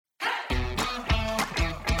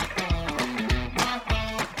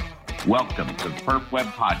Welcome to the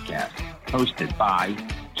PerfWeb podcast, hosted by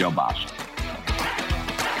Joe Basha.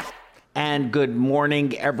 And good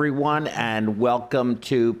morning, everyone, and welcome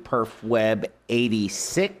to PerfWeb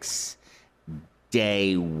 86,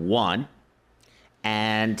 day 1.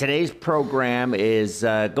 And today's program is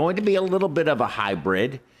going to be a little bit of a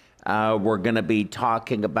hybrid. We're going to be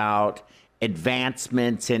talking about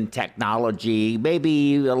advancements in technology,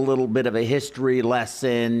 maybe a little bit of a history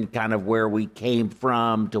lesson, kind of where we came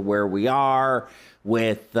from to where we are,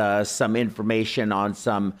 with some information on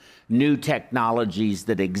some new technologies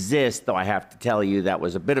that exist, though I have to tell you that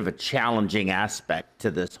was a bit of a challenging aspect to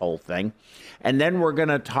this whole thing. And then we're going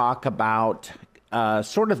to talk about,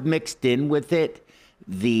 sort of mixed in with it,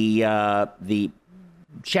 the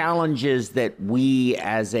challenges that we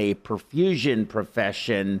as a perfusion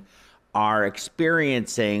profession are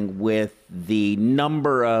experiencing with the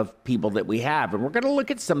number of people that we have. And we're going to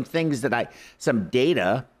look at some things some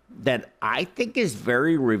data that I think is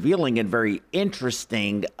very revealing and very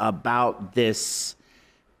interesting about this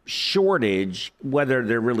shortage, whether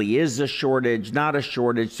there really is a shortage, not a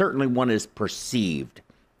shortage. Certainly one is perceived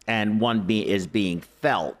and one is being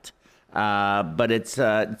felt. But it's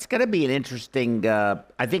going to be an interesting,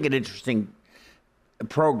 I think an interesting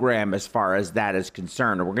program as far as that is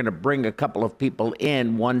concerned. We're going to bring a couple of people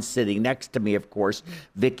in, one sitting next to me, of course,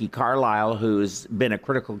 Vicki Carlisle, who's been a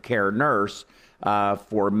critical care nurse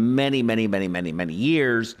for many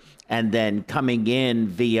years, and then coming in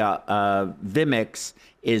via Vimix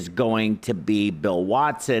is going to be Bill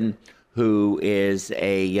Watson, who is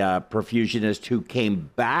a perfusionist who came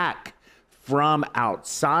back from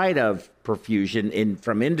outside of perfusion,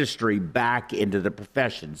 from industry back into the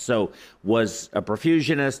profession. So was a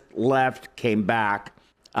perfusionist, left, came back,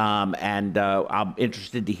 and I'm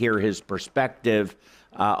interested to hear his perspective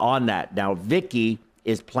on that. Now, Vicki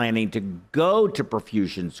is planning to go to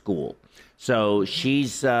perfusion school. So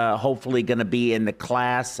she's hopefully going to be in the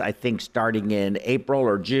class, I think, starting in April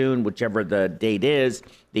or June, whichever the date is,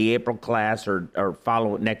 the April class or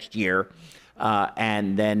follow it next year.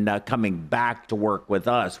 And then coming back to work with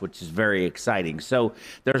us, which is very exciting. So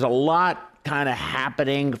there's a lot kind of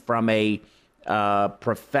happening from a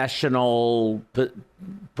professional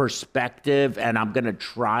perspective, and I'm going to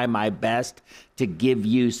try my best to give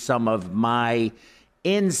you some of my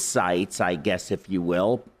insights, I guess, if you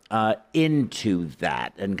will, into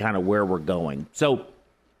that and kind of where we're going. So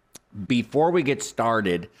before we get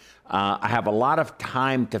started, I have a lot of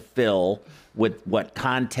time to fill with what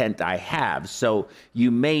content I have. So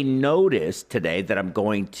you may notice today that I'm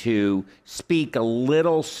going to speak a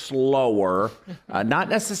little slower, not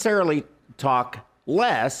necessarily talk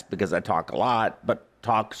less, because I talk a lot, but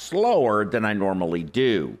talk slower than I normally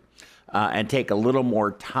do, and take a little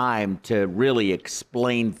more time to really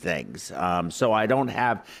explain things. So I don't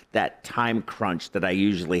have that time crunch that I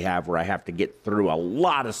usually have, where I have to get through a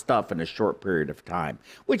lot of stuff in a short period of time,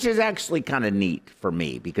 which is actually kind of neat for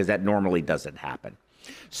me because that normally doesn't happen.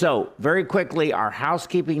 So very quickly, our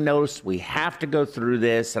housekeeping notes, we have to go through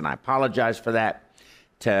this, and I apologize for that.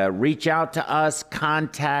 To reach out to us,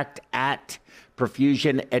 contact at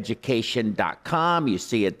perfusioneducation.com. You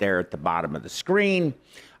see it there at the bottom of the screen.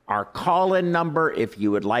 Our call-in number, if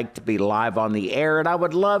you would like to be live on the air, and I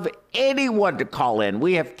would love anyone to call in.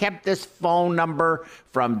 We have kept this phone number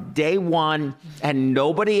from day one, and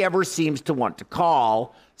nobody ever seems to want to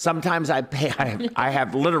call. Sometimes I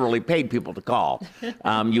have literally paid people to call.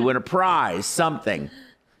 You win a prize, something.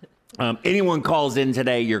 Anyone calls in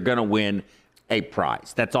today, you're going to win a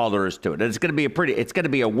prize. That's all there is to it. And it's going to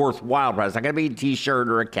be a worthwhile prize. It's not going to be a T-shirt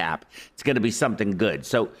or a cap. It's going to be something good.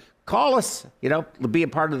 So call us, be a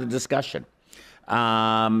part of the discussion.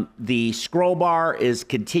 The scroll bar is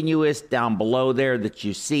continuous down below there that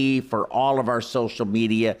you see for all of our social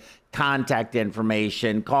media, contact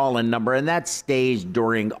information, call-in number, and that stays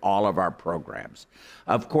during all of our programs.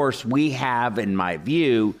 Of course, we have, in my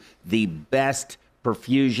view, the best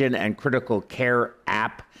perfusion and critical care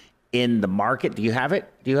app in the market. Do you have it?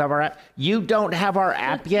 Do you have our app? You don't have our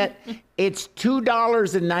app yet? It's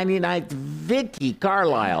 $2.99. Vicki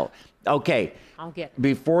Carlisle. Okay. I'll get it.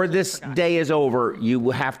 Before this day is over,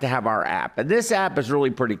 you have to have our app. And this app is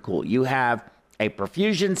really pretty cool. You have a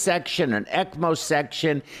perfusion section, an ECMO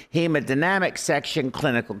section, hemodynamic section,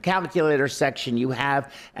 clinical calculator section. You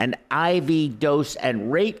have an IV dose and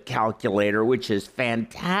rate calculator, which is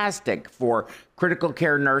fantastic for critical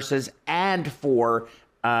care nurses and for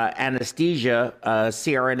anesthesia,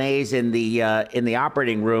 CRNAs in the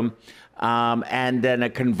operating room. and then a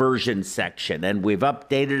conversion section. And we've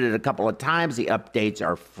updated it a couple of times. The updates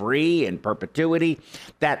are free in perpetuity.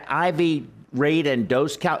 That IV rate and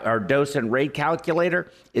dose and rate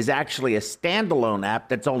calculator is actually a standalone app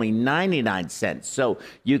that's only 99 cents. So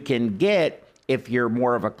you can get, if you're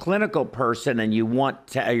more of a clinical person and you want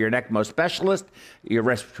to, you're an ECMO specialist, you're a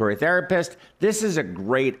respiratory therapist, this is a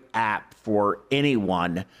great app for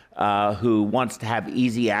anyone who wants to have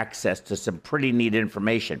easy access to some pretty neat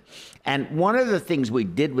information. And one of the things we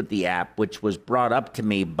did with the app, which was brought up to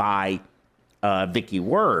me by Vicky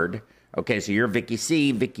Word. Okay, so you're Vicky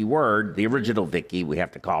C, Vicky Word, the original Vicky, we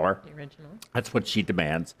have to call her. The original. That's what she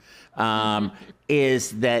demands.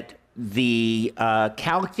 Is that the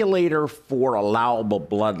calculator for allowable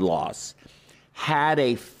blood loss had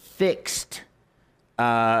a fixed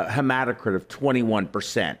hematocrit of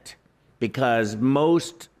 21%, because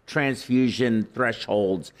most transfusion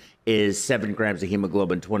thresholds is 7 grams of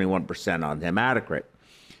hemoglobin, 21% on hematocrit.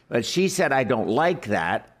 But she said, I don't like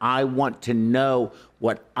that. I want to know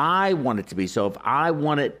what I want it to be. So if I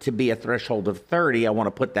want it to be a threshold of 30, I want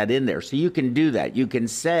to put that in there. So you can do that. You can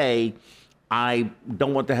say, I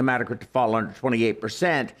don't want the hematocrit to fall under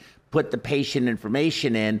 28%, put the patient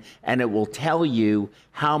information in, and it will tell you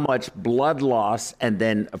how much blood loss, and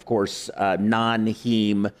then, of course,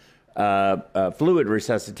 non-heme fluid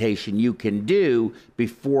resuscitation you can do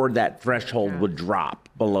before that threshold would drop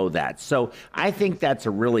below that. So I think that's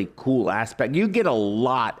a really cool aspect. You get a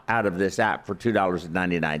lot out of this app for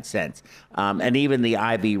 $2.99. And even the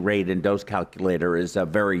IV rate and dose calculator is a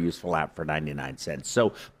very useful app for 99 cents.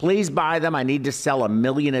 So please buy them. I need to sell 1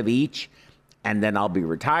 million of each, and then I'll be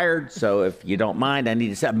retired. So if you don't mind, I need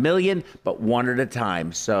to sell 1 million, but one at a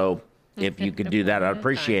time. So if you could do that, I'd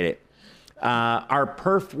appreciate it. Our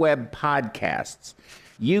PerfWeb podcasts,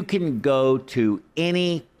 you can go to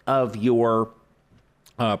any of your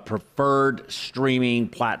preferred streaming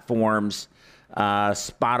platforms,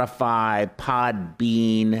 Spotify,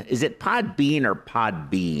 Podbean. Is it Podbean or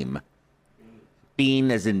Podbeam?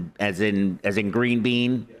 Bean as in green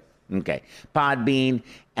bean? Yes. Okay. Podbean,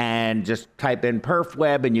 and just type in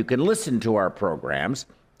PerfWeb and you can listen to our programs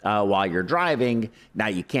while you're driving. Now,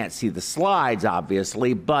 you can't see the slides,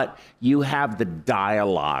 obviously, but you have the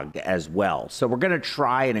dialogue as well. So we're going to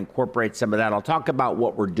try and incorporate some of that. I'll talk about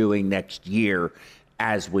what we're doing next year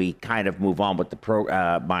as we kind of move on with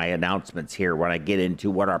the my announcements here when I get into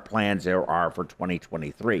what our plans are for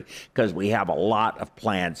 2023, because we have a lot of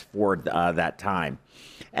plans for that time.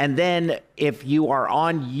 And then if you are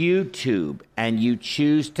on YouTube and you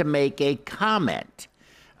choose to make a comment,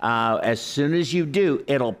 as soon as you do,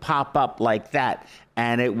 it'll pop up like that,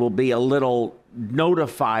 and it will be a little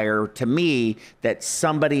notifier to me that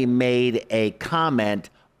somebody made a comment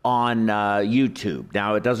on YouTube.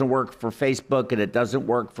 Now, it doesn't work for Facebook, and it doesn't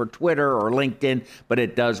work for Twitter or LinkedIn, but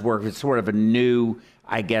it does work. It's sort of a new,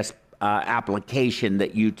 I guess, application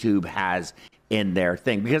that YouTube has in their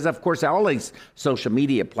thing. Because, of course, all these social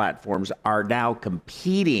media platforms are now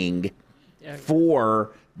competing for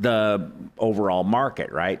the overall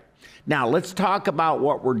market, right? Now, let's talk about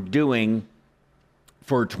what we're doing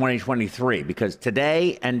for 2023, because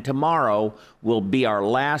today and tomorrow will be our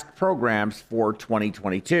last programs for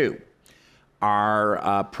 2022.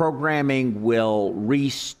 Our programming will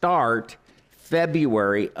restart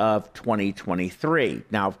February of 2023.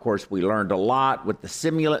 Now, of course, we learned a lot with the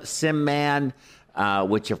SimMan,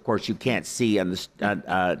 which, of course, you can't see on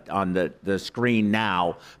the screen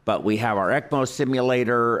now, but we have our ECMO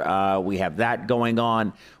simulator. We have that going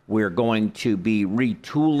on. We're going to be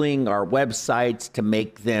retooling our websites to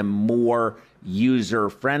make them more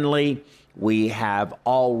user-friendly. We have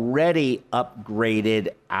already upgraded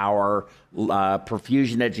our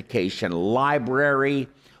perfusion education library.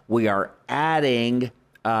 We are adding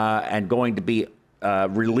and going to be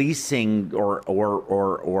releasing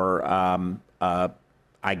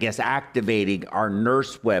I guess activating our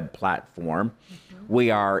NurseWeb platform.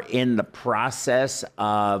 We are in the process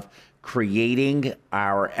of creating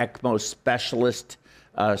our ECMO specialist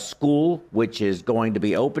school, which is going to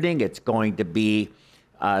be opening. It's going to be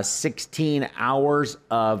 16 hours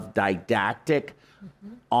of didactic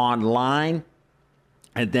online.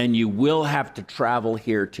 And then you will have to travel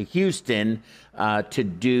here to Houston to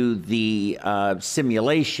do the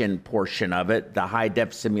simulation portion of it, the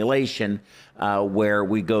high-def simulation, where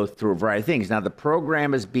we go through a variety of things. Now, the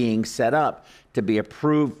program is being set up to be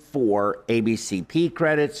approved for ABCP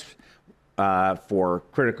credits, for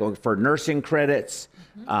nursing credits,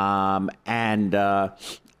 and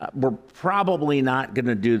we're probably not going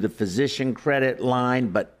to do the physician credit line,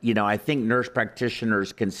 but I think nurse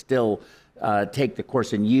practitioners can still take the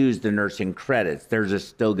course and use the nursing credits, they're just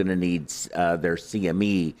still going to need their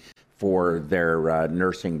CME for their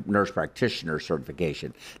nurse practitioner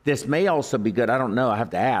certification. This may also be good. I don't know. I have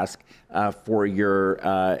to ask for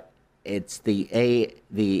your. It's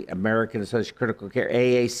the American Association of Critical Care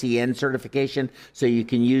AACN certification, so you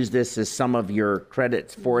can use this as some of your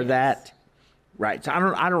credits for that. Right. So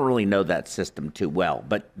I don't really know that system too well,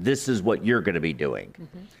 but this is what you're going to be doing.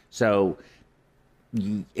 So.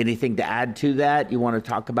 Anything to add to that? You want to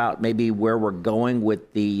talk about maybe where we're going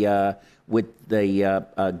with the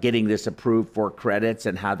getting this approved for credits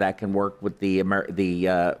and how that can work with the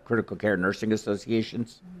Critical Care Nursing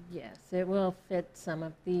Associations? Yes, it will fit some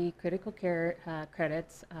of the critical care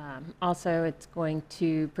credits. Also, it's going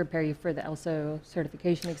to prepare you for the ELSO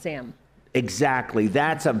certification exam. Exactly.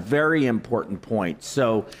 That's a very important point.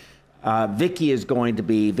 So Vicky C is going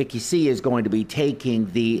to be taking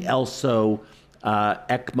the ELSO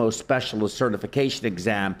ECMO specialist certification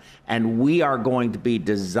exam, and we are going to be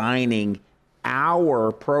designing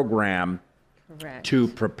our program to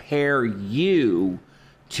prepare you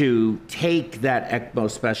to take that ECMO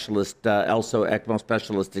specialist, ELSO ECMO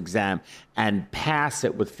specialist exam and pass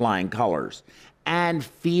it with flying colors and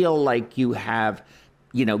feel like you have,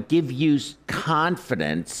 give you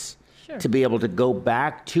confidence to be able to go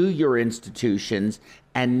back to your institutions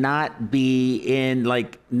and not be in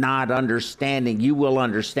not understanding. You will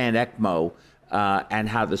understand ECMO and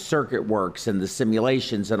how the circuit works and the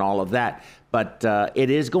simulations and all of that. But it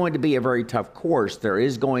is going to be a very tough course. There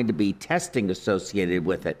is going to be testing associated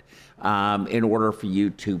with it in order for you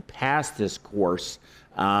to pass this course.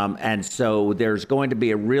 And so there's going to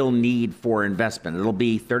be a real need for investment. It'll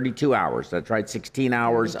be 32 hours. That's right, 16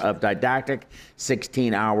 hours of didactic,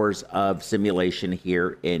 16 hours of simulation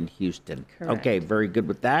here in Houston. Correct. Okay, very good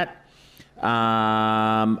with that.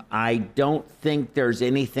 I don't think there's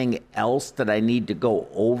anything else that I need to go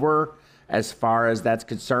over as far as that's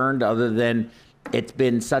concerned, other than it's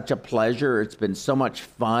been such a pleasure. It's been so much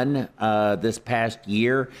fun this past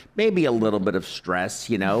year. Maybe a little bit of stress,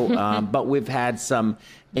 but we've had some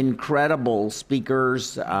incredible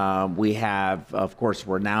speakers. We have, of course,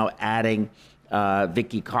 we're now adding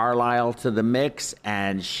Vicki Carlisle to the mix,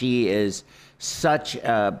 and she is such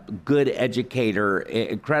a good educator,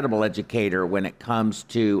 incredible educator when it comes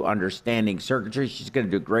to understanding circuitry. She's going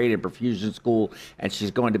to do great in perfusion school, and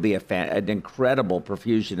she's going to be an incredible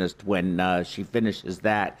perfusionist when she finishes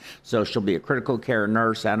that. So she'll be a critical care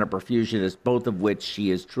nurse and a perfusionist, both of which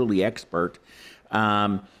she is truly expert.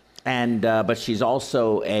 But she's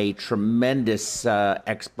also a tremendous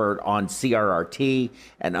expert on CRRT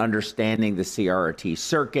and understanding the CRRT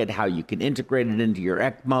circuit, how you can integrate it into your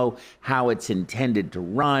ECMO, how it's intended to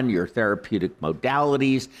run, your therapeutic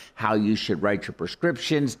modalities, how you should write your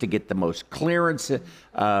prescriptions to get the most clearance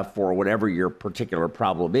for whatever your particular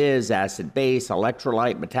problem is, acid base,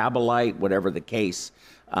 electrolyte, metabolite, whatever the case.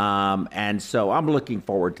 And so I'm looking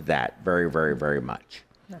forward to that very, very, very much.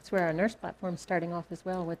 That's where our nurse platform is starting off as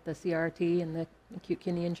well, with the CRT and the acute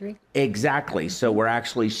kidney injury. Exactly. So we're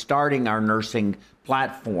actually starting our nursing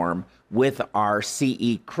platform with our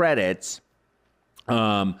CE credits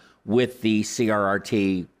with the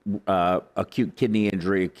CRRT, acute kidney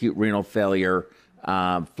injury, acute renal failure,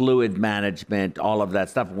 fluid management, all of that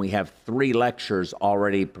stuff. And we have 3 lectures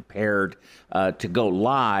already prepared to go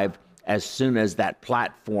live as soon as that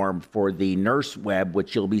platform for the nurse web,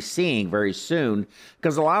 which you'll be seeing very soon,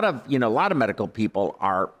 because a lot of medical people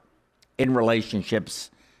are in relationships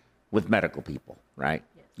with medical people, right?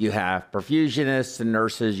 Yes. You have perfusionists and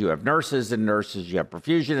nurses, you have nurses and nurses, you have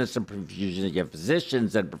perfusionists and perfusionists, you have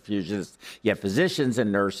physicians and perfusionists, you have physicians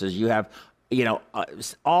and nurses, you have,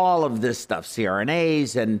 all of this stuff,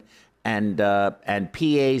 CRNAs and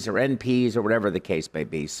PAs or NPs or whatever the case may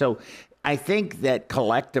be. So I think that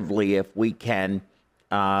collectively, if we can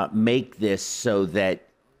make this so that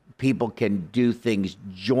people can do things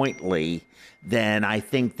jointly, then I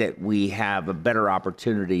think that we have a better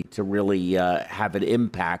opportunity to really have an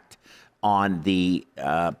impact on the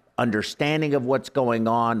understanding of what's going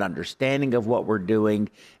on, understanding of what we're doing,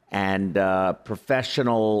 and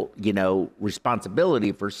professional,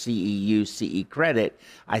 responsibility for CEU, CE credit.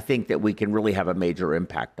 I think that we can really have a major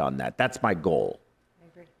impact on that. That's my goal.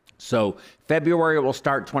 So February will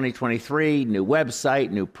start 2023, new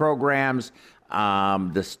website, new programs.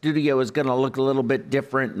 The studio is going to look a little bit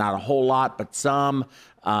different, not a whole lot, but some.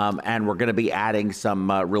 And we're going to be adding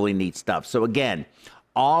some really neat stuff. So again,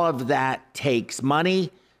 all of that takes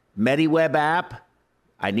money. MediWeb app,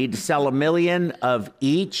 I need to sell 1 million of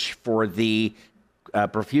each for the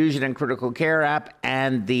Perfusion and Critical Care app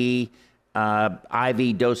and the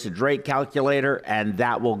IV dosage rate calculator, and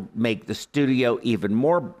that will make the studio even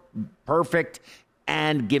more perfect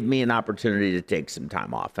and give me an opportunity to take some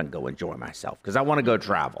time off and go enjoy myself because I want to go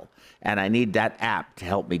travel, and I need that app to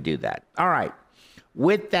help me do that. All right.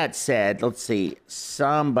 With that said, let's see.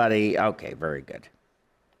 Okay, very good.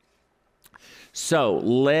 So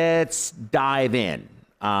let's dive in.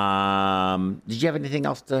 Did you have anything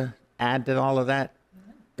else to add to all of that?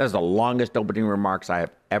 That's the longest opening remarks I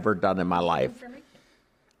have ever done in my life.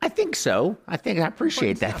 I think so. I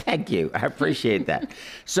appreciate that. Thank you. I appreciate that.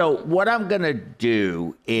 So what I'm going to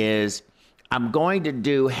do is I'm going to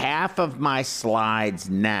do half of my slides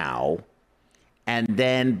now, and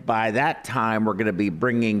then by that time we're going to be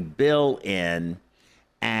bringing Bill in,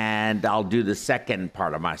 and I'll do the second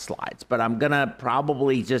part of my slides. But I'm going to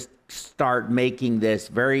probably just start making this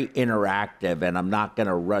very interactive, and I'm not going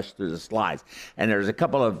to rush through the slides. And there's a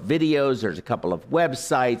couple of videos, there's a couple of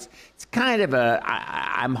websites. It's kind of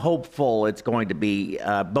I'm hopeful it's going to be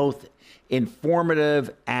both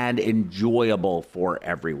informative and enjoyable for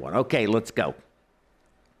everyone. Okay, let's go.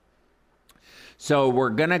 So we're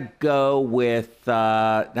going to go with,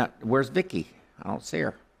 now, where's Vicky? I don't see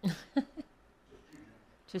her.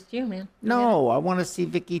 Just you, man. No, I want to see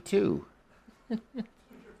Vicky too.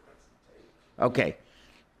 Okay.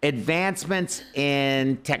 Advancements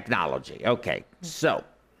in technology. Okay. So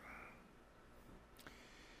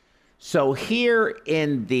here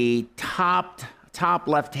in the top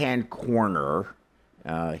left-hand corner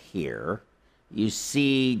here, you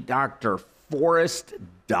see Dr. Forrest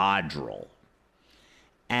Dodrell.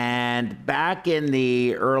 And back in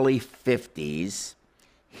the early 50s,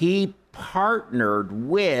 he partnered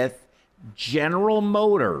with General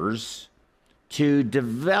Motors to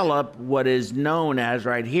develop what is known as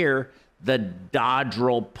right here, the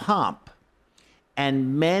Dodrell pump.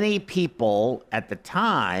 And many people at the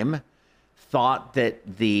time thought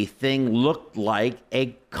that the thing looked like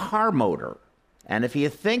a car motor. And if you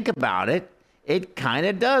think about it, it kind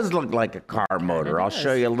of does look like a car motor. I'll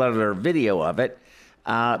show you another video of it.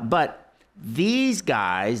 But these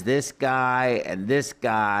guys, this guy and this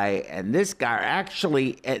guy and this guy are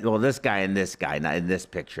actually, well, this guy and this guy, not in this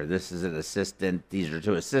picture. This is an assistant. These are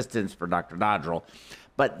two assistants for Dr. Dodrell.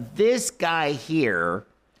 But this guy here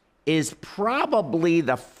is probably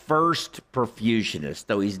the first perfusionist,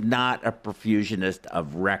 though he's not a perfusionist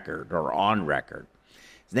of record or on record.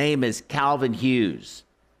 His name is Calvin Hughes.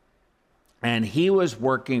 And he was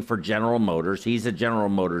working for General Motors. He's a General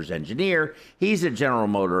Motors engineer. He's a General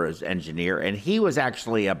Motors engineer. And he was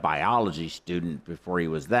actually a biology student before he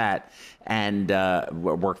was that, and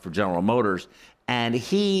worked for General Motors. And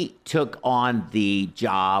he took on the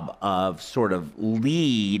job of sort of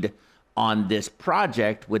lead on this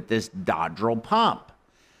project with this Dodrell pump.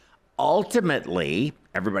 Ultimately,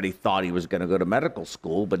 everybody thought he was going to go to medical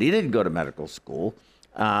school, but he didn't go to medical school.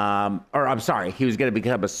 He was going to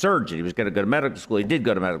become a surgeon. He was going to go to medical school. He did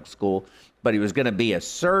go to medical school, but he was going to be a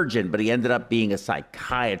surgeon, but he ended up being a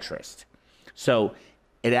psychiatrist. So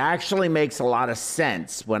it actually makes a lot of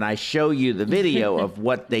sense when I show you the video of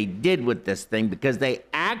what they did with this thing, because they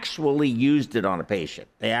actually used it on a patient.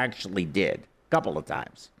 They actually did a couple of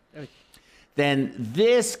times. Okay. Then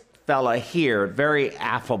this fella here, very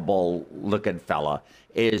affable looking fella,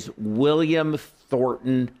 is William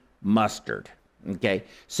Thornton Mustard. Okay,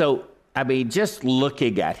 so, I mean, just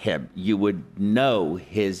looking at him, you would know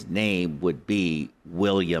his name would be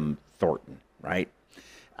William Thornton, right?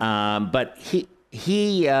 But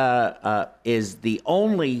he is the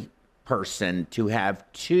only person to have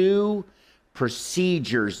two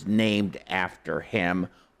procedures named after him,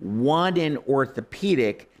 one in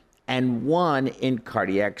orthopedic and one in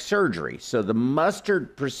cardiac surgery. So the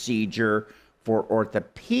Mustard procedure for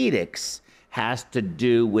orthopedics has to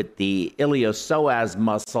do with the iliopsoas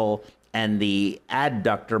muscle and the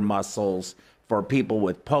adductor muscles for people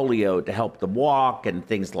with polio to help them walk and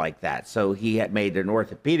things like that. So he had made an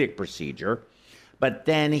orthopedic procedure, but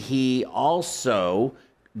then he also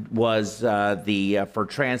was for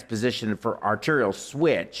transposition for arterial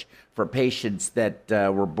switch for patients that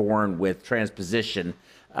were born with transposition.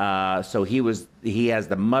 So he has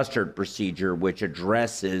the Mustard procedure, which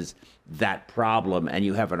addresses that problem, and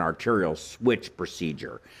you have an arterial switch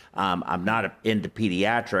procedure. I'm not into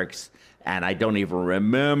pediatrics, and I don't even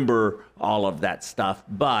remember all of that stuff,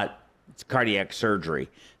 but it's cardiac surgery.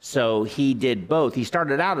 So he did both. He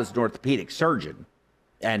started out as an orthopedic surgeon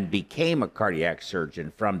and became a cardiac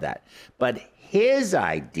surgeon from that. But his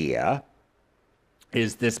idea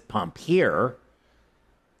is this pump here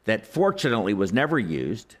that fortunately was never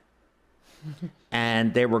used,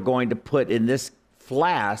 and they were going to put in this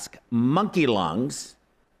flask monkey lungs,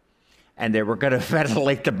 and they were going to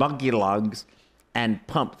ventilate the monkey lungs and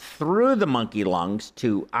pump through the monkey lungs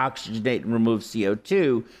to oxygenate and remove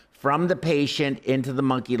CO2 from the patient into the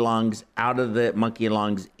monkey lungs, out of the monkey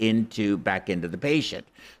lungs back into the patient.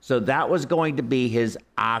 So that was going to be his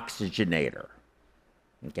oxygenator.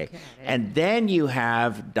 Okay. And then you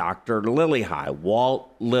have Dr. Lillihei,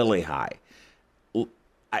 Walt Lillihei.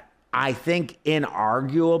 I think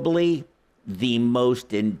inarguably the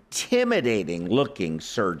most intimidating looking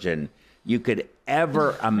surgeon you could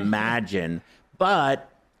ever imagine,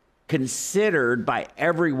 but considered by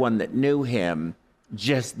everyone that knew him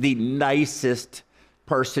just the nicest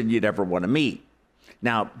person you'd ever want to meet.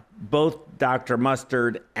 Now, both Dr.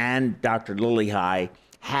 Mustard and Dr. Lillihei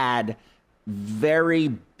had very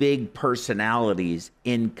big personalities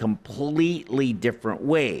in completely different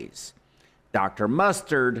ways. Dr.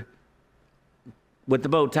 Mustard, with the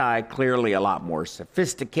bow tie, clearly a lot more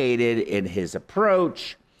sophisticated in his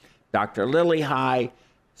approach. Dr. Lillihei,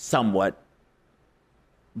 somewhat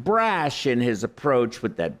brash in his approach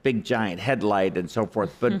with that big giant headlight and so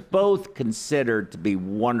forth, but both considered to be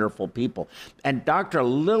wonderful people. And Dr.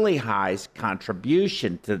 Lillihei's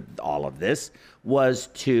contribution to all of this was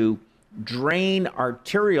to drain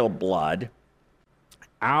arterial blood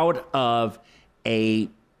out of a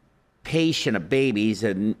patient, a baby's,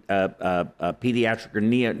 a pediatric or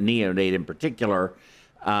neonate in particular,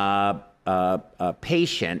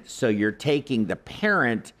 patient. So you're taking the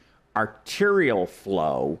parent arterial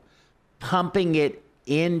flow, pumping it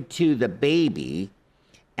into the baby,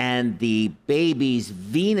 and the baby's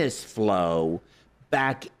venous flow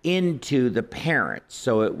back into the parent.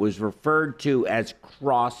 So it was referred to as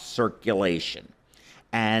cross circulation.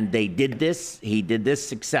 And they did this, he did this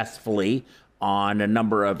successfully on a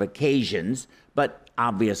number of occasions, but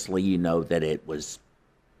obviously you know that it was,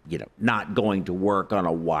 not going to work on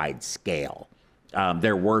a wide scale.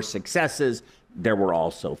 There were successes, there were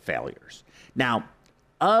also failures. Now,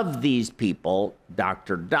 of these people,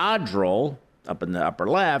 Dr. Dodrell, up in the upper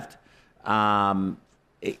left,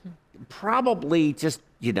 probably just,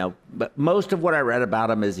 but most of what I read about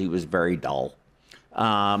him is he was very dull.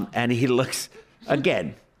 And he looks,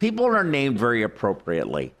 again, people are named very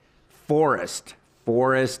appropriately. Forrest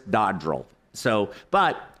Dodrell. So,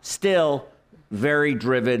 but still very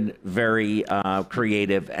driven, very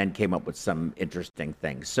creative, and came up with some interesting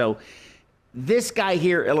things. So this guy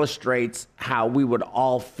here illustrates how we would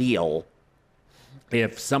all feel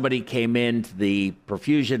if somebody came into the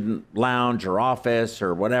Perfusion lounge or office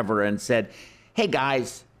or whatever and said, hey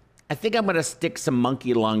guys, I think I'm going to stick some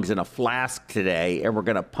monkey lungs in a flask today and we're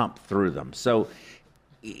going to pump through them. So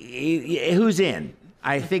who's in?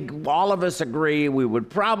 I think all of us agree we would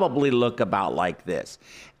probably look about like this.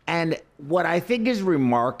 And what I think is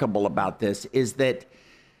remarkable about this is that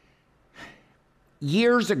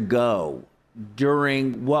years ago,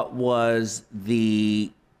 during what was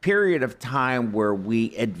the period of time where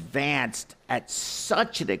we advanced at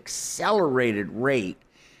such an accelerated rate,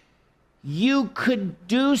 you could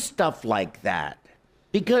do stuff like that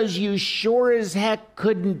because you sure as heck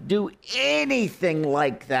couldn't do anything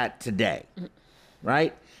like that today,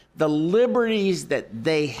 right? The liberties that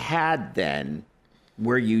they had then,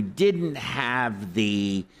 where you didn't have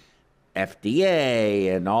the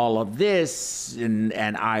FDA and all of this and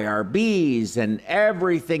IRBs and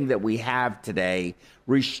everything that we have today,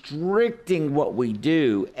 restricting what we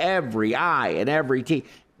do, every I and every T.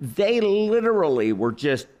 They literally were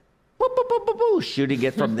just shooting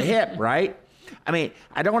it from the hip, right? I mean,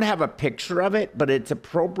 I don't have a picture of it, but it's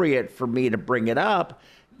appropriate for me to bring it up.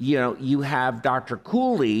 You have Dr.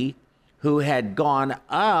 Cooley, who had gone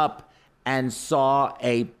up and saw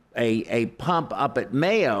a pump up at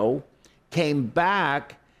Mayo, came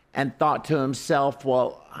back and thought to himself,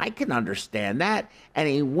 well, I can understand that. And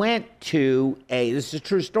he went to this is a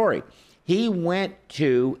true story. He went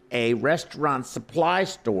to a restaurant supply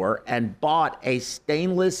store and bought a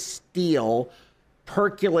stainless steel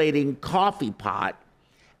percolating coffee pot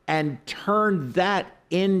and turned that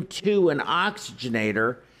into an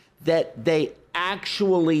oxygenator that they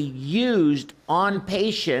actually used on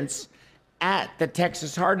patients at the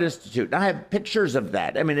Texas Heart Institute. And I have pictures of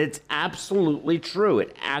that. I mean, it's absolutely true.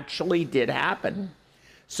 It actually did happen.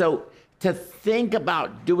 So to think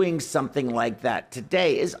about doing something like that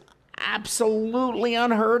today is absolutely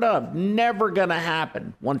unheard of. Never gonna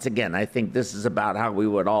happen. Once again, I think this is about how we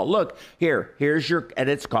would all look. Here's your, and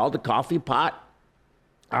it's called the coffee pot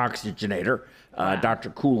oxygenator, Dr.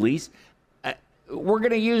 Cooley's. We're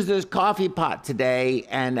going to use this coffee pot today,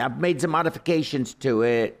 and I've made some modifications to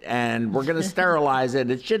it, and we're going to sterilize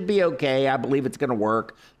it. It should be okay. I believe it's going to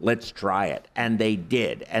work. Let's try it. And they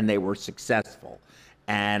did, and they were successful.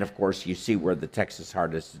 And of course, you see where the Texas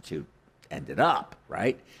Heart Institute ended up,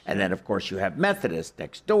 right? And then, of course, you have Methodist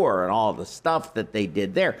next door and all the stuff that they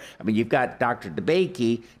did there. I mean, you've got Dr.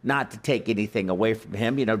 DeBakey, not to take anything away from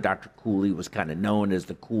him. You know, Dr. Cooley was kind of known as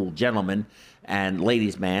the cool gentleman and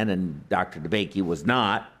ladies' man, and Dr. DeBakey was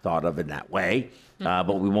not thought of in that way.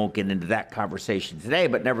 But we won't get into that conversation today.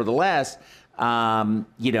 But nevertheless,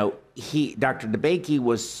 you know, Dr. DeBakey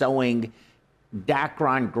was sewing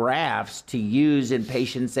Dacron grafts to use in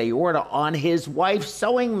patients' aorta on his wife's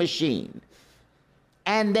sewing machine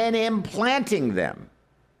and then implanting them.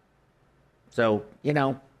 So, you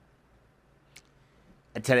know,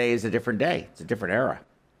 today is a different day. It's a different era.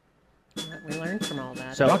 We learned from all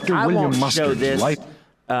that. So Dr. I William won't show Mustard's this. life.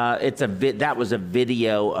 That was a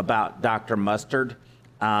video about Dr. Mustard.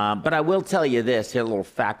 But I will tell you this, here a little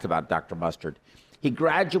fact about Dr. Mustard. He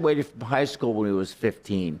graduated from high school when he was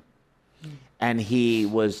 15. And he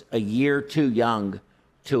was a year too young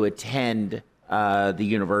to attend the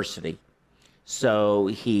university. So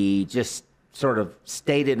he just sort of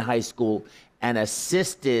stayed in high school and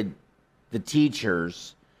assisted the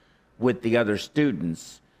teachers with the other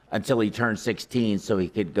students until he turned 16 so he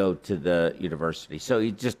could go to the university. So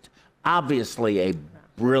he's just obviously a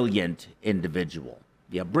brilliant individual.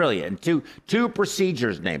 Yeah, brilliant. And two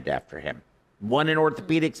procedures named after him. One in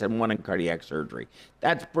orthopedics and one in cardiac surgery.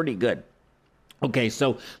 That's pretty good. Okay,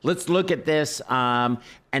 so let's look at this. And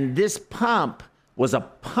this pump was a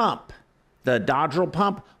pump. The Dodrel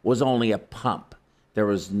pump was only a pump. There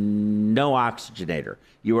was no oxygenator.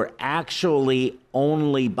 You were actually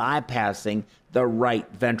only bypassing the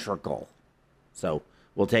right ventricle. So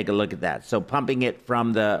we'll take a look at that. So pumping it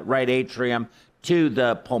from the right atrium to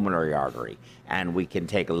the pulmonary artery. And we can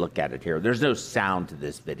take a look at it here. There's no sound to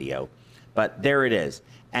this video, but there it is.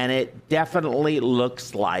 And it definitely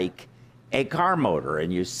looks like a car motor,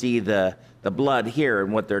 and you see the blood here,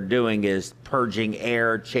 and what they're doing is purging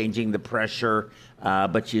air, changing the pressure,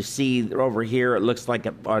 but you see over here, it looks like,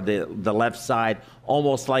 the left side,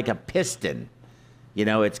 almost like a piston. You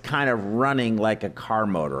know, it's kind of running like a car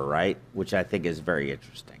motor, right? Which I think is very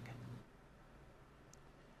interesting.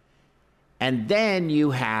 And then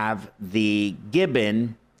you have the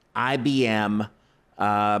Gibbon IBM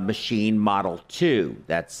machine Model 2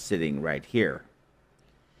 that's sitting right here.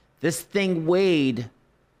 This thing weighed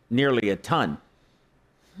nearly a ton,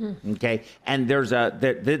 okay? And there's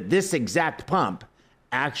this exact pump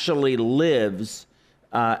actually lives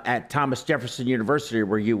at Thomas Jefferson University,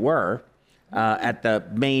 where you were, at the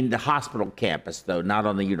main hospital campus, though, not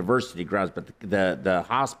on the university grounds, but the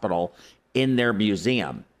hospital in their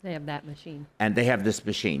museum. They have that machine. And they have this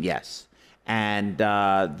machine, yes. And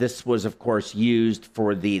this was, of course, used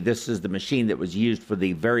for this is the machine that was used for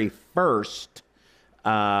the very first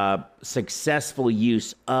successful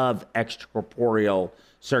use of extracorporeal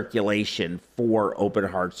circulation for open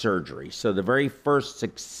heart surgery. So the very first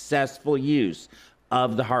successful use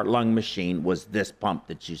of the heart-lung machine was this pump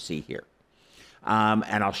that you see here.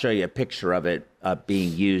 And I'll show you a picture of it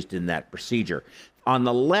being used in that procedure. On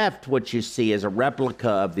the left, what you see is a replica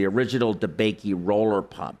of the original DeBakey roller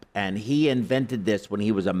pump. And he invented this when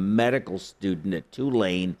he was a medical student at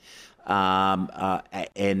Tulane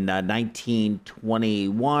in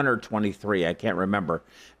 1921 or 23, I can't remember.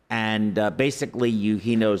 And basically,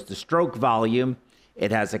 he knows the stroke volume.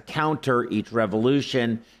 It has a counter each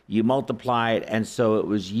revolution. You multiply it, and so it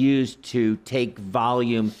was used to take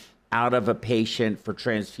volume out of a patient for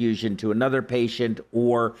transfusion to another patient,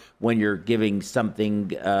 or when you're giving something,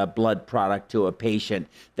 blood product to a patient,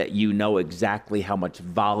 that you know exactly how much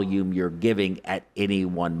volume you're giving at any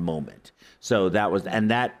one moment. So that was, and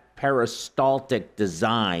that peristaltic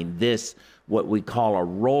design, this, what we call a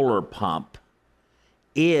roller pump,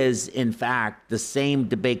 is in fact the same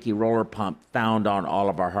DeBakey roller pump found on all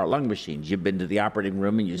of our heart-lung machines. You've been to the operating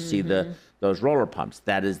room and you see those roller pumps.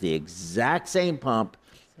 That is the exact same pump,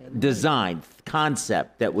 design,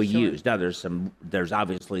 concept that we use. Now there's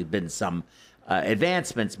obviously been some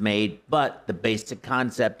advancements made, but the basic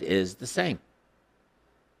concept is the same.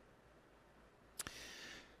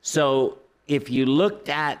 So if you looked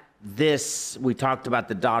at this, we talked about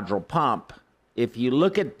the Dodrel pump. If you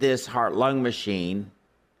look at this heart-lung machine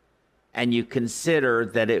and you consider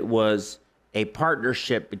that it was a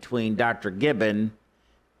partnership between Dr. Gibbon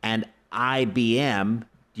and IBM,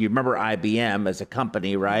 do you remember IBM as a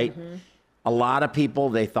company, right? Mm-hmm. A lot of people,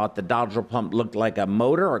 they thought the Dodrel pump looked like a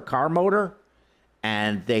motor, a car motor,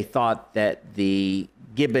 and they thought that the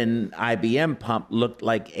Gibbon IBM pump looked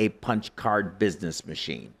like a punch card business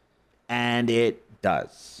machine. And it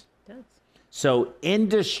does. It does. So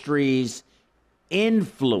industry's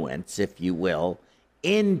influence, if you will,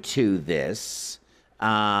 into this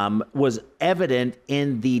was evident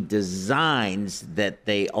in the designs that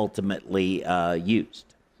they ultimately used.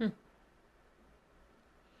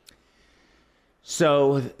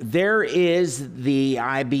 So there is the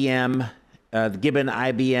IBM, the Gibbon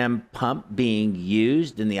IBM pump being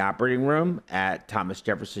used in the operating room at Thomas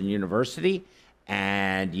Jefferson University.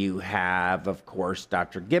 And you have, of course,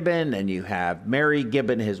 Dr. Gibbon, and you have Mary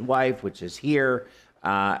Gibbon, his wife, which is here,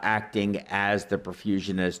 acting as the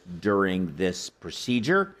perfusionist during this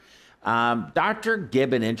procedure. Dr.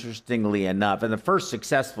 Gibbon, interestingly enough, and the first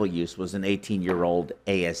successful use was an 18-year-old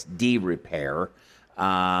ASD repair.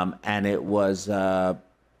 And it was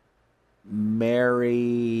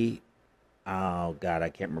Mary, oh God, I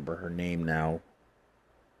can't remember her name now.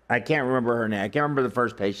 I can't remember the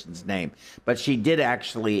first patient's name, but she did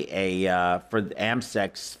actually for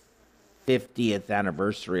AMSEC's 50th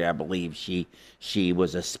anniversary, I believe she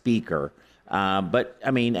was a speaker. But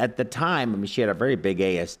I mean, at the time, she had a very big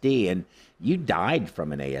ASD, and you died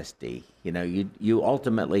from an ASD. You know, you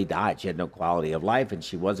ultimately died. She had no quality of life, and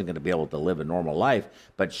she wasn't going to be able to live a normal life.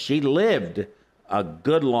 But she lived a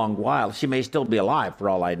good long while. She may still be alive, for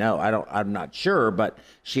all I know. I'm not sure, but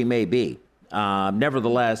she may be.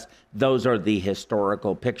 Nevertheless, those are the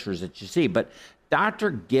historical pictures that you see. But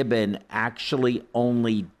Dr. Gibbon actually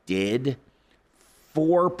only did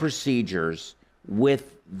 4 procedures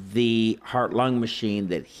with the heart-lung machine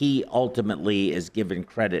that he ultimately is given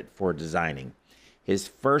credit for designing. His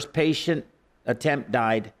first patient attempt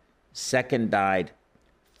died, second died,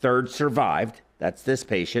 third survived, that's this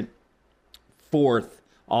patient, fourth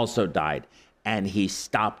also died, and he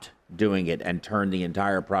stopped doing it and turned the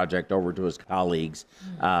entire project over to his colleagues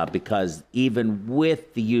because even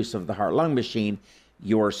with the use of the heart-lung machine,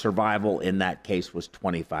 your survival in that case was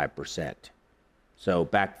 25%. So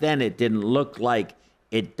back then it didn't look like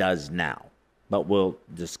it does now, but we'll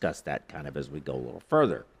discuss that kind of as we go a little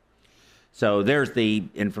further. So there's the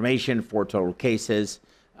information, 4 total cases,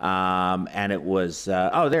 and it was,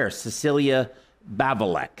 Cecilia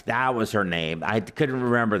Bavalek. That was her name. I couldn't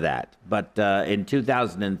remember that, but in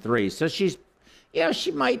 2003. So she's,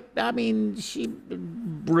 she might, she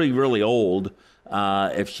really, really old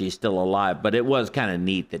if she's still alive. But it was kind of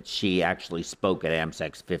neat that she actually spoke at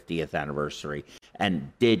AMSEC's 50th anniversary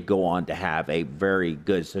and did go on to have a very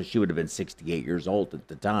good, so she would have been 68 years old at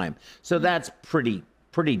the time. So that's pretty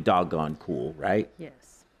doggone cool, right? Yes.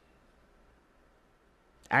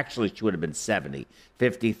 Actually, she would have been 70.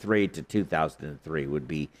 53 to 2003 would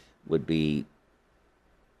be,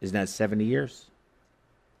 isn't that 70 years?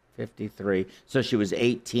 53. So she was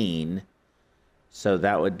 18. So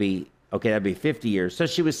that would be, that'd be 50 years. So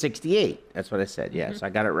she was 68. That's what I said. Yes, I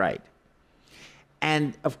got it right.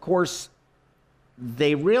 And of course,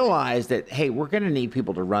 they realized that, hey, we're going to need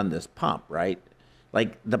people to run this pump, right?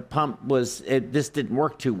 Like the pump this didn't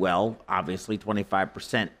work too well, obviously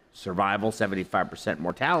 25% survival, 75%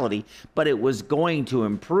 mortality, but it was going to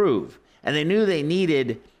improve. And they knew they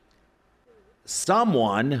needed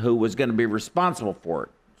someone who was going to be responsible for it.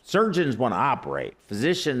 Surgeons want to operate.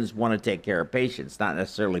 Physicians want to take care of patients, not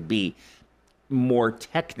necessarily be more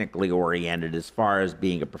technically oriented as far as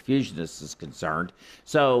being a perfusionist is concerned.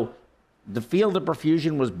 So the field of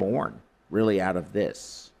perfusion was born really out of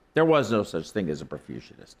this. There was no such thing as a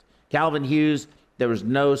perfusionist. Calvin Hughes, there was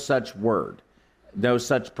no such word, no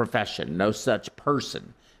such profession, no such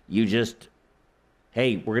person. You just,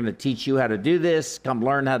 hey, we're going to teach you how to do this, come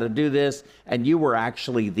learn how to do this, and you were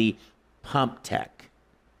actually the pump tech.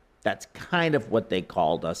 That's kind of what they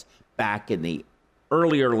called us back in the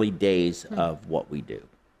early days of what we do.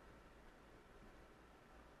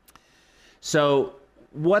 So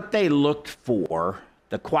what they looked for,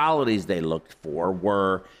 the qualities they looked for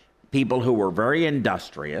were people who were very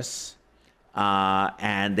industrious,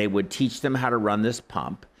 and they would teach them how to run this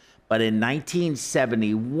pump. But in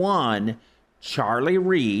 1971, Charlie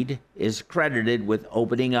Reed is credited with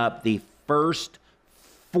opening up the first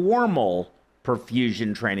formal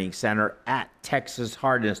perfusion training center at Texas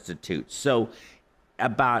Heart Institute. So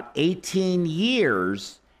about 18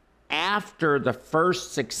 years after the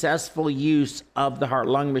first successful use of the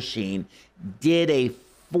heart-lung machine, did a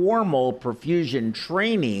formal perfusion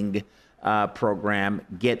training program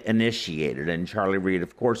get initiated. And Charlie Reed,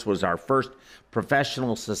 of course, was our first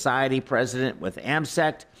professional society president with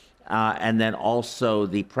AMSEC, and then also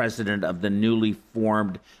the president of the newly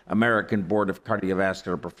formed American Board of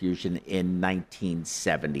Cardiovascular Perfusion in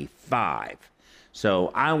 1975.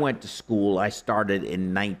 So I went to school. I started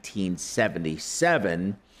in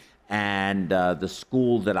 1977. And the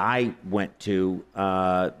school that I went to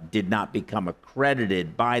did not become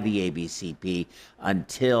accredited by the ABCP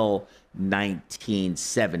until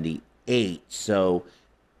 1978. 2008. So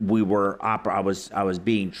I was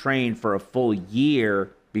being trained for a full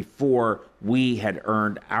year before we had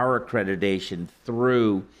earned our accreditation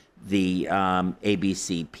through the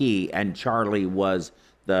ABCP, and Charlie was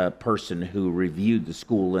the person who reviewed the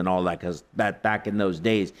school and all that, because back in those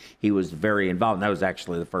days he was very involved. And that was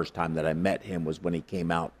actually the first time that I met him, was when he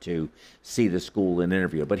came out to see the school and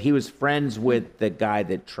interview. But he was friends with the guy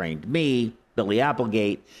that trained me, Billy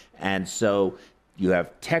Applegate, and so you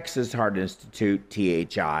have Texas Heart Institute,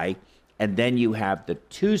 THI, and then you have the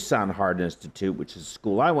Tucson Heart Institute, which is the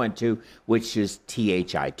school I went to, which is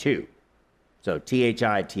THI2. So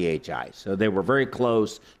THI. So they were very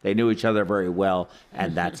close. They knew each other very well,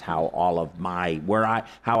 and that's how all of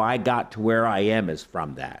how I got to where I am is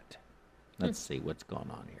from that. Let's see what's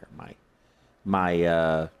going on here.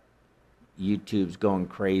 My YouTube's going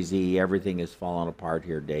crazy. Everything is falling apart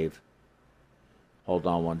here, Dave. Hold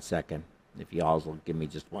on 1 second. If y'all will give me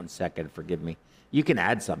just 1 second, forgive me. You can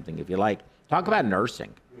add something if you like. Talk about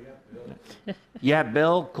nursing. We have Bill. You have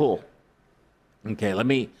Bill? Cool. Okay, let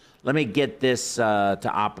me get this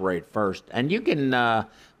to operate first. And you can,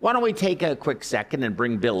 why don't we take a quick second and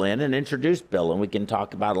bring Bill in and introduce Bill, and we can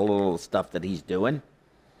talk about a little stuff that he's doing.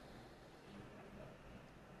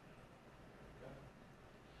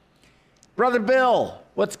 Brother Bill,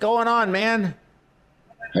 what's going on, man?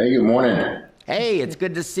 Hey, good morning. Hey, it's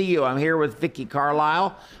good to see you. I'm here with Vicki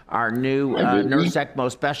Carlisle, our new nurse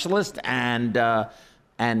ECMO specialist and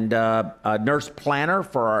nurse planner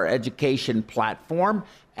for our education platform,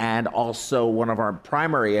 and also one of our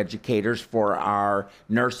primary educators for our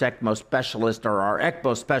nurse ECMO specialist, or our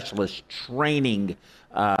ECMO specialist training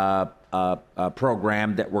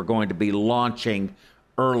program that we're going to be launching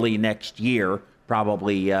early next year,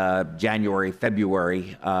 probably January,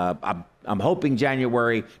 February. I'm hoping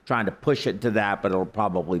January, trying to push it to that, but it'll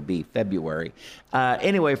probably be February.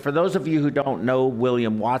 Anyway, for those of you who don't know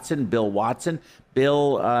Bill Watson,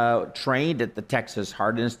 Bill trained at the Texas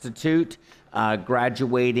Heart Institute,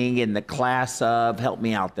 graduating in the class of, help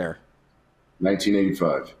me out there.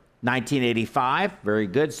 1985. 1985, very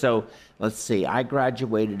good. So let's see, I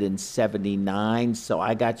graduated in 79, so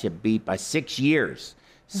I got you beat by 6 years.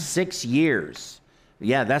 6 years.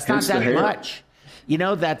 Yeah, that's not that much. You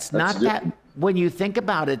know, that's not that, when you think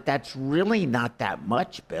about it, that's really not that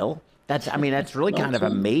much, Bill. That's really kind of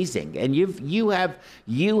amazing. And you have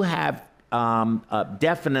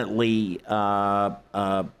definitely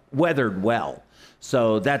weathered well.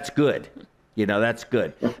 So that's good. You know, that's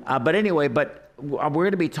good. But anyway, we're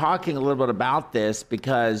going to be talking a little bit about this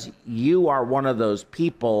because you are one of those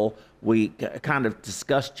people, we kind of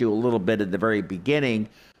discussed you a little bit at the very beginning,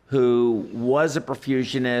 who was a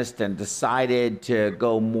perfusionist and decided to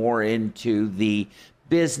go more into the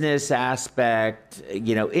business aspect,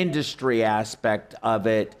 industry aspect of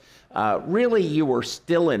it. Really, you were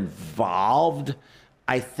still involved,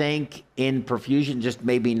 I think, in perfusion, just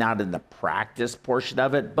maybe not in the practice portion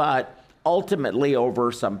of it, but ultimately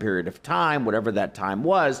over some period of time, whatever that time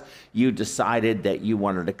was, you decided that you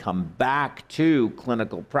wanted to come back to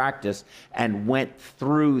clinical practice and went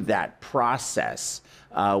through that process,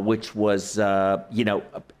 which was,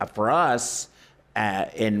 for us,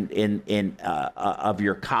 of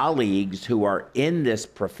your colleagues who are in this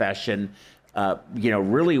profession,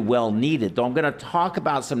 really well needed. Though I'm going to talk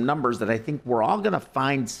about some numbers that I think we're all going to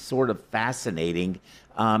find sort of fascinating.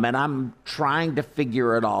 And I'm trying to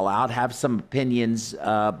figure it all out, have some opinions,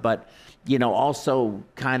 but, also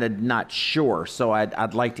kind of not sure. So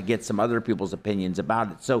I'd like to get some other people's opinions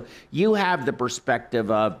about it. So you have the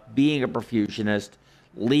perspective of being a perfusionist,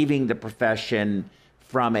 leaving the profession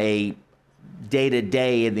from a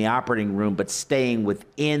day-to-day in the operating room, but staying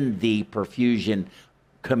within the perfusion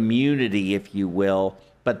community, if you will,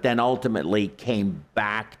 but then ultimately came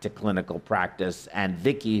back to clinical practice. And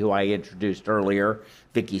Vicki, who I introduced earlier,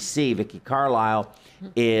 Vicki Carlisle,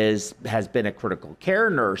 has been a critical care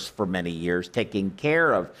nurse for many years, taking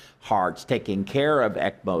care of hearts, taking care of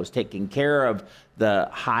ECMOs, taking care of the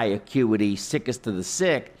high acuity sickest of the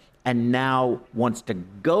sick, and now wants to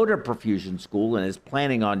go to perfusion school and is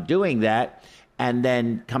planning on doing that. And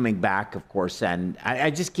then coming back, of course, and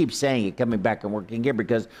I just keep saying it, coming back and working here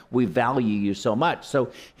because we value you so much.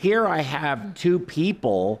 So here I have two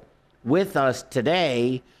people with us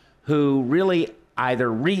today who really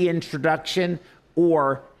either reintroduction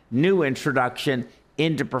or new introduction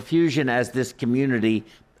into perfusion as this community,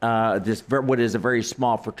 what is a very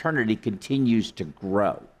small fraternity, continues to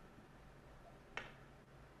grow.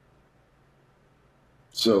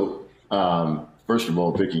 So, first of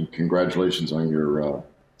all, Vicki, congratulations on your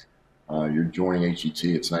joining HET.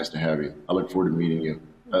 It's nice to have you. I look forward to meeting you.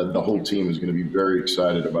 the whole team is going to be very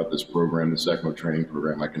excited about this program, this ECMO training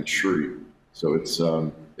program, I can assure you. So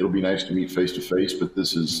it'll be nice to meet face to face, but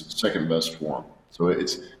this is second best form. So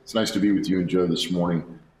it's nice to be with you and Joe this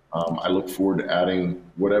morning. I look forward to adding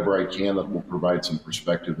whatever I can that will provide some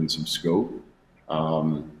perspective and some scope.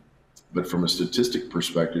 But from a statistic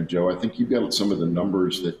perspective, Joe, I think you've got some of the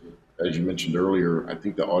numbers that, as you mentioned earlier, I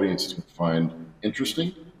think the audience is going to find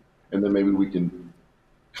interesting. And then maybe we can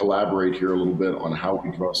collaborate here a little bit on how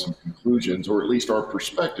we draw some conclusions, or at least our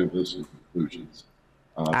perspective of some conclusions.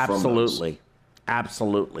 Absolutely.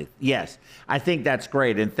 Absolutely. Yes. I think that's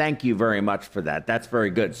great. And thank you very much for that. That's very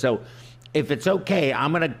good. So if it's okay,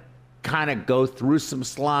 I'm going to kind of go through some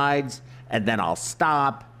slides and then I'll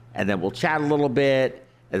stop and then we'll chat a little bit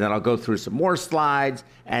and then I'll go through some more slides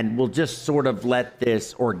and we'll just sort of let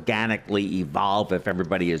this organically evolve if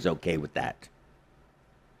everybody is okay with that.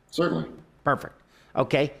 Certainly. Perfect.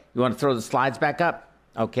 Okay. You want to throw the slides back up?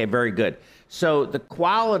 Okay. Very good. So the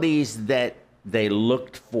qualities that they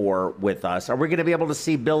looked for with us, are we going to be able to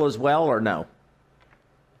see Bill as well or no?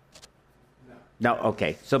 No.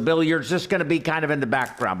 Okay. So Bill, you're just going to be kind of in the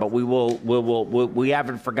background, but we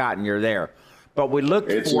haven't forgotten you're there. But we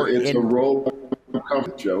looked for it's a role of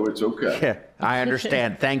comfort, Joe. It's okay. Yeah, I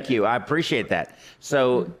understand. Thank you. I appreciate that.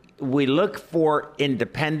 So we look for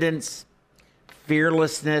independence,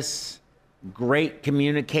 fearlessness, great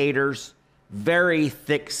communicators, very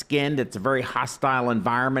thick-skinned. It's a very hostile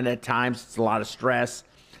environment at times. It's a lot of stress.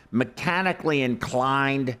 Mechanically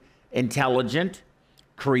inclined, intelligent,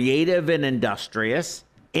 creative and industrious,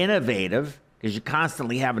 innovative, because you're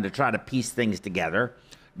constantly having to try to piece things together,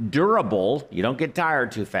 durable, you don't get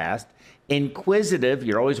tired too fast, inquisitive,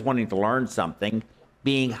 you're always wanting to learn something,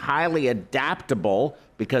 being highly adaptable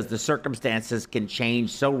because the circumstances can change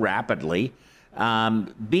so rapidly,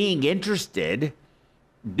 being interested,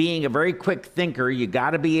 being a very quick thinker. You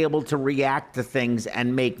got to be able to react to things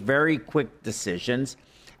and make very quick decisions,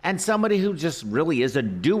 and somebody who just really is a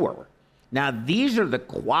doer. Now, these are the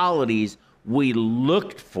qualities we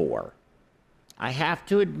looked for. I have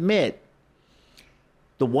to admit,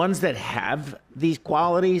 the ones that have these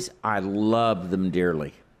qualities, I love them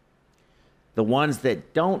dearly. The ones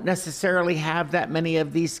that don't necessarily have that many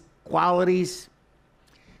of these qualities,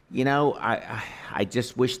 you know, I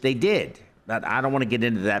just wish they did. But I don't want to get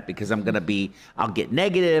into that because I'll get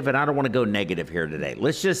negative, and I don't want to go negative here today.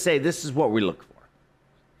 Let's just say this is what we look for.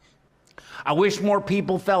 I wish more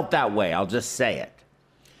people felt that way. I'll just say it.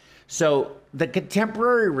 So the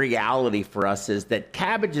contemporary reality for us is that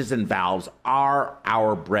cabbages and valves are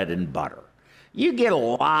our bread and butter. You get a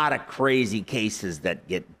lot of crazy cases that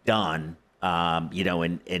get done, you know,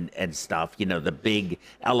 and stuff, you know, the big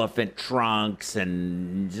elephant trunks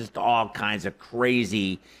and just all kinds of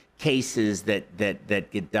crazy cases that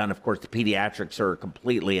get done. Of course, the pediatrics are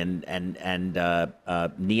completely, and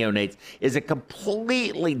neonates is a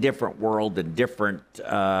completely different world and different,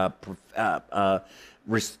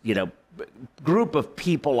 you know, group of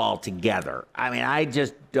people altogether. I mean, I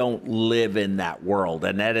just don't live in that world,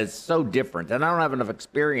 and that is so different. And I don't have enough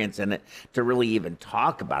experience in it to really even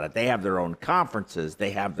talk about it. They have their own conferences.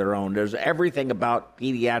 They have their own. There's everything about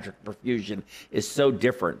pediatric perfusion is so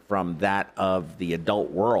different from that of the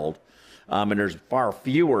adult world, and there's far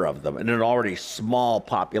fewer of them, and an already small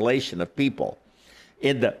population of people.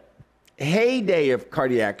 In the heyday of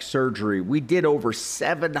cardiac surgery, we did over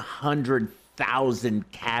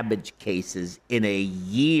 700,000 cabbage cases in a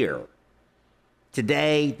year.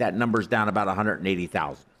 Today, that number's down about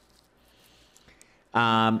 180,000.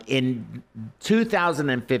 In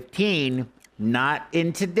 2015, not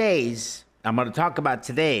in today's, I'm going to talk about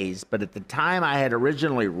today's, but at the time I had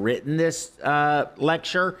originally written this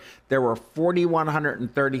lecture, there were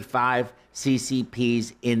 4,135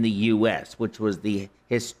 CCPs in the U.S., which was the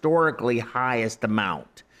historically highest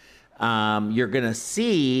amount. You're going to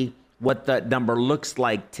see what that number looks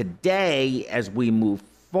like today as we move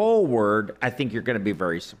forward. I think you're going to be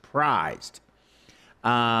very surprised.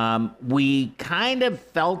 We kind of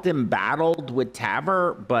felt embattled with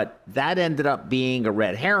TAVR, but that ended up being a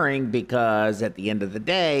red herring because at the end of the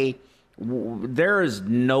day, there is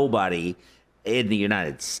nobody in the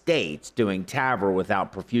United States doing TAVR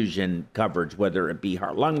without perfusion coverage, whether it be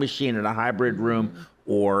heart-lung machine in a hybrid room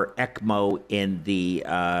or ECMO in the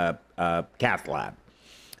cath lab.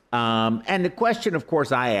 And the question, of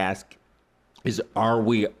course, I ask is, are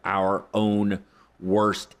we our own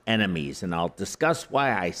worst enemies? And I'll discuss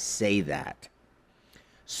why I say that.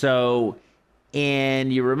 So,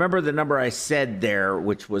 and you remember the number I said there,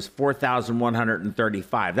 which was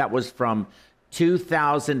 4,135. That was from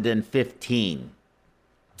 2015.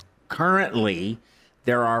 Currently,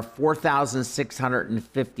 There are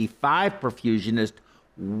 4,655 perfusionists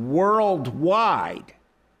worldwide,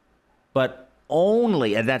 but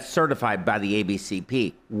only, and that's certified by the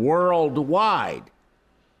ABCP, worldwide.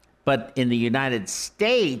 But in the United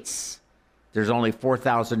States, there's only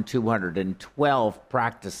 4,212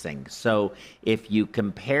 practicing. So if you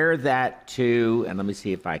compare that to, and let me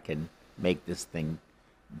see if I can make this thing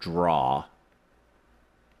draw.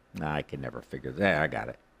 No, I can never figure that. I got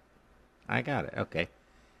it. Okay.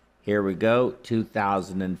 Here we go.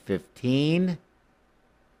 2015.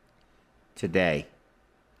 Today.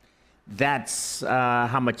 That's,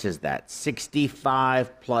 how much is that?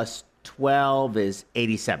 65 plus 12 is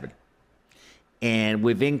 87. And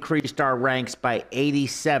we've increased our ranks by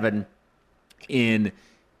 87 in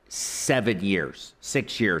 7 years.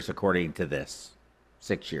 6 years, according to this.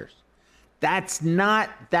 6 years. That's not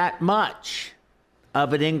that much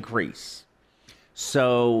of an increase.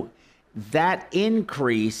 So that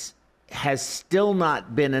increase has still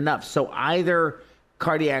not been enough. So either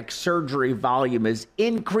cardiac surgery volume is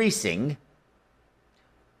increasing,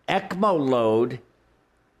 ECMO load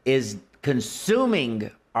is consuming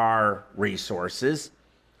our resources,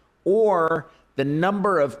 or the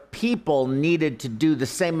number of people needed to do the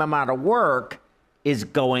same amount of work is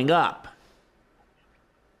going up,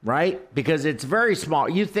 right? Because it's very small.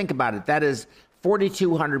 You think about it, that is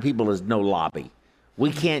 4,200 people is no lobby.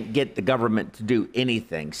 We can't get the government to do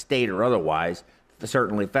anything, state or otherwise,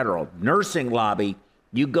 certainly federal. Nursing lobby,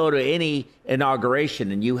 you go to any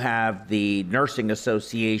inauguration and you have the Nursing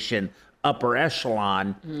Association upper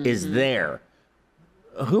echelon is there.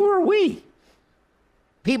 Who are we?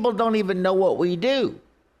 People don't even know what we do.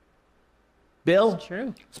 Bill? It's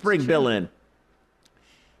true. Let's bring Bill in.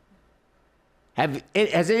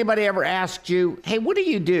 Has anybody ever asked you, hey, what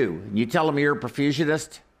do? And you tell them you're a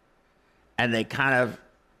perfusionist, and they kind of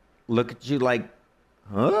look at you like,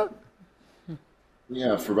 huh?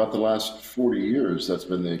 Yeah, for about the last 40 years, that's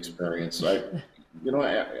been the experience. I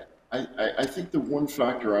think the one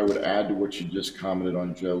factor I would add to what you just commented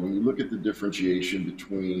on, Joe, when you look at the differentiation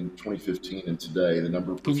between 2015 and today, the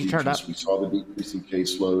number of perfusionists, we saw the decrease in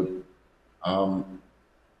caseload.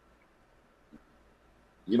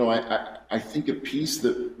 I think a piece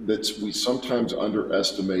that we sometimes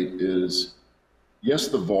underestimate is, yes,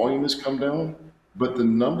 the volume has come down, but the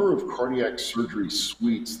number of cardiac surgery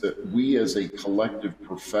suites that we as a collective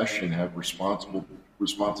profession have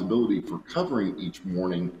responsibility for covering each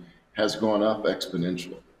morning has gone up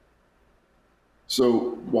exponentially.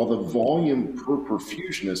 So while the volume per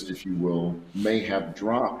perfusionist, if you will, may have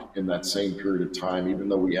dropped in that same period of time, even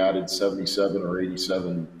though we added 77 or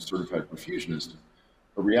 87 certified perfusionists,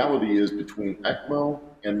 the reality is between ECMO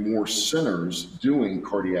and more centers doing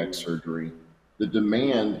cardiac surgery, the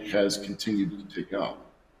demand has continued to tick up.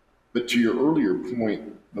 But to your earlier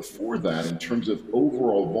point before that, in terms of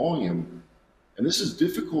overall volume, and this is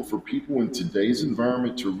difficult for people in today's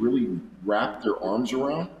environment to really wrap their arms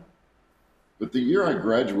around, but the year I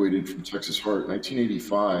graduated from Texas Heart,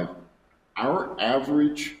 1985, our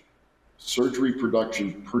average surgery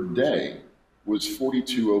production per day was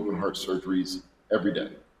 42 open heart surgeries every day.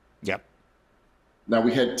 Yep. Now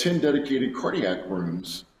we had 10 dedicated cardiac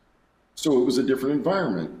rooms, so it was a different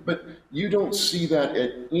environment. But you don't see that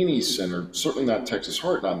at any center, certainly not Texas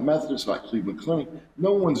Heart, not Methodist, not Cleveland Clinic.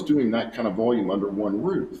 No one's doing that kind of volume under one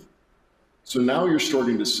roof. So now you're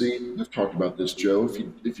starting to see, we've talked about this, Joe,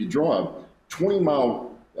 if you draw a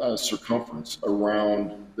 20-mile circumference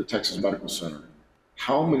around the Texas Medical Center,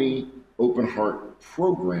 how many open heart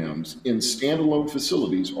programs in standalone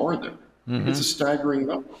facilities are there? Mm-hmm. It's a staggering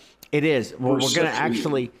number. It is. Well, we're going to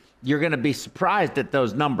actually, you're going to be surprised at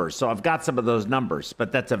those numbers. So I've got some of those numbers,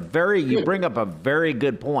 but that's you bring up a very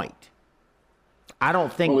good point. I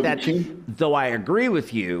don't think though I agree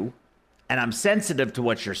with you, and I'm sensitive to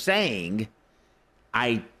what you're saying,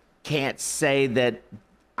 I can't say that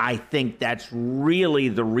I think that's really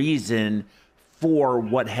the reason for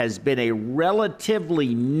what has been a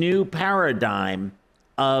relatively new paradigm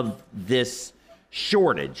of this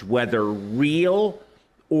shortage, whether real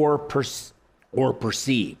or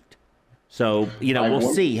perceived. So,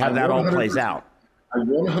 we'll see how that all plays out. I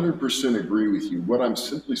 100% agree with you. What I'm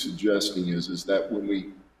simply suggesting is that when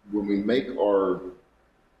we make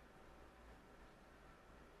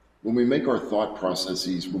our thought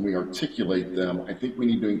processes, when we articulate them, I think we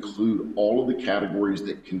need to include all of the categories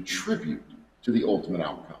that contribute to the ultimate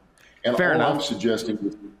outcome. And Fair enough. I'm suggesting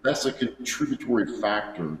is that's a contributory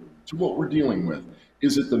factor to what we're dealing with.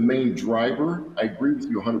 Is it the main driver? I agree with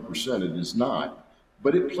you 100%. It is not,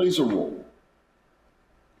 but it plays a role.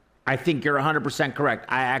 I think you're 100% correct.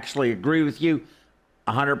 I actually agree with you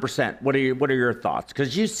 100%. What are your thoughts?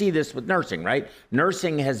 Because you see this with nursing, right?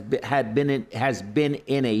 Nursing has been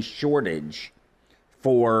in a shortage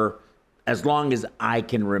for as long as I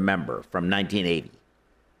can remember, from 1980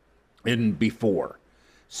 and before.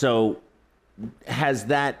 So has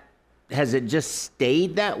it just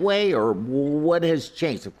stayed that way, or what has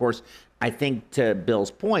changed? Of course, I think to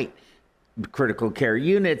Bill's point, critical care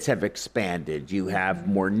units have expanded. You have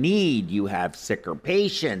more need. You have sicker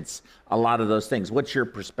patients, a lot of those things. What's your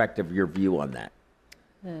perspective, your view on that?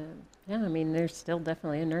 Yeah, I mean, there's still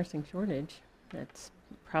definitely a nursing shortage. That's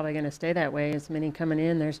probably going to stay that way. As many coming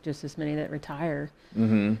in, there's just as many that retire.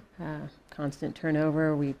 Constant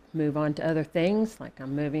turnover. We move on to other things, like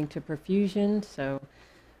I'm moving to perfusion, so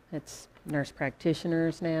it's nurse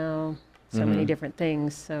practitioners now, so many different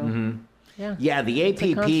things. So yeah, the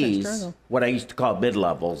APPs, what I used to call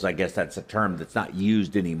mid-levels, I guess that's a term that's not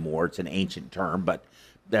used anymore. It's an ancient term, but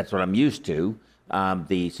that's what I'm used to.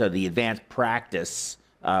 The advanced practice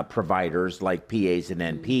providers like PAs and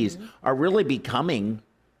NPs are really becoming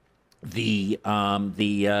the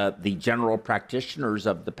general practitioners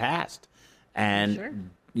of the past. And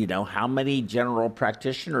how many general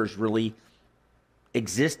practitioners really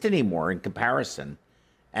exist anymore in comparison?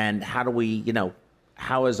 And how do we,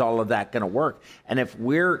 how is all of that going to work? And if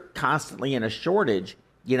we're constantly in a shortage,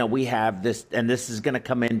 we have this, and this is going to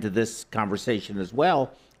come into this conversation as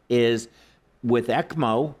well, is with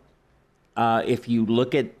ECMO, if you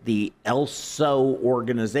look at the ELSO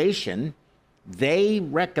organization, they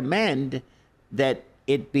recommend that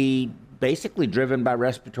it be basically driven by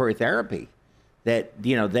respiratory therapy. That,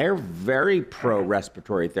 they're very pro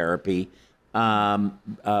respiratory therapy, monitoring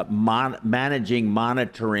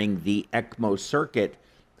the ECMO circuit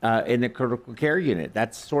in the critical care unit.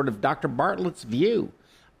 That's sort of Dr. Bartlett's view.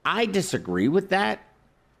 I disagree with that,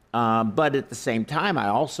 but at the same time, I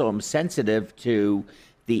also am sensitive to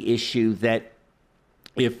the issue that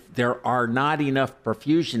if there are not enough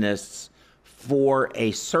perfusionists for a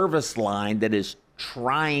service line that is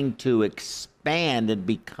trying to expand and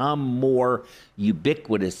become more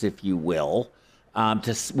ubiquitous, if you will,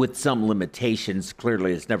 with some limitations.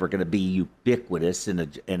 Clearly, it's never going to be ubiquitous in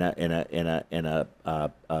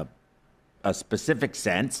a specific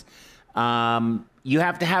sense. You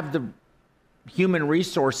have to have the human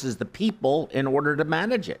resources, the people, in order to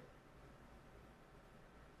manage it.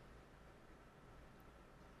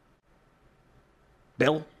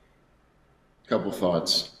 Bill? Couple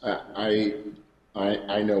thoughts. I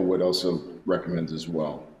know what ELSO recommends as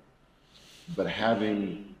well, but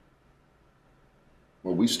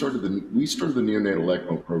we started the neonatal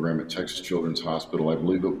ECMO program at Texas Children's Hospital. I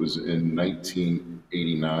believe it was in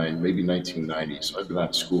 1989, maybe 1990. So I've been out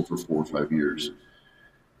of school for 4 or 5 years.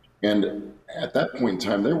 And at that point in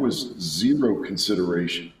time, there was zero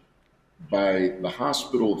consideration by the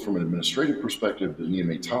hospital from an administrative perspective, the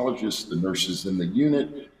neonatologists, the nurses in the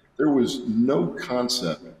unit. There was no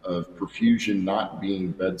concept of perfusion not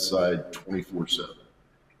being bedside 24/7.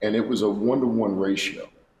 And it was a 1-to-1 ratio,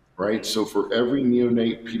 right? So for every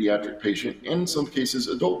neonate pediatric patient, and in some cases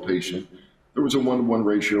adult patient, there was a 1-to-1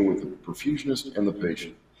 ratio with the perfusionist and the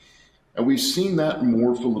patient. And we've seen that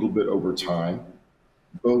morph a little bit over time,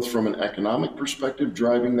 both from an economic perspective,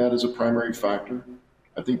 driving that as a primary factor.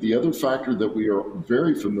 I think the other factor that we are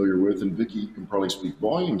very familiar with, and Vicki can probably speak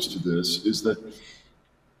volumes to this, is that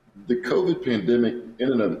the COVID pandemic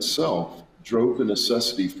in and of itself drove the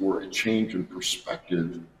necessity for a change in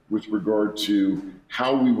perspective with regard to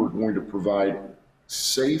how we were going to provide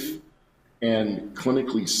safe and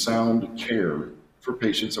clinically sound care for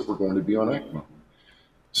patients that were going to be on ECMO.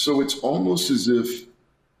 So it's almost as if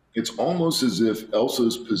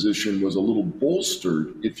ELSO's position was a little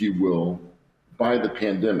bolstered, if you will, by the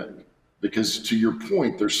pandemic. Because to your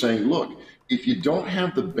point, they're saying, look, if you don't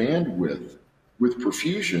have the bandwidth with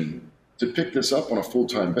perfusion to pick this up on a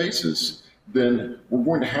full-time basis, then we're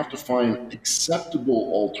going to have to find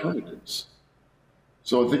acceptable alternatives.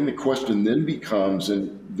 So I think the question then becomes,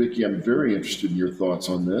 and Vicki, I'm very interested in your thoughts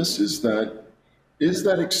on this, is that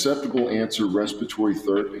acceptable answer respiratory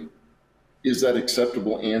therapy? Is that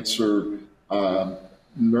acceptable answer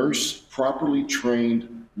properly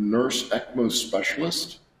trained nurse ECMO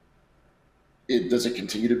specialist? Does it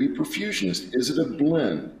continue to be perfusionist? Is it a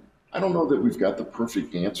blend? I don't know that we've got the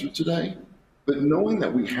perfect answer today, but knowing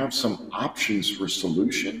that we have some options for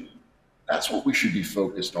solution, that's what we should be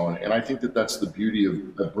focused on. And I think that that's the beauty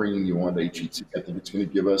of bringing you on to HEC. I think it's going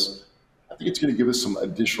to give us some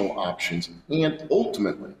additional options and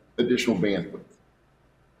ultimately additional bandwidth.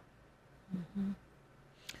 Mm-hmm.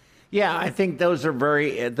 Yeah, I think those are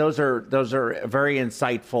very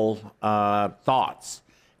insightful thoughts.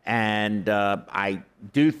 And I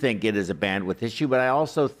do think it is a bandwidth issue, but I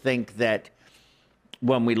also think that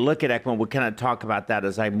when we look at ECMO, we'll kind of talk about that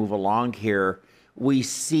as I move along here. We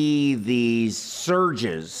see these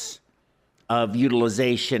surges of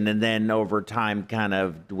utilization and then over time kind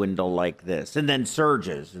of dwindle like this, and then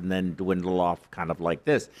surges and then dwindle off kind of like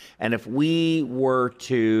this. And if we were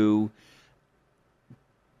to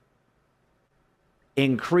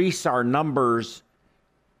increase our numbers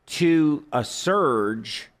to a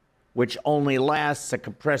surge, which only lasts a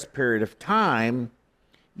compressed period of time,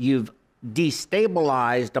 you've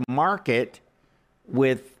destabilized a market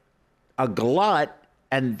with a glut,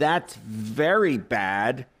 and that's very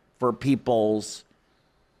bad for people's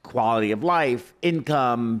quality of life,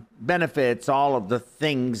 income, benefits, all of the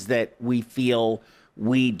things that we feel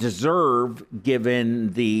we deserve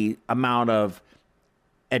given the amount of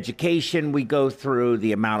education we go through,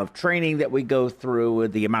 the amount of training that we go through,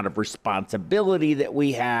 the amount of responsibility that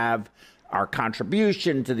we have, our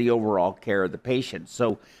contribution to the overall care of the patient.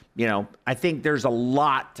 So, I think there's a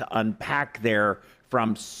lot to unpack there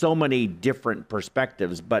from so many different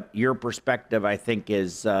perspectives, but your perspective, I think,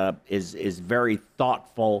 is very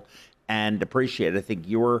thoughtful and appreciated. I think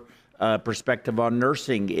your perspective on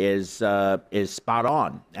nursing is spot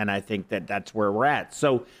on, and I think that's where we're at.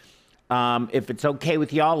 So, if it's okay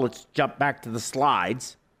with y'all, let's jump back to the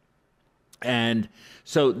slides. And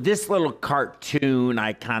so this little cartoon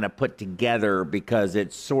I kind of put together because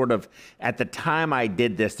it's sort of, at the time I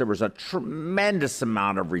did this, there was a tremendous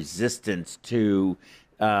amount of resistance to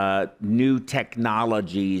new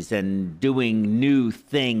technologies and doing new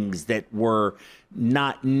things that were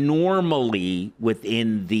not normally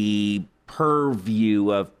within the purview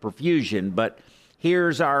of perfusion. But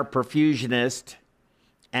here's our perfusionist,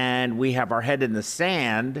 and we have our head in the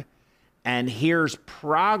sand. And here's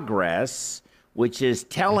progress, which is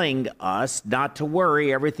telling us not to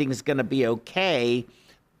worry, everything's going to be okay.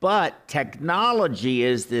 But technology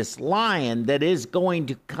is this lion that is going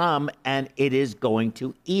to come and it is going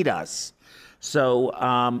to eat us.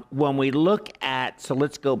 So when we look at, so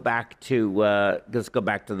let's go back to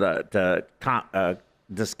the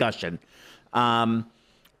discussion.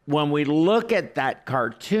 When we look at that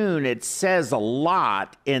cartoon, it says a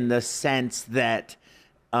lot in the sense that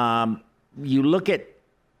you look at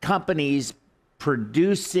companies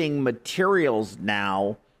producing materials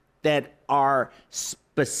now that are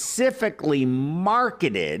specifically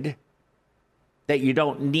marketed that you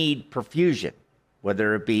don't need perfusion,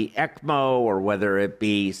 whether it be ECMO or whether it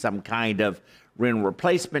be some kind of renal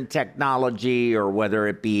replacement technology or whether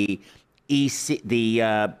it be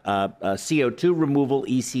CO2 removal,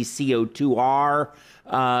 ECCO2R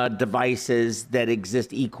devices that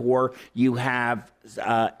exist, ECOR. You have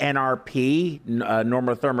NRP,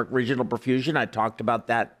 normothermic regional perfusion. I talked about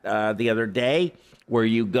that the other day, where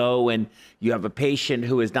you go and you have a patient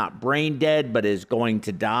who is not brain dead but is going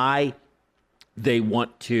to die. They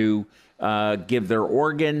want to give their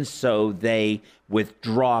organs, so they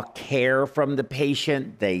withdraw care from the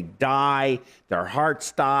patient. They die, their heart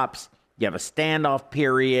stops. You have a standoff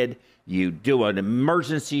period. You do an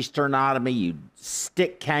emergency sternotomy. You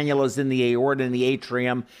stick cannulas in the aorta and the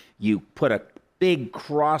atrium. You put a big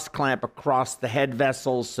cross clamp across the head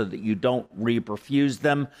vessels so that you don't reperfuse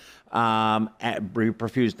them,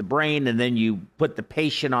 reperfuse the brain, and then you put the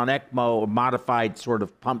patient on ECMO, a modified sort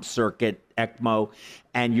of pump circuit ECMO,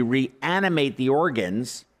 and you reanimate the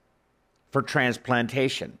organs for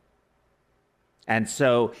transplantation. And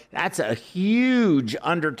so that's a huge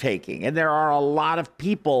undertaking. And there are a lot of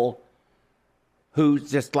people who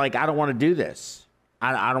just like, I don't want to do this.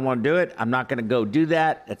 I don't want to do it. I'm not going to go do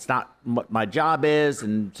that. That's not what my job is,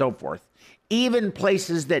 and so forth. Even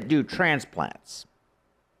places that do transplants.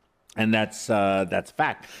 And that's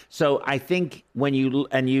fact. So I think when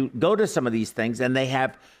you go to some of these things and they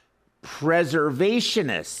have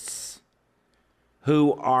preservationists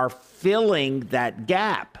who are filling that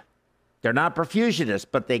gap. They're not perfusionists,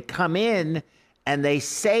 but they come in and they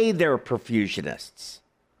say they're perfusionists,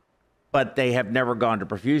 but they have never gone to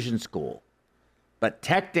perfusion school. But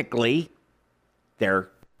technically, they're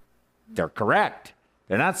correct.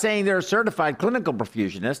 They're not saying they're a certified clinical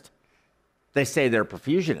perfusionist. They say they're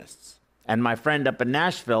perfusionists. And my friend up in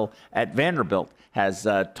Nashville at Vanderbilt has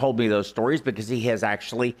told me those stories because he has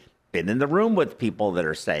actually been in the room with people that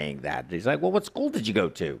are saying that. He's like, well, what school did you go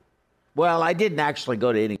to? Well, I didn't actually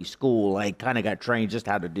go to any school. I kind of got trained just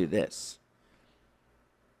how to do this.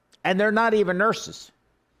 And they're not even nurses.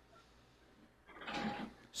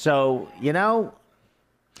 So,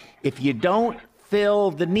 if you don't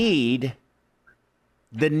fill the need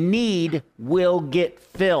will get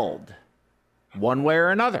filled one way or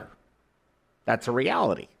another. That's a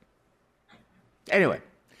reality. Anyway,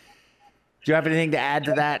 do you have anything to add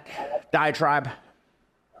to that diatribe?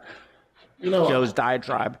 Joe's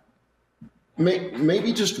diatribe?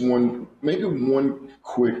 Maybe one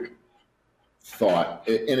quick thought,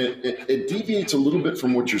 and it deviates a little bit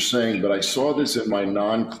from what you're saying, but I saw this in my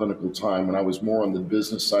non-clinical time when I was more on the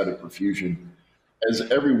business side of perfusion. As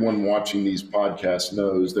everyone watching these podcasts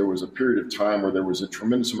knows, there was a period of time where there was a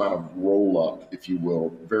tremendous amount of roll-up, if you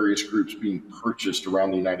will, various groups being purchased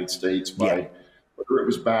around the United States by whether it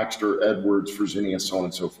was Baxter, Edwards, Fresenius, so on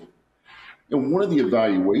and so forth. And one of the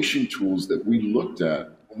evaluation tools that we looked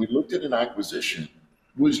at when we looked at an acquisition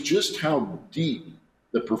was just how deep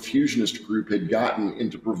the perfusionist group had gotten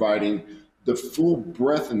into providing the full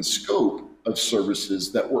breadth and scope of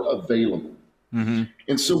services that were available. Mm-hmm.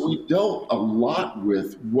 And so we dealt a lot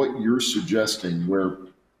with what you're suggesting, where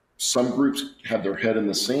some groups had their head in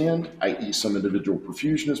the sand, i.e. some individual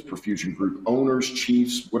perfusionists, perfusion group owners,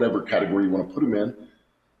 chiefs, whatever category you want to put them in.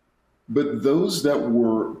 But those that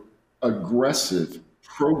were aggressive,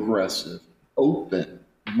 progressive, open,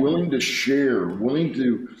 willing to share, willing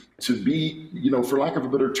to be, for lack of a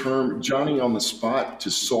better term, Johnny on the spot to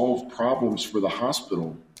solve problems for the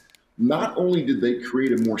hospital. Not only did they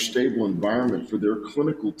create a more stable environment for their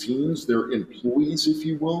clinical teams, their employees, if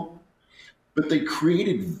you will, but they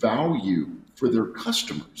created value for their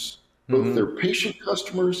customers, both their patient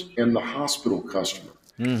customers and the hospital customer,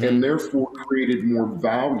 and therefore created more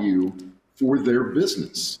value for their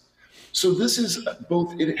business. So this is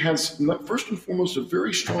both, it has first and foremost a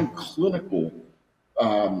very strong clinical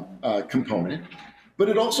component, but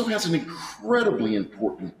it also has an incredibly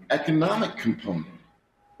important economic component,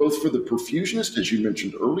 both for the perfusionist, as you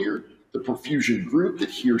mentioned earlier, the perfusion group that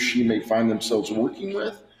he or she may find themselves working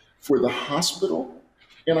with, for the hospital,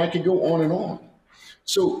 and I could go on and on.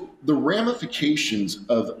 So the ramifications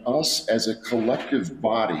of us as a collective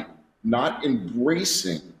body not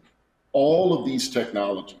embracing all of these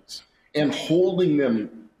technologies and holding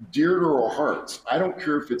them dear to our hearts. I don't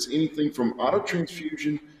care if it's anything from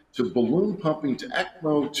autotransfusion to balloon pumping to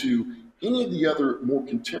ECMO to any of the other more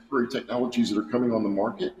contemporary technologies that are coming on the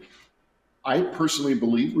market. I personally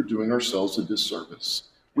believe we're doing ourselves a disservice.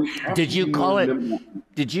 Did you call it,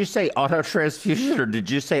 did you say autotransfusion or did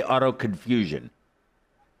you say auto-confusion?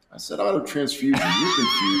 I said autotransfusion. You're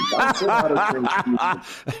confused. I said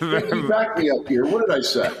autotransfusion. You back me up here. What did I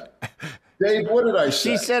say? Dave, what did I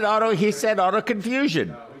say? He said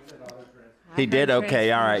auto-confusion. He did?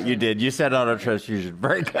 Okay, all right, you did. You said autotransfusion.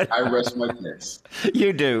 Very good. I rest my case.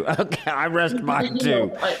 You do. Okay, I rest mine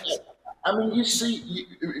too. I mean, you see,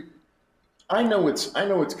 I know it's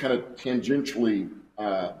kind of tangentially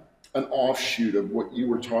an offshoot of what you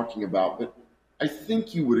were talking about, but I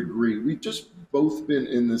think you would agree. We've just both been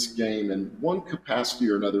in this game in one capacity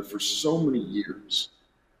or another for so many years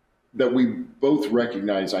that we both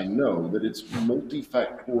recognize, I know, that it's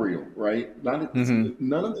multifactorial, right? None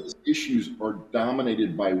of these issues are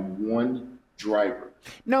dominated by one driver.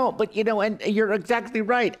 No, but and you're exactly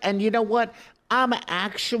right. And you know what? I'm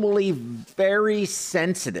actually very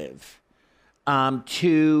sensitive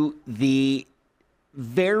to the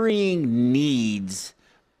varying needs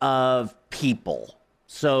of people.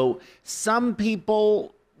 So some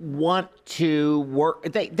people want to work,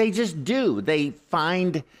 they just do. They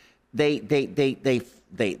find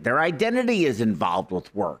their identity is involved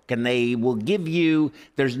with work, and they will give you,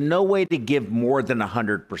 there's no way to give more than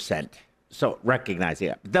 100%. So recognize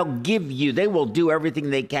it. They will do everything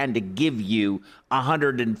they can to give you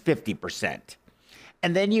 150%.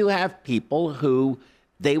 And then you have people who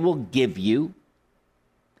they will give you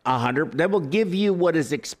 100, they will give you what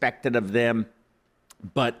is expected of them,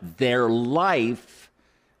 but their life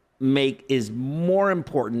is more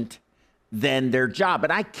important than their job.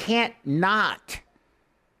 And I can't not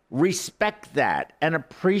respect that and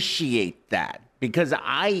appreciate that, because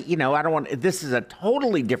I don't want, this is a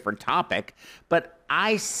totally different topic, but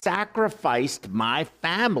I sacrificed my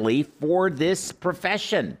family for this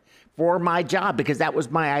profession, for my job, because that was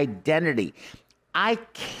my identity. I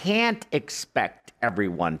can't expect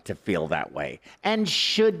everyone to feel that way, and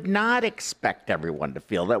should not expect everyone to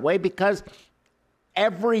feel that way, because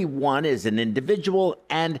everyone is an individual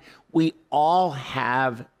and we all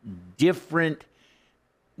have different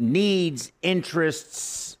needs,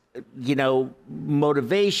 interests,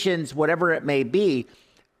 motivations, whatever it may be.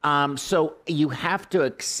 So you have to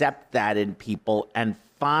accept that in people and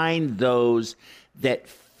find those that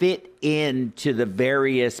fit into the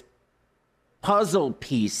various puzzle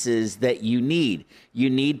pieces that you need. You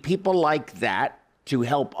need people like that to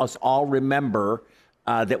help us all remember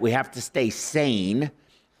that we have to stay sane.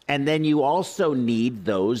 And then you also need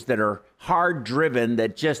those that are hard driven,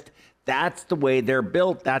 that That's the way they're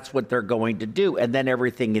built. That's what they're going to do. And then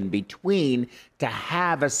everything in between to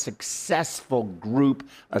have a successful group,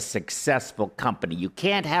 a successful company. You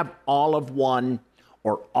can't have all of one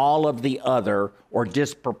or all of the other or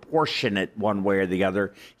disproportionate one way or the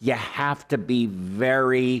other. You have to be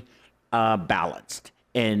very balanced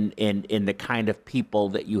in the kind of people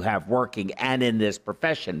that you have working and in this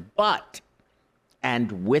profession.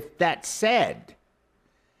 And with that said,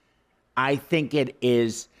 I think it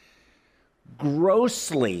is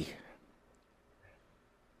grossly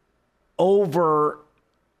over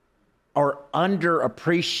or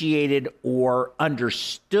underappreciated or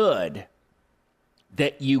understood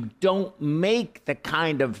that you don't make the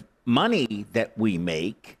kind of money that we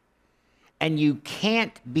make, and you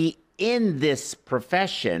can't be in this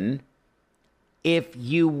profession if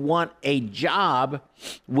you want a job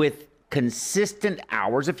with consistent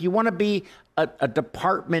hours. If you want to be a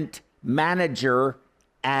department manager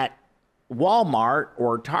at Walmart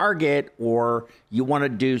or Target, or you want to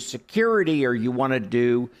do security, or you want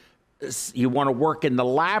to work in the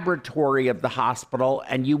laboratory of the hospital,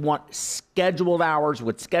 and you want scheduled hours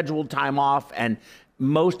with scheduled time off, and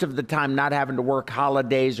most of the time not having to work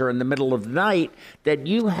holidays or in the middle of the night, that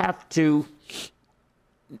you have to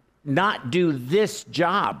not do this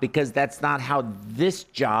job, because that's not how this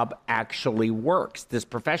job actually works, this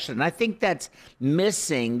profession. And I think that's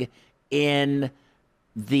missing in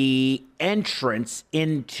the entrance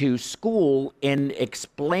into school, in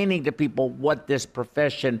explaining to people what this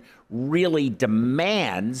profession really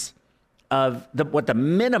demands, of what the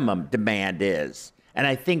minimum demand is. And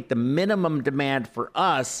I think the minimum demand for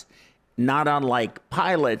us, not unlike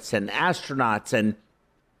pilots and astronauts and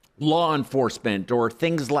law enforcement or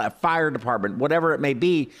things like fire department, whatever it may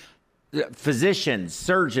be, physicians,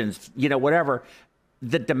 surgeons, whatever,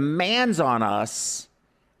 the demands on us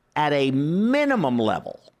at a minimum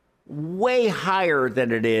level, way higher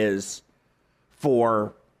than it is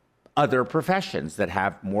for other professions that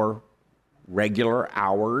have more regular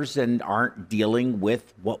hours and aren't dealing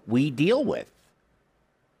with what we deal with.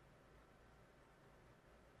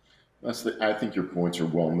 I think your points are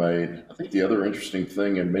well made. I think the other interesting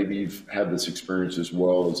thing, and maybe you've had this experience as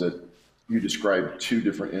well, is that you described two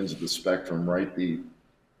different ends of the spectrum, right?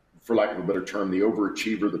 For lack of a better term, the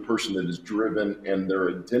overachiever, the person that is driven and their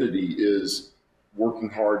identity is working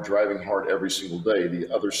hard, driving hard every single day.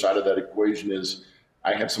 The other side of that equation is,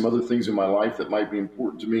 I have some other things in my life that might be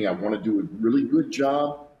important to me. I want to do a really good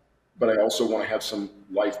job, but I also want to have some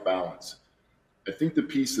life balance. I think the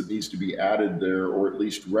piece that needs to be added there, or at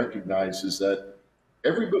least recognized, is that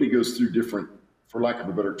everybody goes through different, for lack of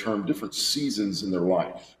a better term, different seasons in their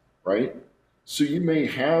life, right? So you may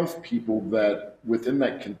have people that within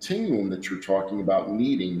that continuum that you're talking about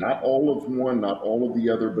needing, not all of one, not all of the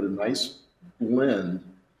other, but a nice blend.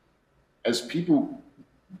 As people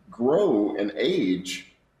grow and age,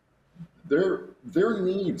 their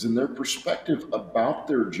needs and their perspective about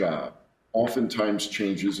their job oftentimes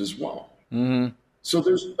changes as well. Mm-hmm. So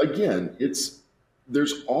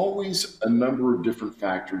there's always a number of different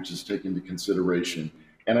factors to take into consideration.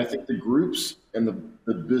 And I think the groups and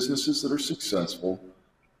the businesses that are successful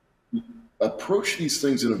approach these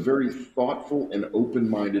things in a very thoughtful and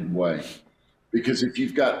open-minded way. Because if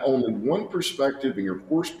you've got only one perspective and your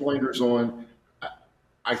horse blinders on,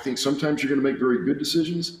 I think sometimes you're going to make very good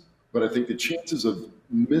decisions, but I think the chances of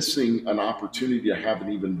missing an opportunity to have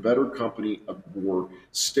an even better company, a more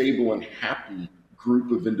stable and happy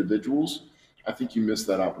group of individuals, I think you miss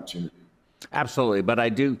that opportunity. Absolutely. But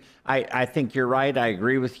I think you're right. I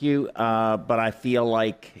agree with you. But I feel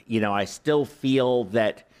like, I still feel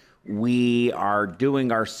that we are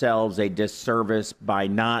doing ourselves a disservice by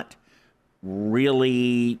not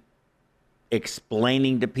really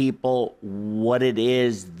explaining to people what it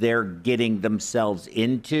is they're getting themselves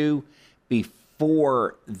into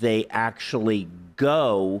before they actually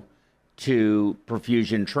go to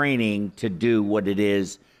perfusion training to do what it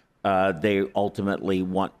is they ultimately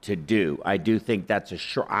want to do. I do think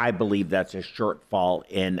I believe that's a shortfall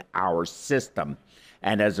in our system.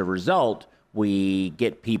 And as a result, we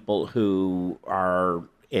get people who are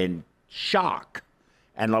in shock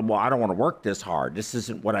and, well, I don't want to work this hard. This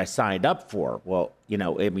isn't what I signed up for. Well,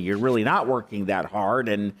 you're really not working that hard.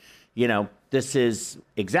 And, this is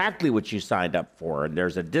exactly what you signed up for. And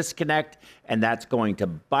there's a disconnect, and that's going to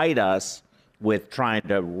bite us with trying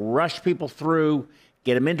to rush people through,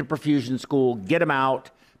 get them into perfusion school, get them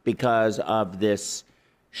out because of this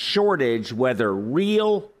shortage, whether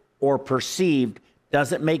real or perceived,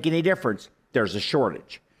 doesn't make any difference. There's a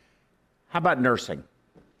shortage. How about nursing?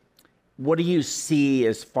 What do you see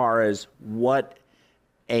as far as what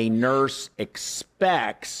a nurse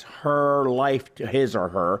expects her life, his or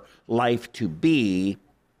her life to be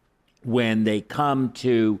when they come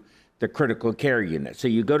to the critical care unit. So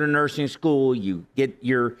you go to nursing school, you get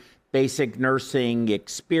your basic nursing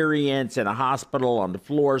experience in a hospital on the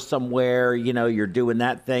floor somewhere, you're doing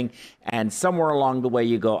that thing. And somewhere along the way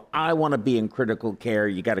you go, I want to be in critical care.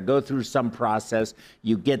 You got to go through some process.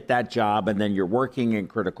 You get that job and then you're working in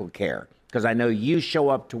critical care. Because I know you show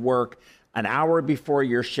up to work an hour before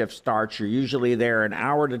your shift starts. You're usually there an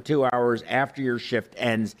hour to 2 hours after your shift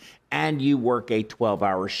ends, and you work a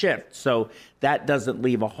 12-hour shift. So that doesn't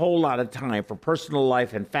leave a whole lot of time for personal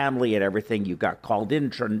life and family and everything. You got called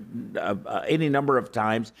in any number of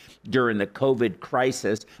times during the COVID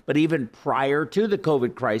crisis. But even prior to the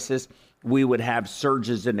COVID crisis, we would have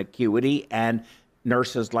surges in acuity, and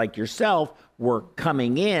nurses like yourself were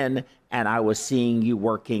coming in, and I was seeing you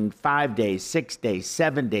working 5 days, 6 days,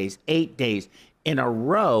 7 days, 8 days in a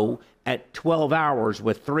row at 12 hours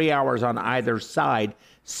with 3 hours on either side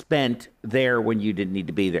spent there when you didn't need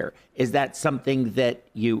to be there. Is that something that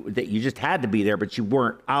you just had to be there, but you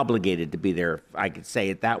weren't obligated to be there, if I could say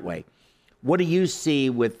it that way? What do you see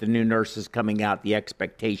with the new nurses coming out, the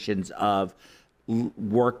expectations of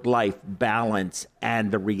work-life balance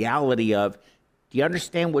and the reality of, do you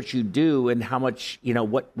understand what you do and how much,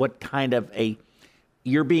 what kind of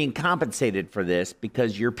you're being compensated for this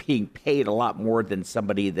because you're being paid a lot more than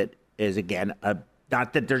somebody that is, again,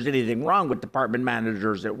 not that there's anything wrong with department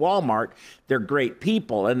managers at Walmart. They're great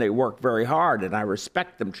people and they work very hard and I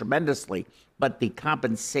respect them tremendously. But the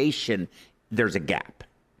compensation, there's a gap.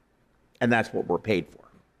 And that's what we're paid for.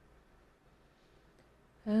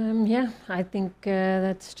 Yeah, I think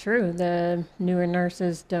that's true. The newer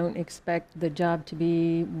nurses don't expect the job to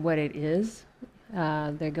be what it is.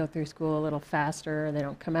 They go through school a little faster. They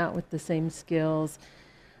don't come out with the same skills,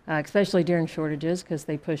 especially during shortages because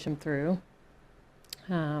they push them through.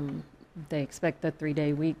 They expect the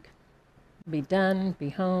 3-day week be done, be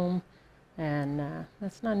home, and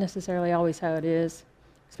that's not necessarily always how it is,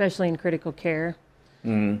 especially in critical care.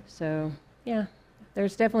 So, yeah.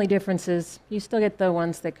 There's definitely differences. You still get the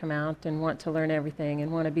ones that come out and want to learn everything and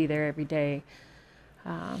want to be there every day.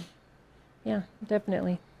 Yeah,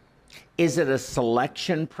 definitely. Is it a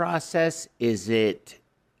selection process? Is it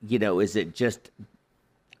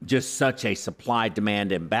just such a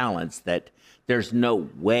supply-demand imbalance that there's no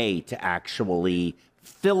way to actually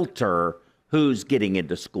filter who's getting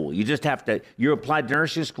into school? You just have to, you applied to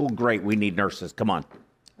nursing school, great, we need nurses, come on.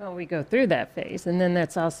 Well, we go through that phase, and then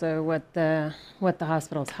that's also what the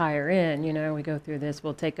hospitals hire in. We go through this.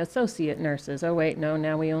 We'll take associate nurses. Oh, wait, no,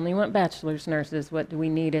 now we only want bachelor's nurses. What do we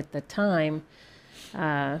need at the time?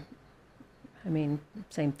 Same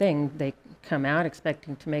thing. They come out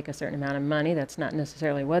expecting to make a certain amount of money. That's not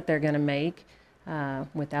necessarily what they're going to make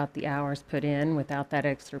without the hours put in, without that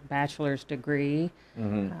extra bachelor's degree.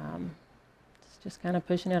 It's just kind of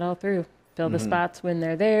pushing it all through. Fill the spots when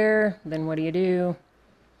they're there. Then what do you do?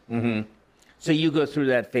 So you go through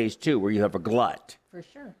that phase too, where you have a glut. For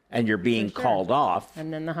sure. And you're being called off.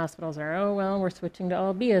 And then the hospitals are, oh, well, we're switching to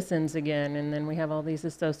all BSNs again. And then we have all these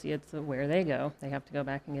associates where they go. They have to go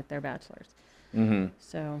back and get their bachelor's.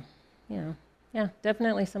 So, yeah,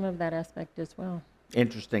 definitely some of that aspect as well.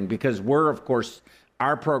 Interesting, because of course,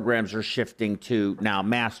 our programs are shifting to now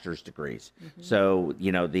master's degrees. So,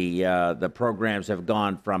 the programs have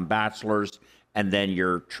gone from bachelor's and then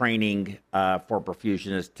your training for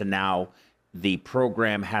perfusionists to now the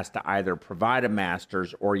program has to either provide a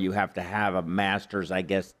master's or you have to have a master's, I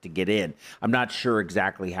guess, to get in. I'm not sure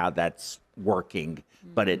exactly how that's working,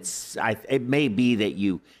 but it may be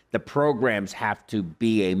that the programs have to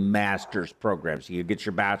be a master's program. So you get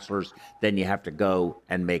your bachelor's, then you have to go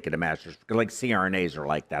and make it a master's. Like CRNAs are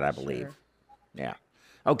like that, I believe. Sure. Yeah.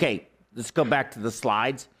 Okay, let's go back to the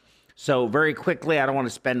slides. So very quickly, I don't want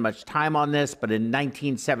to spend much time on this, but in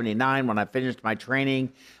 1979, when I finished my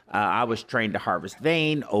training, I was trained to harvest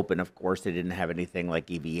vein, open, of course, they didn't have anything like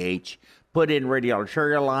EVH, put in radial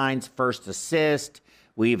arterial lines, first assist,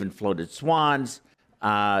 we even floated swans,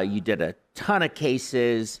 you did a ton of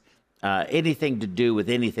cases, anything to do with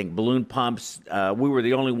anything, balloon pumps, we were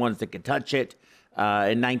the only ones that could touch it.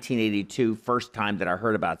 In 1982, first time that I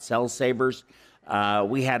heard about cell savers.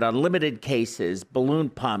 We had unlimited cases, balloon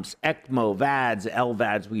pumps, ECMO, VADs,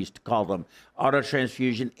 LVADs, we used to call them,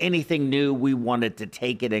 autotransfusion, anything new, we wanted to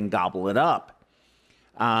take it and gobble it up.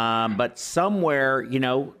 But somewhere,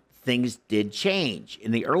 things did change.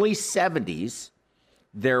 In the early 70s,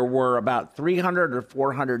 there were about 300 or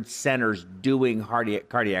 400 centers doing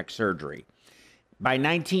cardiac surgery. By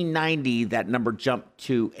 1990, that number jumped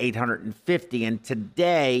to 850, and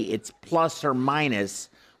today it's plus or minus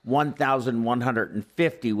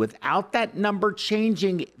 1,150, without that number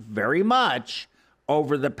changing very much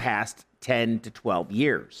over the past 10 to 12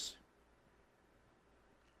 years.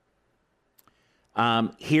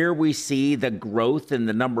 Here we see the growth in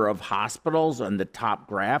the number of hospitals on the top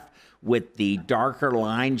graph, with the darker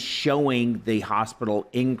line showing the hospital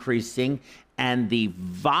increasing and the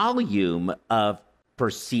volume of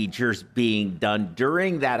procedures being done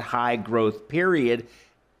during that high growth period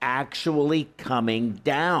actually coming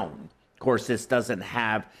down. Of course, this doesn't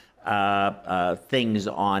have things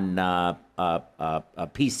on PCA,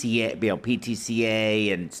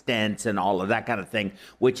 PTCA and stents and all of that kind of thing,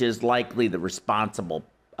 which is likely the responsible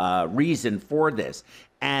reason for this.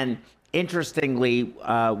 And interestingly,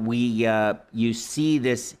 you see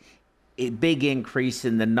this big increase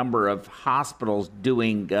in the number of hospitals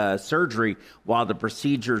doing surgery while the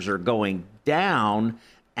procedures are going down.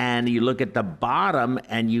 And you look at the bottom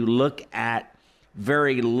and you look at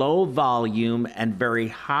very low volume and very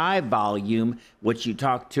high volume, which you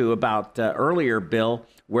talked to about earlier, Bill,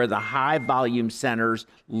 where the high volume centers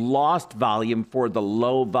lost volume for the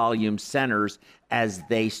low volume centers as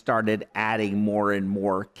they started adding more and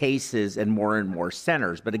more cases and more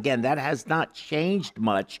centers. But again, that has not changed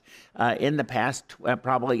much in the past,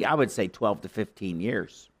 probably, I would say 12 to 15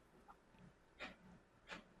 years.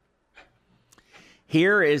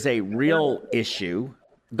 Here is a real issue.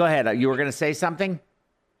 Go ahead. You were going to say something?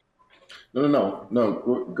 No.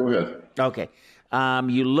 Go ahead. Okay.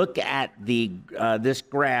 You look at the this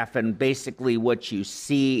graph, and basically what you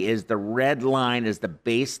see is the red line is the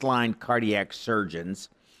baseline cardiac surgeons.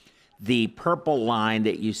 The purple line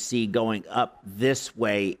that you see going up this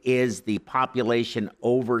way is the population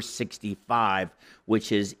over 65,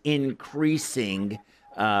 which is increasing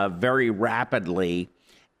very rapidly.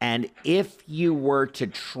 And if you were to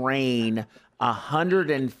train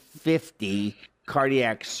 150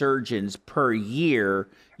 cardiac surgeons per year,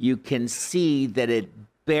 you can see that it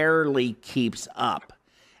barely keeps up.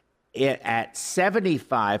 At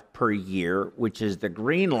 75 per year, which is the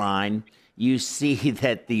green line, you see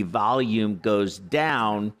that the volume goes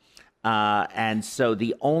down. And so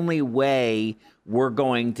the only way we're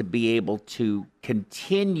going to be able to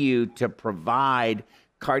continue to provide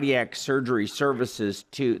cardiac surgery services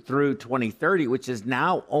through 2030, which is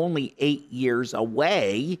now only 8 years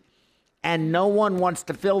away, and no one wants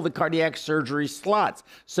to fill the cardiac surgery slots.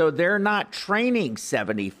 So they're not training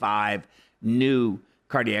 75 new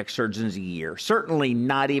cardiac surgeons a year, certainly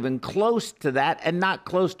not even close to that, and not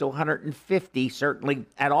close to 150, certainly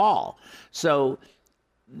at all. So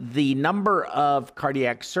the number of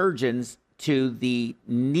cardiac surgeons to the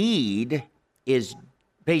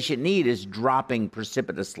patient need is dropping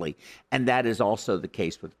precipitously, and that is also the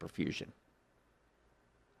case with perfusion.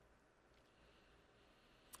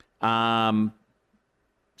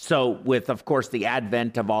 So with, of course, the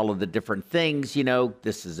advent of all of the different things,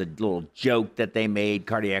 this is a little joke that they made,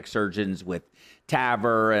 cardiac surgeons with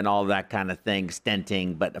TAVR and all that kind of thing,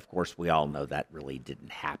 stenting, but of course we all know that really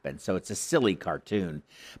didn't happen. So it's a silly cartoon.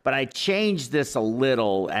 But I changed this a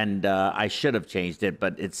little, and I should have changed it,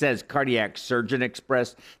 but it says Cardiac Surgeon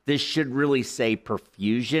Express. This should really say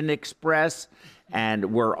Perfusion Express,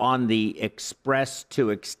 and we're on the express to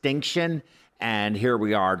extinction. And here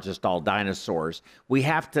we are, just all dinosaurs. We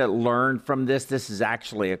have to learn from this. This is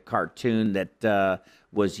actually a cartoon that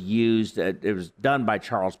was used. It was done by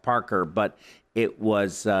Charles Parker, but it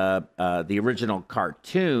was the original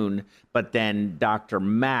cartoon. But then Dr.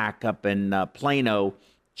 Mack up in Plano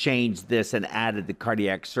changed this and added the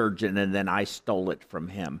cardiac surgeon, and then I stole it from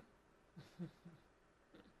him.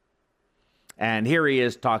 And here he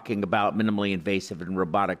is talking about minimally invasive and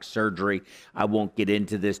robotic surgery. I won't get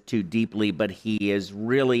into this too deeply, but he is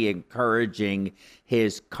really encouraging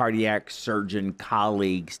his cardiac surgeon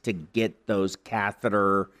colleagues to get those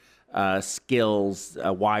catheter skills,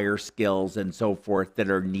 wire skills, and so forth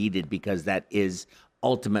that are needed, because that is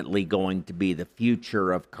ultimately going to be the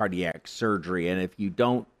future of cardiac surgery. And if you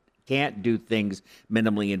can't do things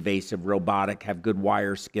minimally invasive, robotic, have good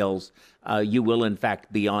wire skills, you will in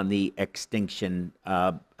fact be on the extinction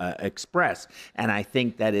express. And I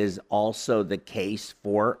think that is also the case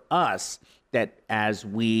for us, that as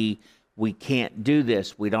we can't do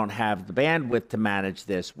this, we don't have the bandwidth to manage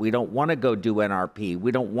this, we don't want to go do NRP,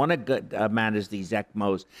 we don't want to manage these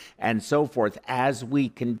ECMOs and so forth. As we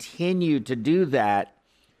continue to do that,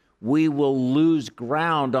 we will lose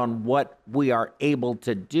ground on what we are able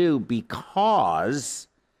to do, because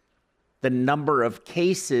the number of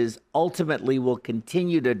cases ultimately will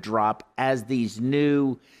continue to drop as these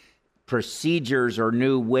new procedures or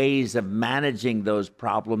new ways of managing those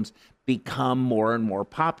problems become more and more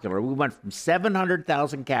popular. We went from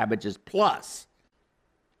 700,000 cabbages plus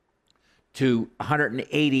to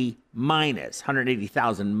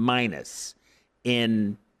 180,000 minus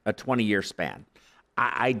in a 20-year span.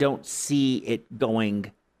 I don't see it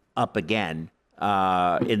going up again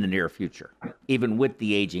in the near future, even with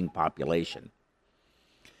the aging population.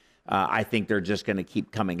 I think they're just going to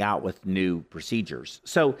keep coming out with new procedures.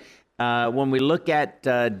 So when we look at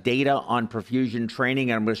data on perfusion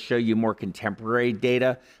training, I'm going to show you more contemporary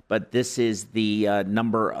data, but this is the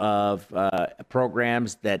number of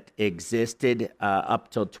programs that existed up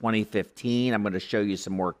till 2015. I'm going to show you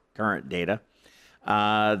some more current data.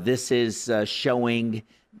 This is showing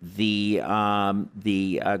the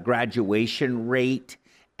graduation rate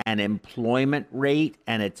and employment rate,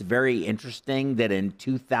 and it's very interesting that in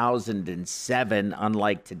 2007,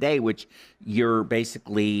 unlike today, which you're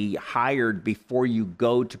basically hired before you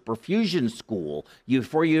go to perfusion school,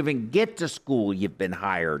 before you even get to school, you've been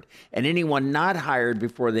hired, and anyone not hired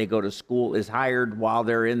before they go to school is hired while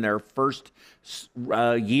they're in their first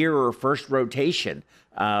year or first rotation,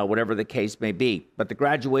 whatever the case may be. But the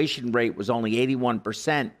graduation rate was only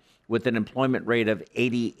 81%, with an employment rate of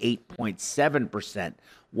 88.7%.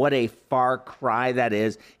 What a far cry that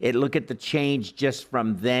is. Look at the change just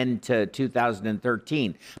from then to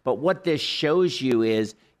 2013. But what this shows you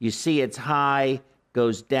is, you see it's high,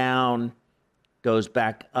 goes down, goes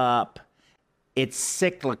back up. It's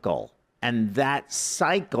cyclical, and that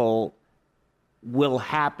cycle will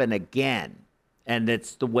happen again. And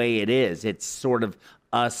it's the way it is. It's sort of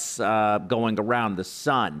us going around the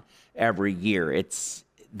sun every year.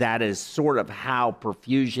 That is sort of how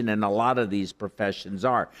perfusion and a lot of these professions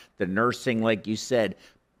are. The nursing, like you said,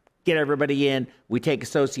 get everybody in. We take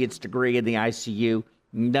associate's degree in the ICU.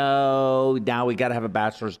 No, now we got to have a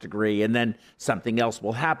bachelor's degree, and then something else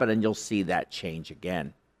will happen, and you'll see that change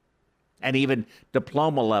again. And even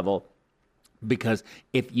diploma level, because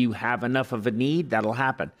if you have enough of a need, that'll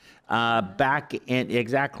happen.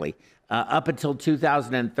 Exactly. Up until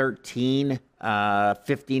 2013,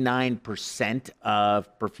 59%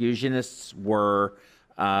 of perfusionists were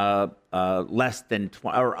less than,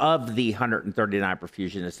 or of the 139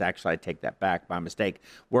 perfusionists, actually I take that back, my mistake,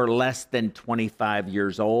 were less than 25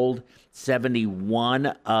 years old. 71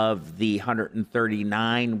 of the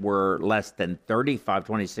 139 were less than 35,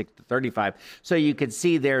 26 to 35. So you can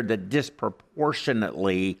see there the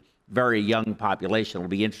disproportionately very young population. It'll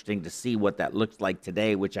be interesting to see what that looks like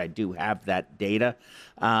today, which I do have that data.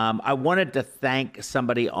 I wanted to thank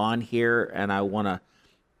somebody on here, and I want to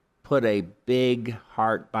put a big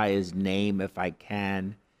heart by his name if I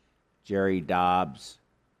can, Jerry Dobbs.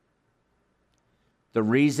 The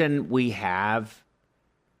reason we have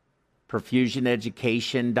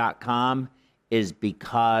perfusioneducation.com is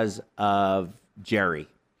because of Jerry.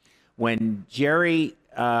 When Jerry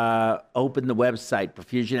opened the website,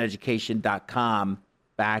 perfusioneducation.com,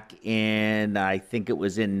 back in, I think it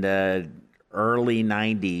was in the early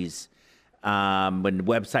 90s, when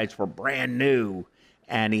websites were brand new,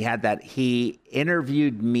 and he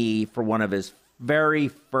interviewed me for one of his very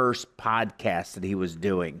first podcasts that he was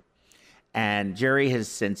doing. And Jerry has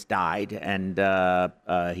since died, and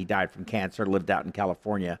he died from cancer, lived out in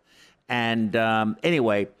California. And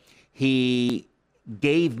anyway, he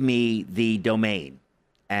gave me the domain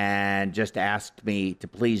and just asked me to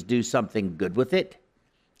please do something good with it.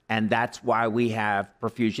 And that's why we have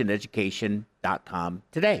perfusioneducation.com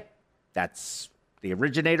today. That's the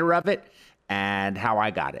originator of it and how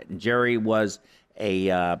I got it. And Jerry was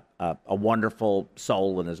a wonderful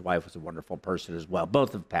soul, and his wife was a wonderful person as well.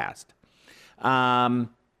 Both have passed.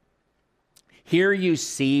 Here you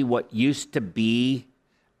see what used to be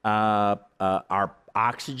our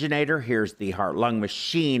oxygenator. Here's the heart-lung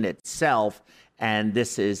machine itself. And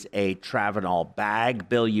this is a Travenol bag.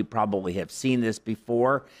 Bill, you probably have seen this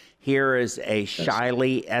before. Here is a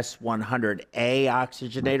Shiley S100A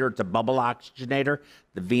oxygenator. It's a bubble oxygenator.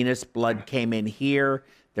 The venous blood came in here.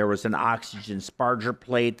 There was an oxygen sparger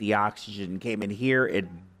plate. The oxygen came in here. It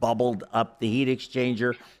bubbled up the heat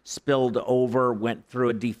exchanger, spilled over, went through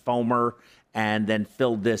a defoamer, and then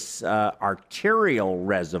filled this arterial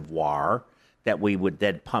reservoir that we would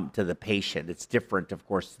then pump to the patient. It's different, of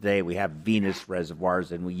course. Today we have venous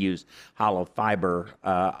reservoirs, and we use hollow fiber,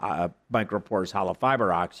 microporous hollow fiber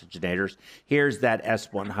oxygenators. Here's that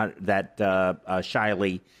S100, that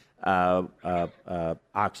Shiley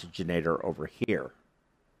oxygenator over here.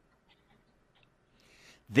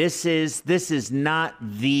 This is not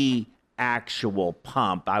the actual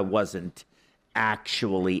pump. I wasn't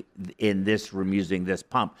actually in this room using this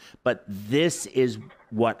pump, but this is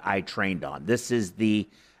what I trained on. This is the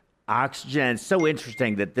Oxygen. It's so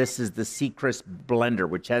interesting that this is the Seacrest blender,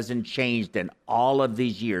 which hasn't changed in all of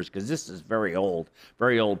these years because this is very old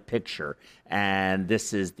picture. And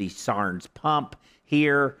this is the Sarnes pump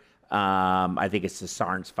here. I think it's the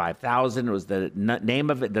Sarnes 5000 was the name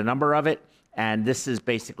of it, the number of it. And this is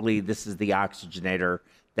the oxygenator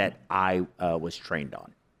that I was trained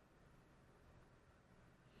on.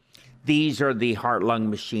 These are the heart-lung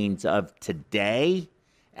machines of today.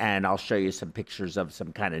 And I'll show you some pictures of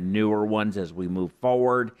some kind of newer ones as we move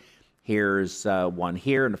forward. Here's one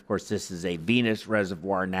here. And, of course, this is a venous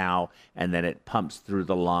reservoir now. And then it pumps through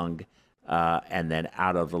the lung and then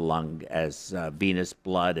out of the lung as venous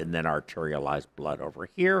blood and then arterialized blood over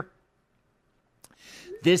here.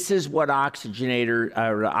 This is what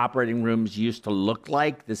operating rooms used to look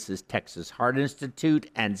like. This is Texas Heart Institute.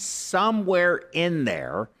 And somewhere in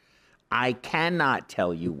there, I cannot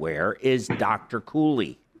tell you where, is Dr.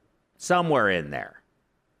 Cooley. Somewhere in there.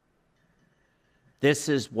 This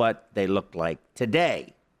is what they look like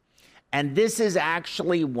today. And this is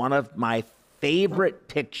actually one of my favorite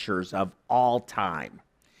pictures of all time.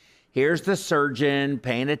 Here's the surgeon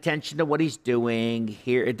paying attention to what he's doing.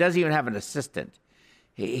 Here, it doesn't even have an assistant.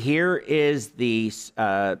 Here is the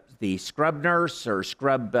scrub nurse or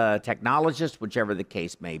scrub technologist, whichever the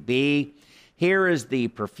case may be. Here is the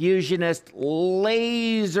perfusionist,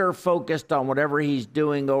 laser focused on whatever he's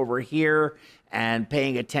doing over here and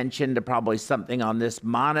paying attention to probably something on this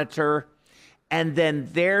monitor. And then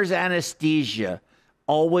there's anesthesia,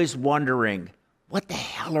 always wondering, what the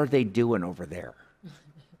hell are they doing over there?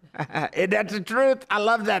 And that's the truth. I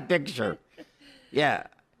love that picture. Yeah,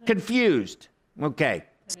 confused. Okay.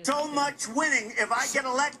 So much winning, if I get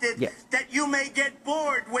elected, that you may get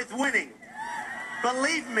bored with winning.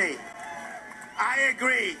 Believe me. I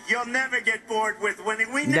agree. You'll never get bored with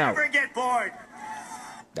winning. We never get bored.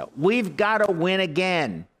 No, we've got to win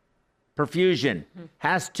again. Perfusion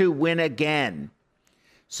has to win again.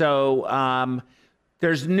 So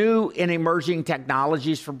there's new and emerging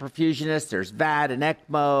technologies for perfusionists. There's VAD and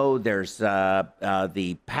ECMO. There's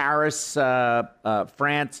the Paris,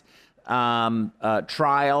 France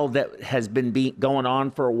trial that has been going on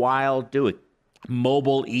for a while, doing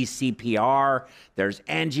mobile eCPR, there's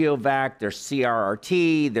angiovac, there's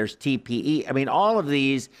CRRT, there's TPE. I mean, all of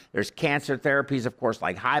these, there's cancer therapies, of course,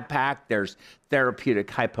 like HIPAC, there's therapeutic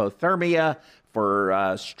hypothermia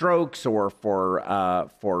for strokes or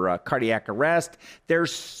for cardiac arrest.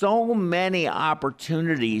 There's so many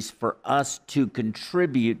opportunities for us to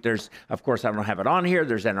contribute. There's, of course, I don't have it on here.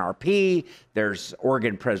 There's NRP. There's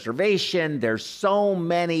organ preservation. There's so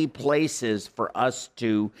many places for us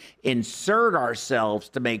to insert ourselves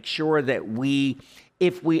to make sure that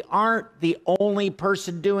if we aren't the only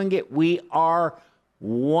person doing it, we are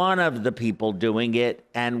one of the people doing it,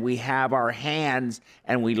 and we have our hands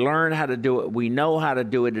and we learn how to do it. We know how to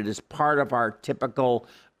do it. It is part of our typical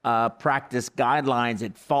practice guidelines.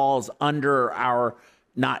 It falls under our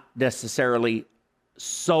not necessarily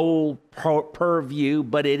sole purview,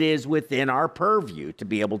 but it is within our purview to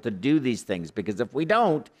be able to do these things, because if we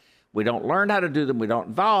don't learn how to do them, we don't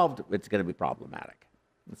involve, it's going to be problematic.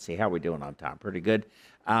 Let's see how we're doing on time. Pretty good.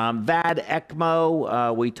 VAD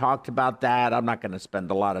ECMO, we talked about that. I'm not going to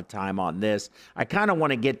spend a lot of time on this. I kind of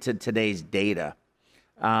want to get to today's data.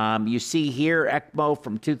 You see here, ECMO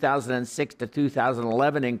from 2006 to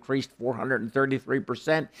 2011 increased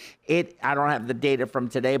 433%. I don't have the data from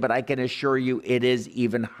today, but I can assure you it is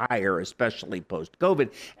even higher, especially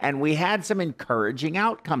post-COVID. And we had some encouraging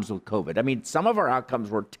outcomes with COVID. I mean, some of our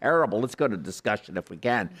outcomes were terrible. Let's go to discussion if we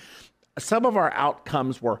can. Some of our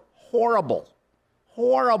outcomes were horrible,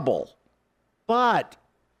 but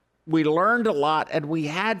we learned a lot and we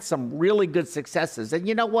had some really good successes. And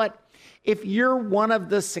you know what? If you're one of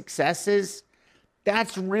the successes,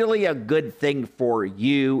 that's really a good thing for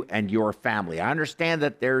you and your family. I understand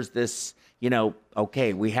that there's this,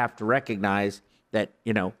 okay, we have to recognize that,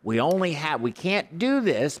 we can't do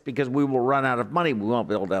this because we will run out of money. We won't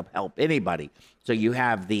be able to help anybody. So you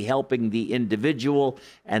have the helping the individual,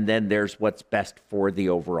 and then there's what's best for the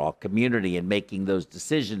overall community, and making those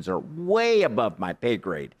decisions are way above my pay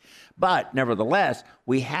grade. But nevertheless,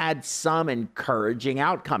 we had some encouraging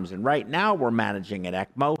outcomes. And right now we're managing an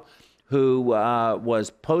ECMO who was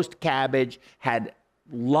post-CABG, had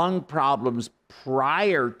lung problems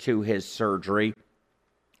prior to his surgery,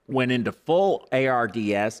 went into full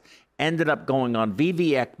ARDS, ended up going on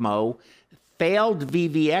VV ECMO, failed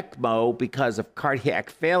VV ECMO because of cardiac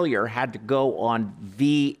failure, had to go on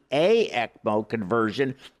VA ECMO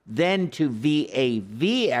conversion, then to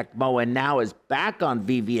VAV ECMO, and now is back on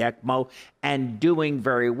VV ECMO and doing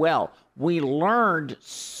very well. We learned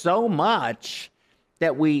so much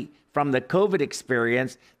that from the COVID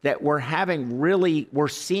experience, that we're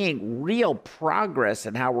seeing real progress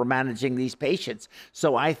in how we're managing these patients.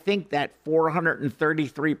 So I think that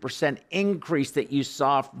 433% increase that you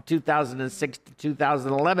saw from 2006 to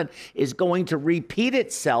 2011 is going to repeat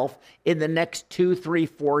itself in the next 2, 3,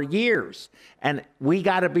 4 years. And we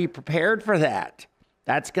got to be prepared for that.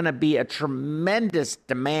 That's going to be a tremendous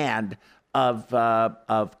demand of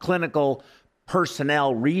clinical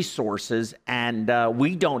personnel resources, and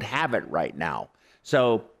we don't have it right now.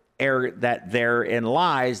 So therein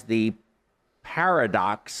lies the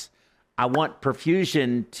paradox. I want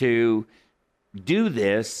perfusion to do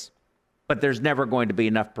this, but there's never going to be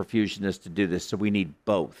enough perfusionists to do this, so we need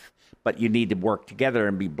both. But you need to work together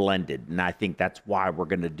and be blended, and I think that's why we're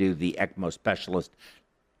going to do the ECMO specialist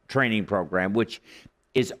training program, which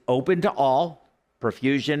is open to all,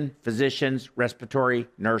 perfusion, physicians, respiratory,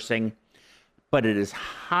 nursing, but it is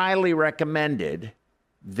highly recommended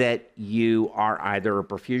that you are either a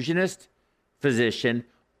perfusionist, physician,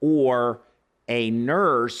 or a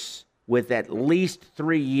nurse with at least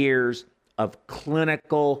 3 years of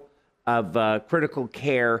critical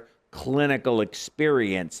care, clinical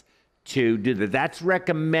experience to do that. That's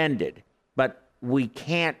recommended, but we're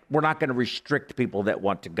not going to restrict people that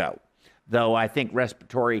want to go. Though I think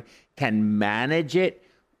respiratory can manage it,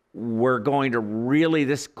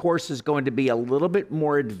 this course is going to be a little bit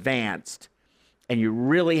more advanced, and you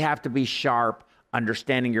really have to be sharp,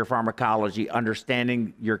 understanding your pharmacology,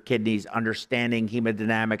 understanding your kidneys, understanding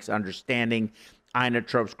hemodynamics, understanding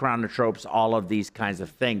inotropes, chronotropes, all of these kinds of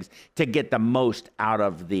things to get the most out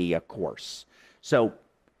of the course. So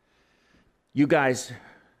you guys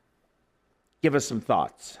give us some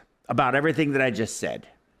thoughts about everything that I just said.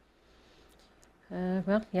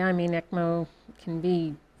 Well, yeah, I mean, ECMO can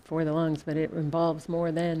be for the lungs, but it involves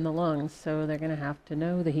more than the lungs. So they're going to have to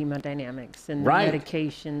know the hemodynamics and the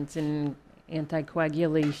medications and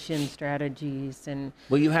anticoagulation strategies and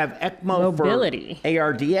you have ECMO mobility for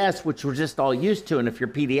ARDS, which we're just all used to. And if you're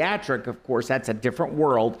pediatric, of course, that's a different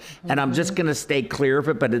world. And I'm just going to stay clear of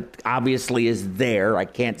it, but it obviously is there. I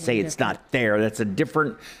can't say it's not there. That's a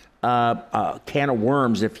different can of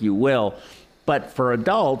worms, if you will. But for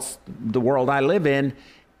adults, the world I live in,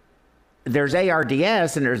 there's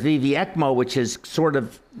ARDS and there's VV ECMO, which has sort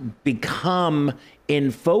of become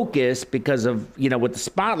in focus because of, with the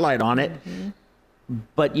spotlight on it.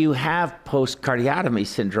 But you have post-cardiotomy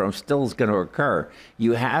syndrome still is going to occur.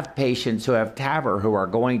 You have patients who have TAVR who are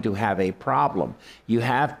going to have a problem. You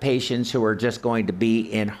have patients who are just going to be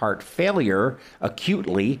in heart failure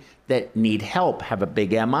acutely that need help, have a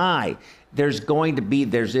big MI. There's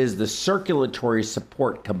the circulatory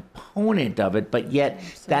support component of it, but yet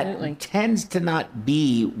that tends to not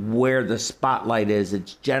be where the spotlight is.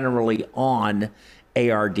 It's generally on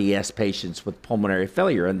ARDS patients with pulmonary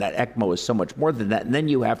failure, and that ECMO is so much more than that. And then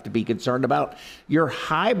you have to be concerned about your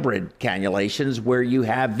hybrid cannulations where you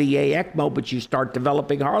have VA ECMO, but you start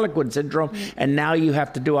developing Harlequin syndrome, and now you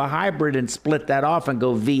have to do a hybrid and split that off and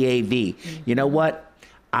go VAV. You know what?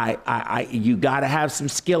 You got to have some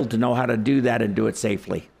skill to know how to do that and do it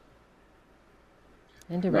safely.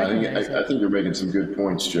 And to I think you're making some good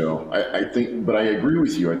points, Joe. But I agree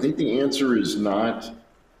with you. I think the answer is not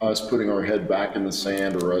us putting our head back in the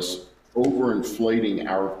sand or us overinflating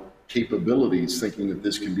our capabilities, thinking that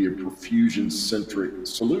this can be a perfusion-centric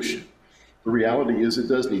solution. The reality is it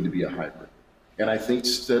does need to be a hybrid. And I think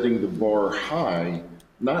setting the bar high,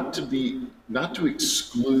 not to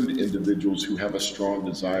exclude individuals who have a strong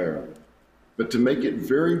desire, but to make it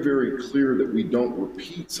very, very clear that we don't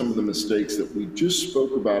repeat some of the mistakes that we just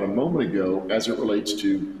spoke about a moment ago as it relates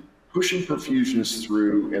to pushing perfusionists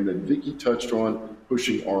through, and that Vicki touched on,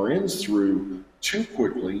 pushing RNs through too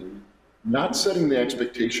quickly, not setting the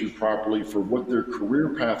expectation properly for what their career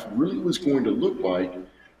path really was going to look like.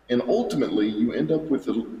 And ultimately, you end up with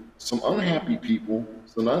some unhappy people,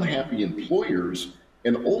 some unhappy employers,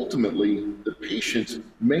 and ultimately, the patient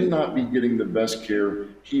may not be getting the best care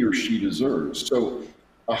he or she deserves. So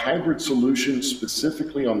a hybrid solution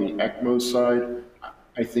specifically on the ECMO side,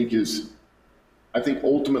 I think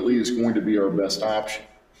ultimately is going to be our best option.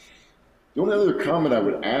 The only other comment I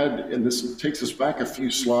would add, and this takes us back a few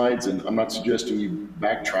slides, and I'm not suggesting you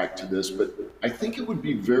backtrack to this, but I think it would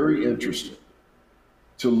be very interesting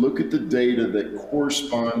to look at the data that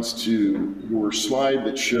corresponds to your slide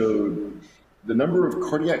that showed the number of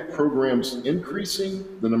cardiac programs increasing,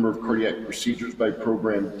 the number of cardiac procedures by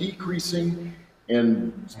program decreasing,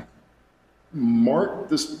 and mark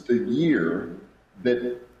the year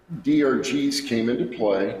that DRGs came into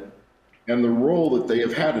play and the role that they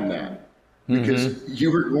have had in that. Because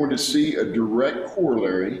you are going to see a direct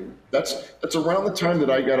corollary That's around the time that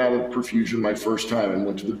I got out of Perfusion my first time and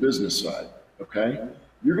went to the business side, okay?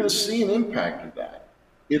 You're gonna see an impact of that.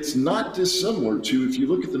 It's not dissimilar to, if you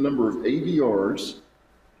look at the number of AVRs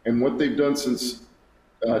and what they've done since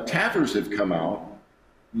TAVRs have come out,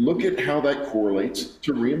 look at how that correlates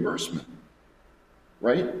to reimbursement,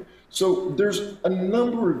 right? So there's a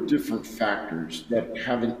number of different factors that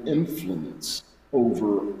have an influence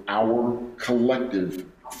over our collective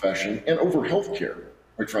profession and over healthcare,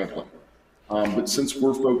 quite frankly. But since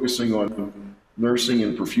we're focusing on nursing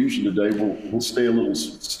and perfusion today, we'll stay a little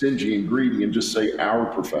stingy and greedy and just say our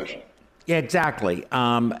profession. Yeah, exactly.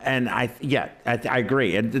 And I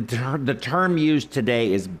agree. And the term used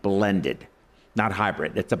today is blended, not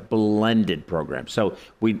hybrid. It's a blended program. So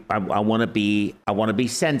I want to be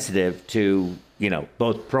sensitive to,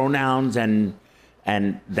 both pronouns and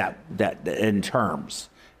that in terms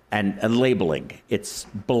and labeling. It's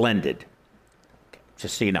blended. Okay,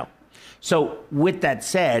 just so you know. So with that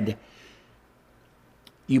said,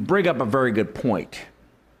 you bring up a very good point.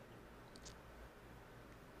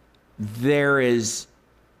 There is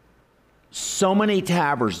so many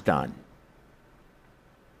TAVRs done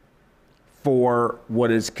for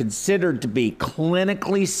what is considered to be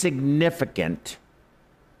clinically significant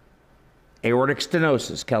aortic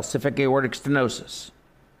stenosis, calcific aortic stenosis.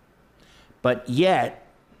 But yet,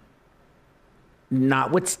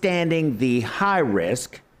 notwithstanding the high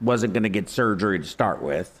risk, wasn't going to get surgery to start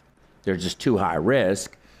with. They're just too high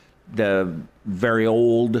risk. The very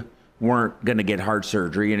old weren't going to get heart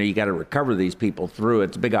surgery. You got to recover these people through it.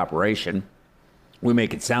 It's a big operation. We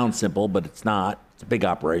make it sound simple, but it's not. It's a big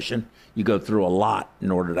operation. You go through a lot in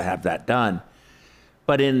order to have that done.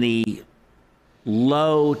 But in the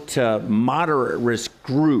low to moderate risk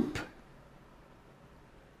group,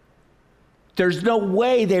 there's no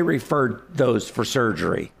way they referred those for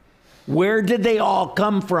surgery. Where did they all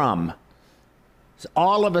come from?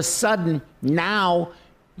 All of a sudden, now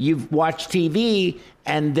you've watched TV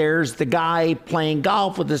and there's the guy playing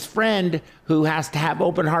golf with his friend who has to have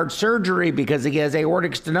open heart surgery because he has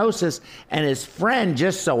aortic stenosis, and his friend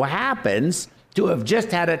just so happens to have just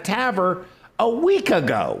had a TAVR a week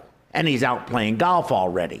ago, and he's out playing golf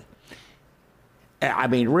already. I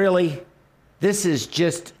mean, really, this is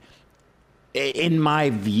just, in my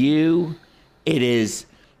view, it is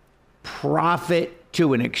profit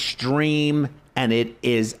to an extreme, and it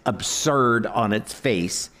is absurd on its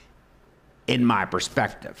face, in my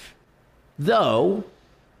perspective. Though,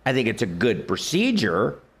 I think it's a good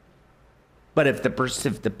procedure, but if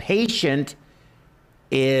the patient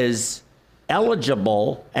is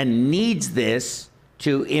eligible and needs this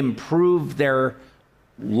to improve their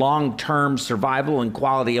long-term survival and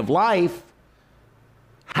quality of life,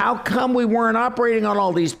 how come we weren't operating on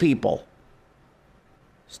all these people?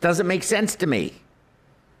 This doesn't make sense to me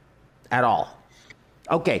at all.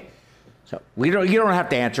 Okay, so you don't have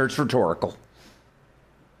to answer. It's rhetorical,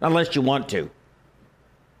 unless you want to.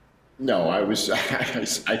 No, I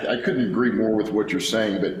couldn't agree more with what you're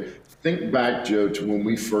saying, but think back, Joe, to when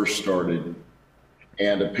we first started,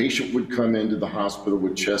 and a patient would come into the hospital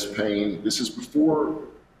with chest pain. This is before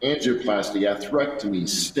angioplasty, atherectomy,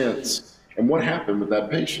 stents, and what happened with that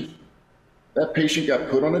patient? That patient got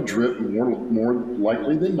put on a drip more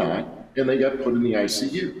likely than not, and they got put in the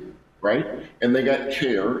ICU. Right? And they got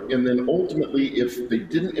care, and then ultimately, if they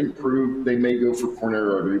didn't improve, they may go for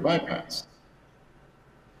coronary artery bypass.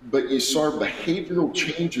 But you saw behavioral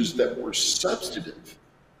changes that were substantive.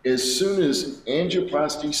 As soon as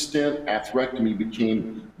angioplasty, stent, atherectomy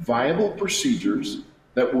became viable procedures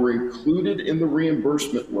that were included in the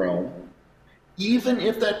reimbursement realm, even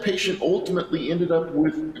if that patient ultimately ended up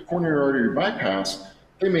with a coronary artery bypass,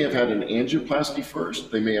 they may have had an angioplasty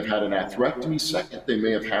first, they may have had an atherectomy second, they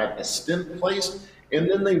may have had a stent placed, and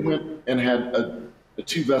then they went and had a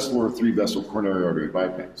 2-vessel or a 3-vessel coronary artery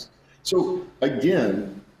bypass. So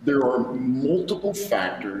again, there are multiple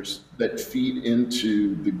factors that feed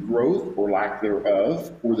into the growth or lack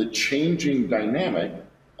thereof, or the changing dynamic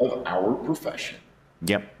of our profession.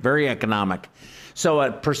 Yep, very economic. So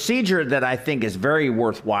a procedure that I think is very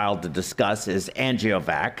worthwhile to discuss is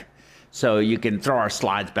angiovac. So you can throw our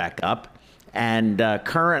slides back up. And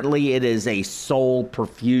currently it is a sole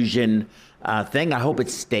perfusion thing. I hope it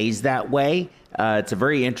stays that way. It's a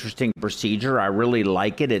very interesting procedure. I really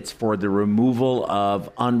like it. It's for the removal of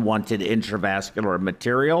unwanted intravascular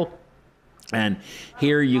material. And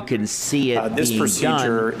here you can see it this being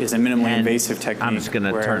procedure done. is a minimally invasive technique. I'm just going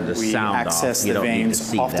to turn the sound off. You don't need to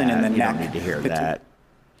see often that. In the you neck. don't need to hear that.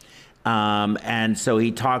 And so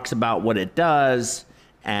he talks about what it does.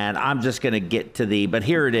 And I'm just going to get to but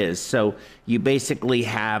here it is. So you basically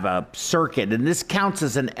have a circuit, and this counts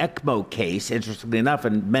as an ECMO case, interestingly enough,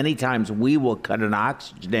 and many times we will cut an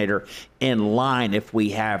oxygenator in line if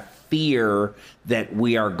we have fear that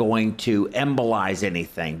we are going to embolize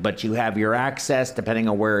anything. But you have your access, depending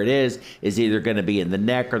on where it is either going to be in the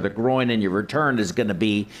neck or the groin, and your return is going to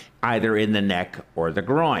be either in the neck or the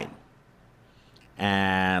groin.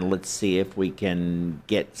 And let's see if we can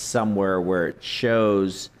get somewhere where it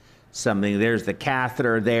shows something. There's the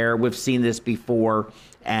catheter there. We've seen this before.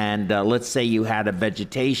 And let's say you had a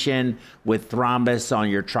vegetation with thrombus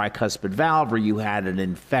on your tricuspid valve, or you had an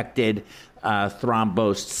infected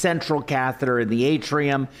thrombosed central catheter in the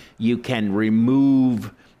atrium. You can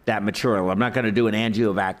remove that material. I'm not going to do an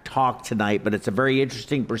angiovac talk tonight, but it's a very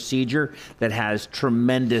interesting procedure that has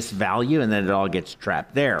tremendous value, and then it all gets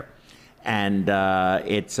trapped there. And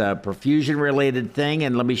it's a perfusion-related thing.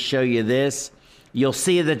 And let me show you this. You'll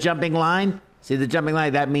see the jumping line. See the jumping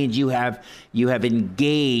line? That means you have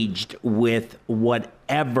engaged with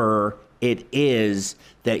whatever it is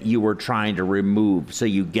that you were trying to remove. So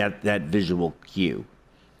you get that visual cue.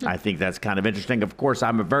 I think that's kind of interesting. Of course,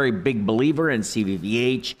 I'm a very big believer in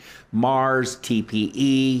CVVH, MARS,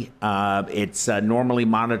 TPE. It's normally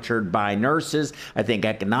monitored by nurses. I think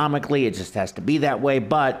economically it just has to be that way.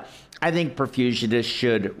 But I think perfusionists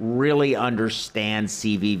should really understand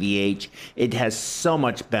CVVH. It has so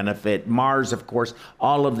much benefit. MARS, of course,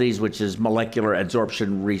 all of these, which is molecular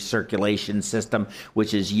adsorption recirculation system,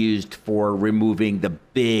 which is used for removing the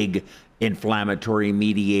big inflammatory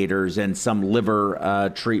mediators and some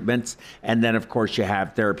liver treatments. And then, of course, you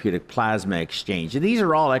have therapeutic plasma exchange. And these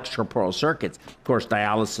are all extrapleural circuits. Of course,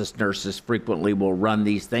 dialysis nurses frequently will run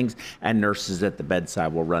these things, and nurses at the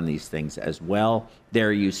bedside will run these things as well.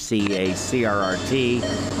 There you see a CRRT.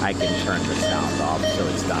 I can turn the sound off so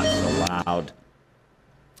it's not so loud.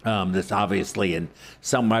 This obviously, and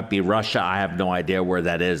some might be Russia. I have no idea where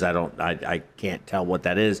that is. I can't tell what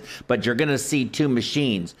that is. But you're going to see two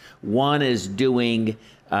machines. One is doing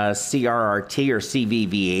CRRT or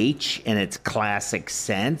CVVH in its classic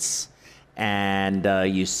sense, and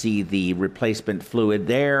you see the replacement fluid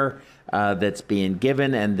there that's being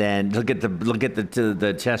given. And then look at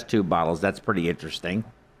the test tube bottles. That's pretty interesting.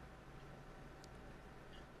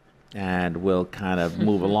 And we'll kind of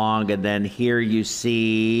move along. And then here you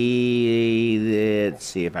see, let's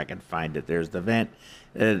see if I can find it. There's the vent.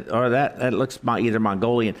 Or that looks either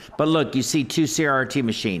Mongolian. But look, you see two CRRT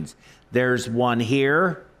machines. There's one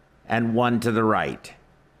here and one to the right.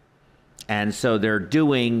 And so they're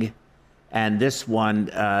doing, and this one,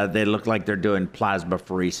 they look like they're doing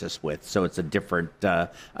plasmapheresis with. So it's a different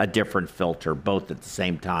filter, both at the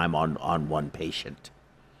same time on one patient.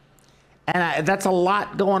 And that's a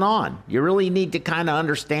lot going on. You really need to kind of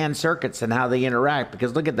understand circuits and how they interact,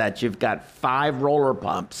 because look at that. You've got 5 roller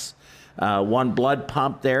pumps, one blood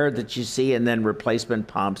pump there that you see, and then replacement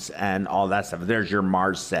pumps and all that stuff. There's your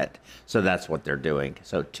MARS set. So that's what they're doing.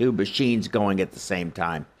 So 2 machines going at the same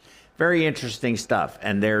time. Very interesting stuff.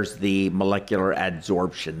 And there's the molecular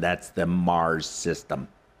adsorption. That's the MARS system.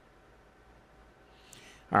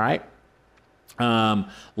 All right.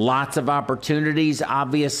 Lots of opportunities,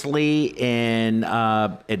 obviously, in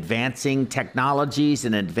advancing technologies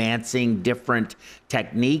and advancing different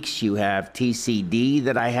techniques. You have TCD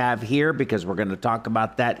that I have here, because we're going to talk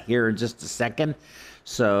about that here in just a second.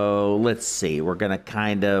 So let's see, we're going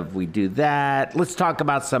to we do that. Let's talk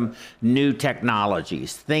about some new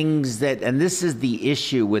technologies, things that, and this is the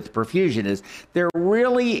issue with perfusion, is there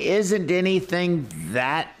really isn't anything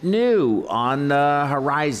that new on the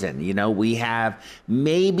horizon. You know, we have,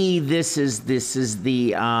 maybe this is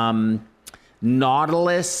the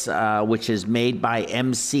Nautilus, which is made by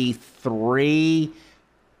MC3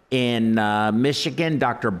 in Michigan,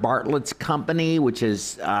 Dr. Bartlett's company, which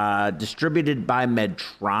is distributed by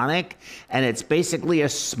Medtronic, and it's basically a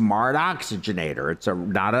smart oxygenator. It's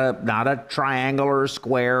not a triangle or a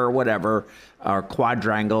square or whatever, or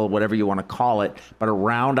quadrangle, whatever you want to call it, but a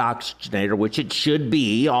round oxygenator, which it should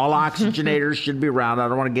be. All oxygenators should be round. I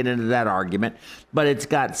don't want to get into that argument, but it's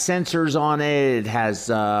got sensors on it. It has,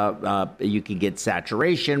 you can get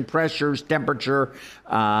saturation, pressures, temperature,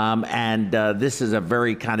 and this is a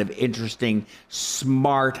very kind of interesting,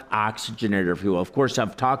 smart oxygenator, if you will. Of course,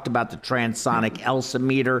 I've talked about the transonic ELSA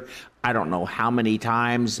meter. I don't know how many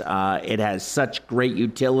times. It has such great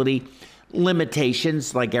utility.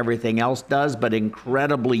 limitations like everything else does, but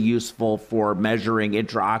incredibly useful for measuring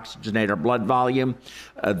intra-oxygenator blood volume.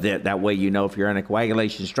 That way you know if your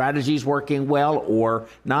anticoagulation strategy is working well or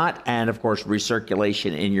not. And of course,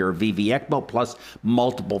 recirculation in your VV ECMO, plus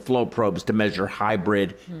multiple flow probes to measure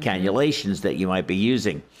hybrid cannulations that you might be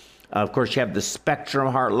using. Of course, you have the Spectrum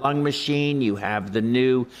heart-lung machine. You have the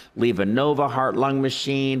new LivaNova heart-lung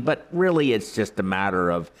machine. But really, it's just a matter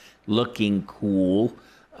of looking cool.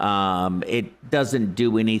 It doesn't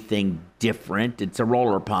do anything different. It's a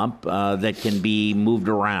roller pump that can be moved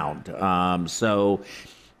around. So,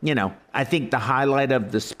 you know, I think the highlight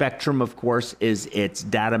of the Spectrum, of course, is its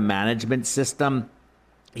data management system.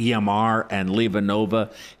 EMR and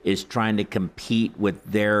LivaNova is trying to compete with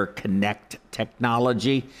their Connect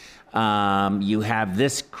technology. You have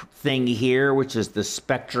this thing here, which is the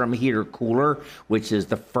Spectrum Heater Cooler, which is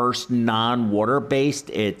the first non-water based.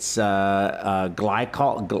 It's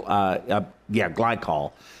glycol,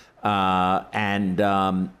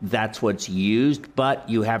 and that's what's used. But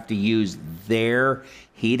you have to use their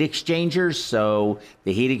heat exchangers. So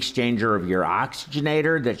the heat exchanger of your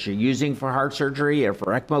oxygenator that you're using for heart surgery or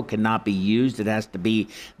for ECMO cannot be used. It has to be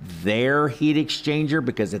their heat exchanger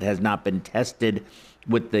because it has not been tested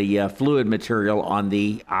with the fluid material on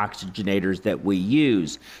the oxygenators that we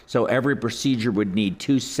use. So every procedure would need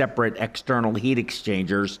 2 separate external heat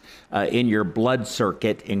exchangers in your blood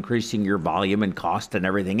circuit, increasing your volume and cost and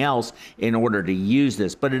everything else in order to use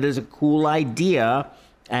this. But it is a cool idea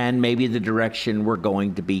and maybe the direction we're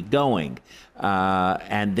going to be going.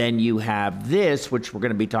 And then you have this, which we're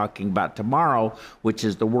going to be talking about tomorrow, which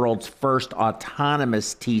is the world's first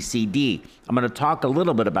autonomous TCD. I'm going to talk a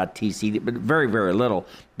little bit about TCD, but very, very little.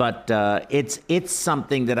 But it's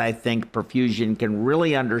something that I think Perfusion can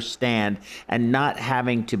really understand, and not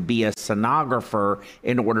having to be a sonographer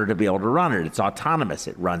in order to be able to run it. It's autonomous.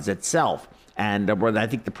 It runs itself. And I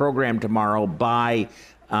think the program tomorrow by,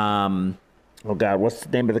 oh God, what's the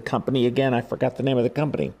name of the company again? I forgot the name of the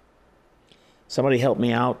company. Somebody help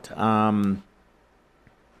me out.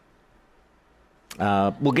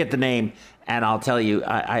 We'll get the name, and I'll tell you.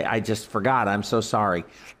 I just forgot. I'm so sorry.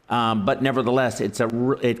 But nevertheless,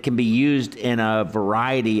 it can be used in a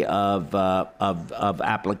variety of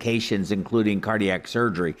applications, including cardiac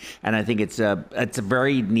surgery. And I think it's a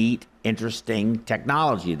very neat, interesting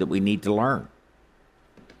technology that we need to learn.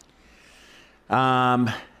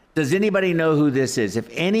 Does anybody know who this is? If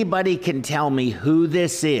anybody can tell me who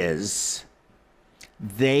this is,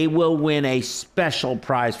 they will win a special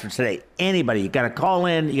prize for today. Anybody, you got to call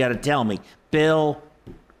in, you got to tell me. Bill,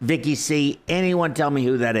 Vicky C, anyone tell me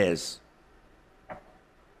who that is?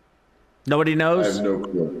 Nobody knows? I have no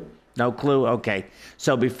clue. No clue? Okay.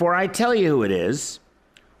 So before I tell you who it is,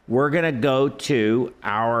 we're going to go to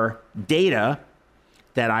our data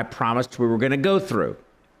that I promised we were going to go through.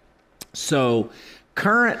 So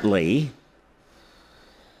currently,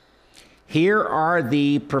 here are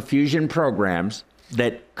the perfusion programs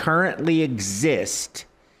that currently exist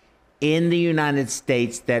in the United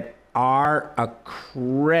States that are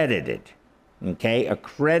accredited. Okay,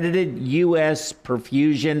 accredited U.S.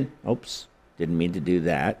 perfusion. Oops, didn't mean to do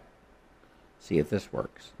that. See if this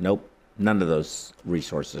works. Nope, none of those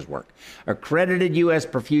resources work. Accredited U.S.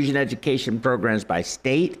 perfusion education programs by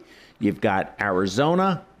state. You've got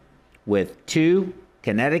Arizona with 2,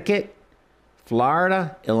 Connecticut,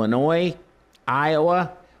 Florida, Illinois,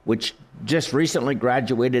 Iowa, which just recently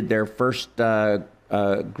graduated their first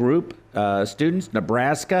group students,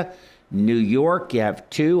 Nebraska, New York, you have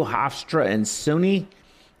 2, Hofstra and SUNY.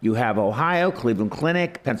 You have Ohio, Cleveland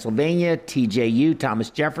Clinic, Pennsylvania, TJU, Thomas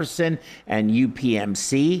Jefferson, and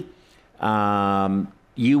UPMC.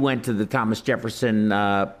 You went to the Thomas Jefferson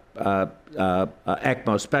ECMO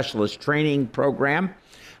Specialist Training Program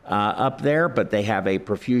up there, but they have a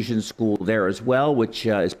perfusion school there as well, which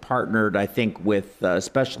is partnered, I think, with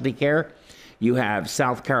Specialty Care. You have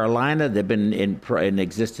South Carolina. They've been in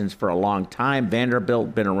existence for a long time.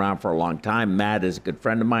 Vanderbilt, been around for a long time. Matt is a good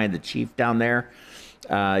friend of mine, the chief down there.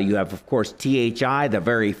 You have, of course, THI, the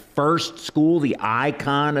very first school, the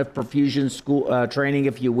icon of perfusion school training,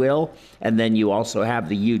 if you will. And then you also have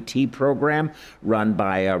the UT program run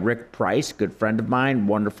by Rick Price, good friend of mine,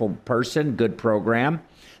 wonderful person, good program.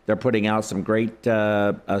 They're putting out some great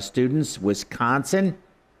students. Wisconsin,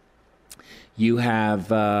 you have,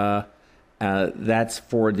 that's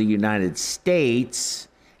for the United States.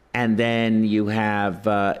 And then you have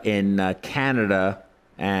in Canada,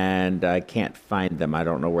 and I can't find them. I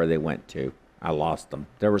don't know where they went to. I lost them.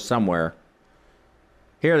 They were somewhere.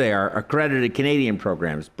 Here they are, accredited Canadian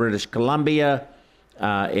programs. British Columbia,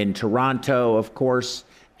 in Toronto, of course.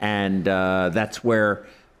 And that's where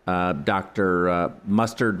Dr.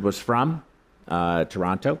 Mustard was from,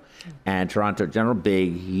 Toronto, and Toronto General,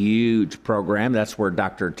 big, huge program. That's where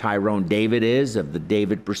Dr. Tyrone David is, of the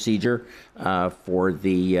David procedure for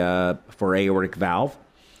aortic valve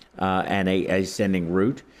and a ascending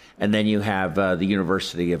root. And then you have the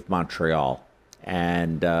University of Montreal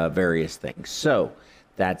and various things. So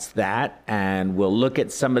that's that. And we'll look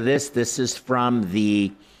at some of this. This is from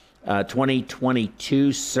the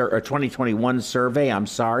 2021 survey. I'm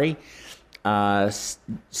sorry.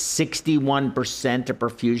 61% of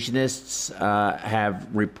perfusionists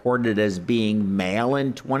have reported as being male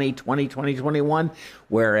in 2020, 2021,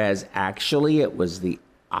 whereas actually it was the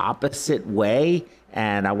opposite way.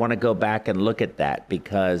 And I want to go back and look at that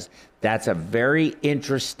because that's a very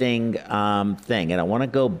interesting thing. And I want to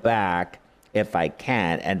go back, if I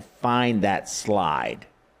can, and find that slide.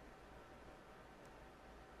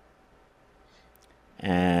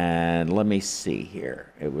 And let me see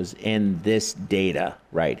here. It was in this data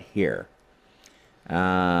right here.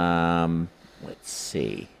 Let's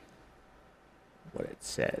see what it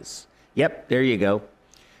says. Yep, there you go.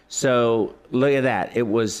 So look at that. It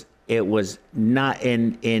was not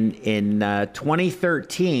in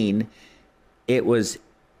 2013. It was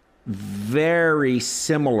very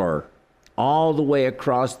similar all the way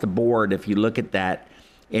across the board. If you look at that,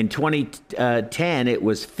 in 2010 it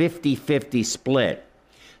was 50-50 split.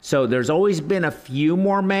 So there's always been a few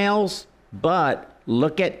more males, but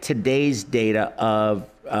look at today's data of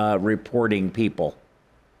reporting people.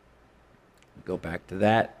 Go back to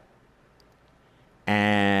that.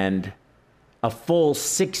 And a full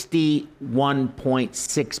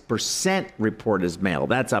 61.6% report as male.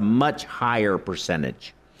 That's a much higher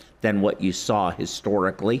percentage than what you saw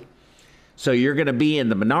historically. So you're going to be in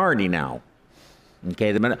the minority now.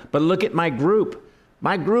 Okay, but look at my group.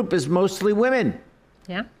 My group is mostly women.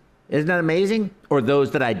 Yeah. Isn't that amazing? Or those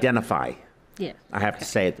that identify. Yeah. I have to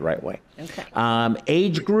say it the right way. Okay.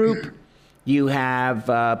 Age group, you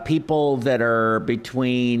have people that are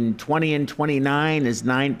between 20 and 29 is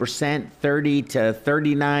 9%. 30 to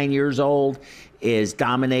 39 years old is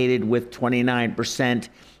dominated with 29%.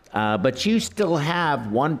 But you still have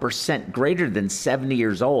 1% greater than 70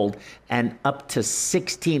 years old and up to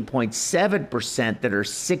 16.7% that are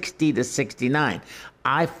 60 to 69.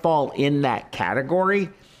 I fall in that category.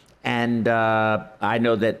 And I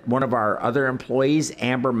know that one of our other employees,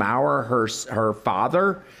 Amber Maurer, her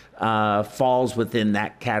father falls within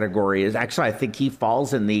that category. Actually, I think he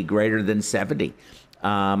falls in the greater than 70.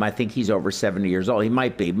 I think he's over 70 years old. He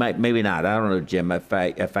might be, maybe not. I don't know, Jim. If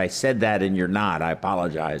I said that and you're not, I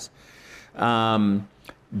apologize.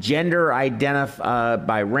 Gender identify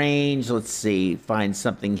by range. Let's see, find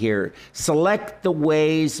something here. Select the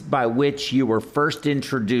ways by which you were first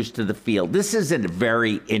introduced to the field. This is a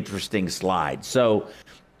very interesting slide. So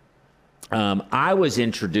I was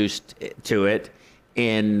introduced to it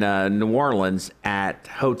in New Orleans at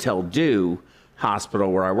Hotel Dieu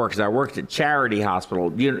Hospital where I work, because I worked at Charity Hospital.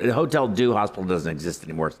 Hotel Dieu Hospital doesn't exist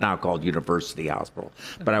anymore. It's now called University Hospital.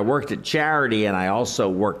 But I worked at Charity, and I also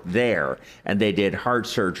worked there, and they did heart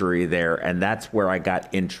surgery there, and that's where I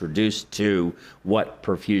got introduced to what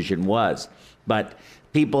perfusion was. But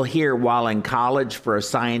people here, while in college for a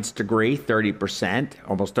science degree, 30%,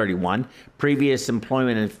 almost 31. Previous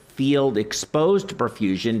employment in field exposed to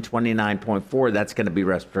perfusion, 29.4. That's going to be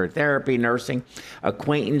respiratory therapy, nursing.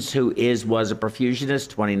 Acquaintance who was a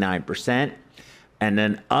perfusionist, 29%. And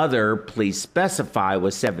then other, please specify,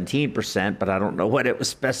 was 17%, but I don't know what it was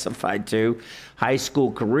specified to. High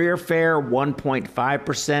school career fair,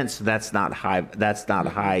 1.5%. So that's not high. That's not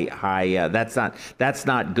high. That's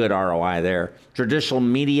not good ROI there. Traditional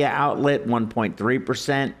media outlet,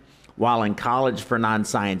 1.3%. While in college for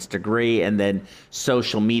non-science degree, and then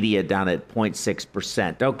social media down at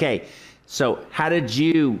 0.6%. Okay, so how did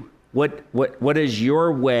you? What is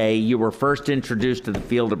your way you were first introduced to the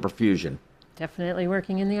field of perfusion? Definitely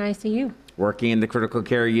working in the ICU. Working in the critical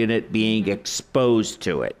care unit, being exposed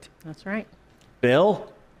to it. That's right.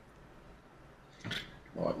 Bill?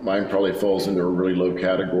 Well, mine probably falls into a really low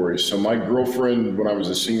category. So my girlfriend, when I was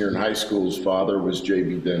a senior in high school's father was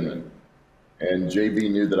J.B. Denman. And J.B.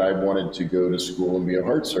 knew that I wanted to go to school and be a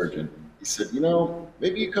heart surgeon. He said,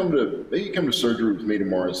 maybe you come to surgery with me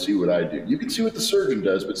tomorrow and see what I do. You can see what the surgeon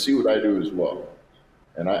does, but see what I do as well.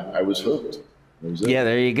 And I was hooked. That was it. Yeah,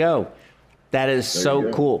 there you go. That is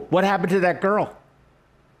so cool. What happened to that girl?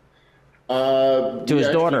 To his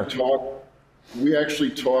daughter? We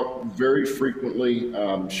actually talk very frequently.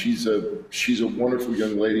 She's a wonderful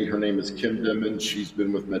young lady. Her name is Kim Denman. She's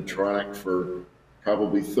been with Medtronic for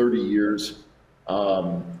probably 30 years.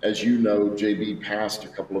 As you know, JB passed a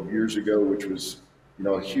couple of years ago, which was,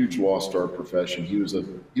 a huge loss to our profession. He was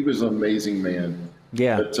an amazing man.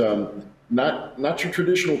 Yeah. But not your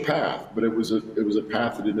traditional path, but it was a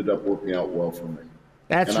path that ended up working out well for me.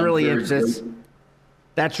 That's really interesting.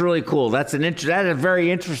 That's really cool. That's a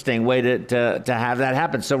very interesting way to have that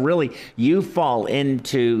happen. So really, you fall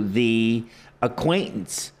into the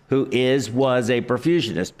acquaintance who was a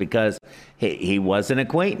perfusionist, because he was an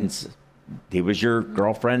acquaintance. He was your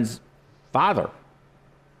girlfriend's father.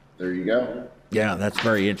 There you go. Yeah, that's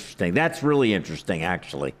very interesting. That's really interesting,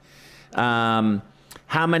 actually.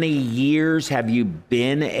 How many years have you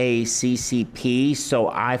been a CCP? So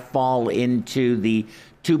I fall into the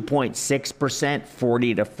 2.6%,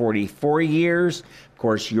 40 to 44 years. Of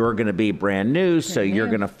course, you're going to be brand new, so you're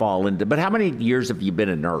going to fall into. But how many years have you been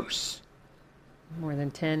a nurse? More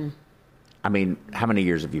than 10. I mean, how many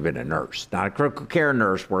years have you been a nurse? Not a critical care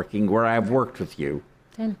nurse working where I've worked with you.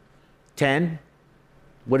 10. 10?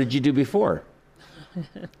 What did you do before?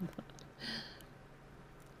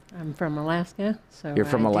 I'm from Alaska, so You're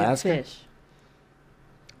from Alaska? Did fish.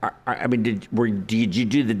 I mean, did you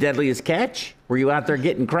do the deadliest catch? Were you out there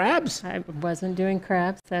getting crabs? I wasn't doing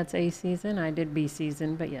crabs. That's A season. I did B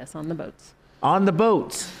season, but yes, on the boats. On the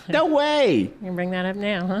boats? No way. You can bring that up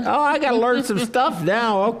now, huh? Oh, I got to learn some stuff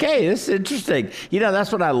now. Okay, this is interesting.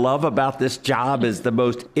 That's what I love about this job is the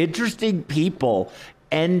most interesting people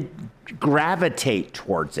and gravitate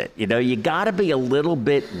towards it. You got to be a little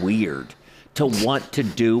bit weird to want to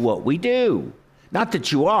do what we do. Not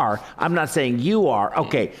that you are. I'm not saying you are.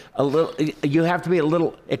 Okay, you have to be a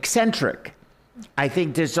little eccentric. I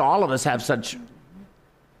think all of us have such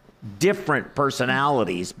different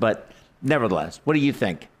personalities, but nevertheless, what do you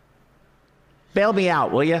think? Bail me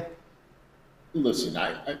out, will you? Listen,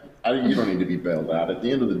 you don't need to be bailed out. At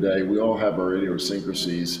the end of the day, we all have our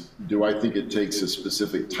idiosyncrasies. Do I think it takes a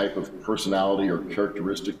specific type of personality or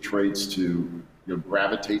characteristic traits to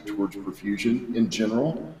gravitate towards perfusion in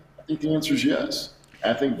general? I think the answer is yes.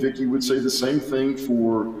 I think Vicki would say the same thing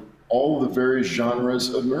for all the various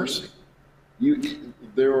genres of nursing.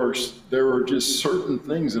 There are just certain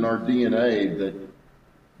things in our DNA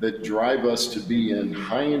that drive us to be in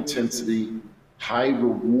high intensity, high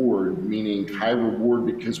reward, meaning high reward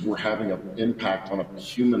because we're having an impact on a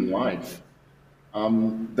human life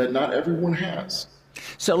that not everyone has.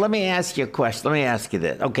 So let me ask you a question. Let me ask you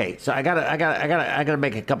this. Okay, so I gotta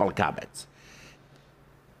make a couple of comments.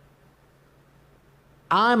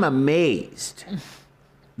 I'm amazed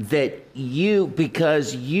that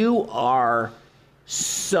because you are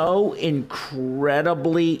so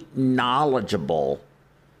incredibly knowledgeable,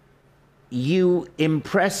 you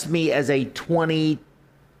impress me as a 20.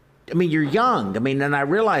 I mean, you're young. I mean, and I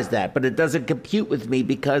realize that, but it doesn't compute with me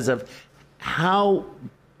because of how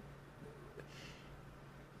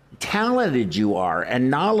talented you are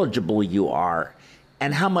and knowledgeable you are,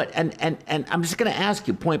 and how much. And I'm just going to ask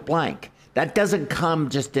you point blank. That doesn't come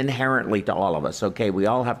just inherently to all of us. Okay, we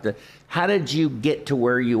all have to. How did you get to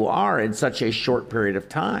where you are in such a short period of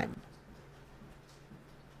time?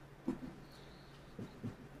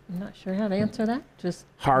 I'm not sure how to answer that. Just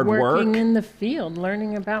hard work, working in the field,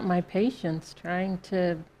 learning about my patients, trying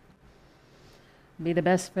to be the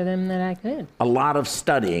best for them that I could. A lot of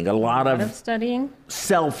studying, a lot of studying,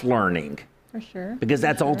 self-learning. For sure. Because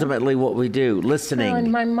that's ultimately what we do, listening. Well,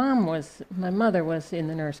 and my mother was in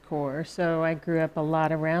the nurse corps, so I grew up a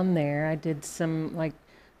lot around there. I did some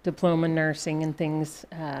diploma nursing and things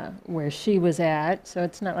where she was at, so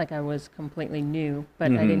it's not like I was completely new,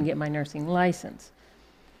 but I didn't get my nursing license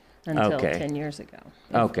until 10 years ago.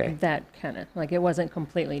 Okay. That kind of, it wasn't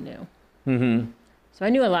completely new. Mm-hmm. So I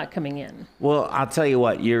knew a lot coming in. Well, I'll tell you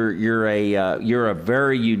what, you're a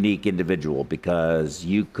very unique individual because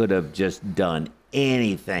you could have just done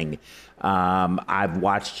anything. I've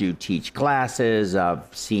watched you teach classes. I've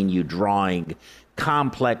seen you drawing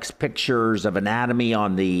complex pictures of anatomy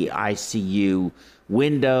on the ICU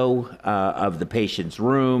window of the patient's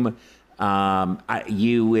room.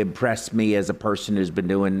 You impress me as a person who's been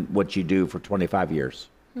doing what you do for 25 years.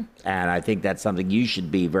 And I think that's something you should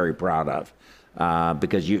be very proud of.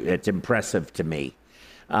 Because it's impressive to me.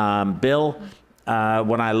 Bill,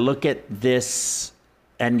 when I look at this,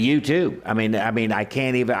 and you too, I mean, I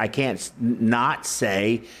can't not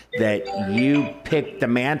say that you picked the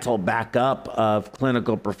mantle back up of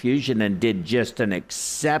clinical perfusion and did just an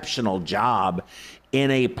exceptional job in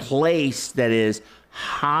a place that is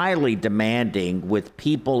highly demanding with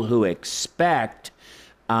people who expect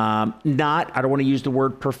I don't want to use the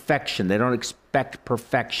word perfection. They don't expect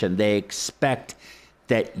perfection. They expect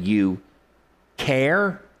that you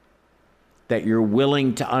care, that you're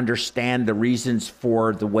willing to understand the reasons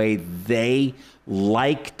for the way they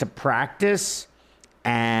like to practice,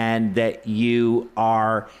 and that you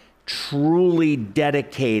are truly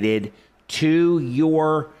dedicated to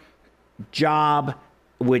your job,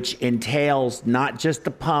 which entails not just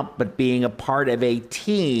the pump, but being a part of a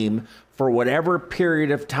team for whatever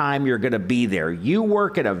period of time you're going to be there. You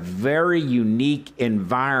work in a very unique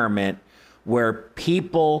environment where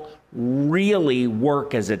people really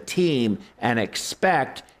work as a team and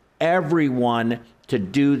expect everyone to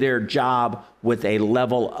do their job with a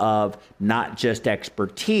level of not just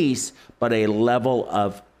expertise, but a level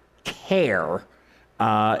of care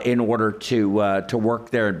in order to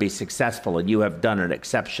work there and be successful. And you have done an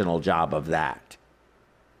exceptional job of that.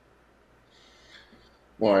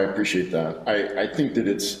 Well, I appreciate that. I think that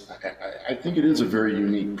I think it is a very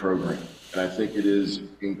unique program. And I think it is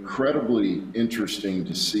incredibly interesting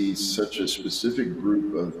to see such a specific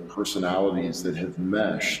group of personalities that have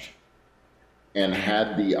meshed and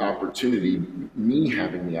had the opportunity, me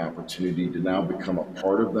having the opportunity to now become a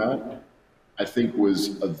part of that, I think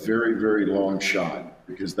was a very, very long shot,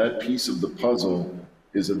 because that piece of the puzzle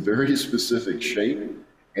is a very specific shape.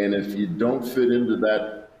 And if you don't fit into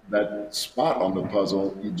that spot on the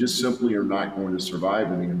puzzle, you just simply are not going to survive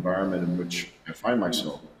in the environment in which I find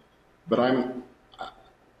myself. But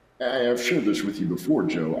I've shared this with you before,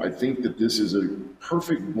 Joe. I think that this is a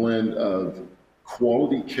perfect blend of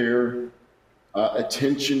quality care,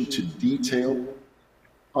 attention to detail,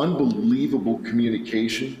 unbelievable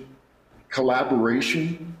communication,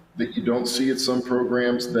 collaboration that you don't see at some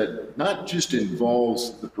programs, that not just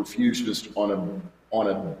involves the perfusionist on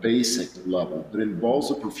a basic level, but involves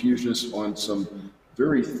the perfusionist on some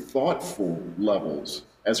very thoughtful levels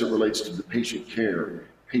as it relates to the patient care,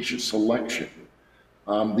 patient selection.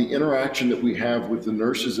 The interaction that we have with the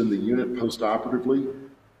nurses in the unit post-operatively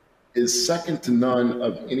is second to none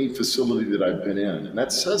of any facility that I've been in. And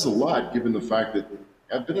that says a lot, given the fact that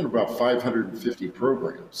I've been in about 550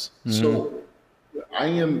 programs. Mm-hmm. So I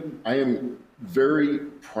am very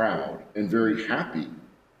proud and very happy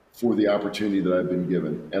for the opportunity that I've been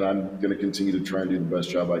given. And I'm going to continue to try and do the best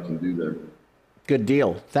job I can do there. Good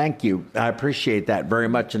deal. Thank you. I appreciate that very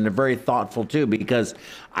much. And they're very thoughtful too, because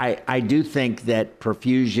I do think that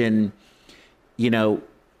perfusion,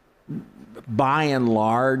 by and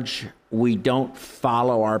large, we don't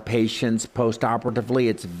follow our patients post-operatively.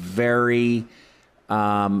 It's very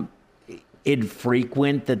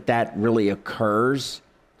infrequent that really occurs.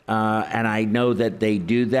 And I know that they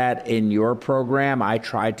do that in your program. I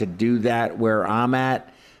try to do that where I'm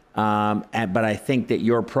at. But I think that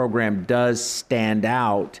your program does stand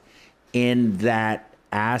out in that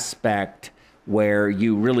aspect where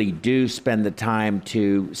you really do spend the time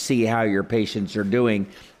to see how your patients are doing,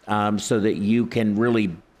 so that you can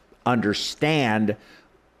really understand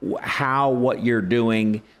how what you're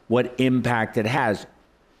doing, what impact it has,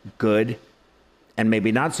 good and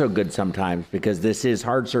maybe not so good sometimes, because this is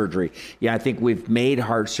heart surgery. Yeah, I think we've made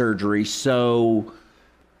heart surgery so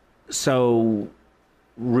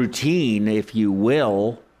routine, if you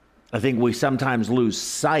will. I think we sometimes lose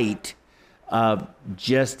sight of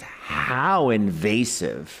just how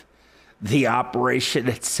invasive the operation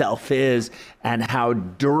itself is and how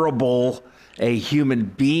durable a human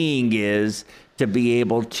being is to be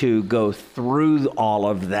able to go through all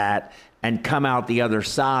of that and come out the other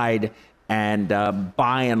side and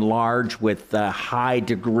by and large, with a high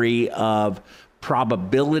degree of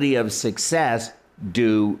probability of success,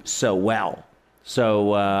 do so well.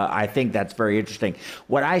 So I think that's very interesting.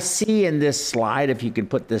 What I see in this slide, if you can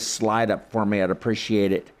put this slide up for me, I'd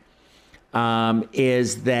appreciate it,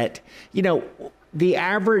 is that, the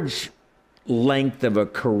average length of a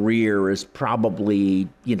career is probably,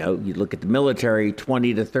 you look at the military,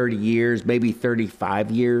 20 to 30 years, maybe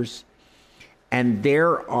 35 years. And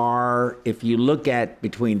there are, if you look at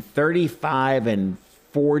between 35 and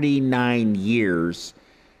 49 years,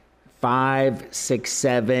 5, 6,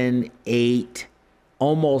 7, 8,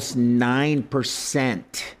 almost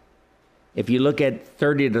 9%. If you look at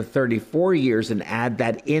 30 to 34 years and add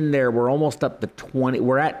that in there, we're almost up to 20.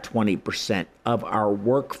 We're at 20% of our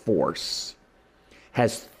workforce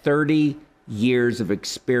has 30 years of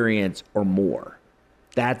experience or more.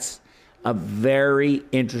 That's a very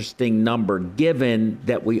interesting number, given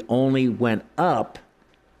that we only went up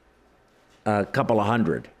a couple of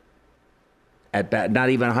hundred. Not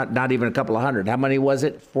even a couple of hundred. How many was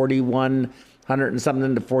it? 4,100 and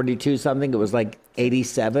something to 42 something. It was like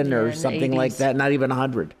 87 or something like that. Not even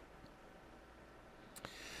 100.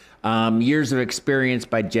 Years of experience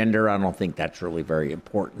by gender. I don't think that's really very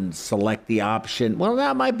important. Select the option. Well,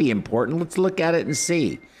 that might be important. Let's look at it and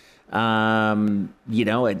see.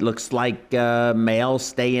 It looks like males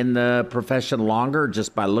stay in the profession longer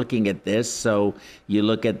just by looking at this. So you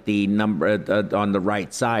look at the number on the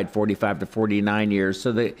right side, 45 to 49 years.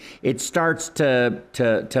 So it starts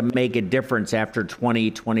to make a difference after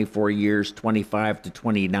 20, 24 years, 25 to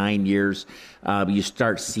 29 years. You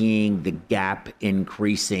start seeing the gap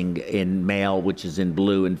increasing in male, which is in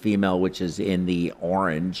blue, and female, which is in the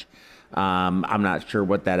orange. I'm not sure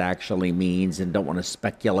what that actually means and don't want to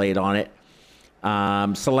speculate on it.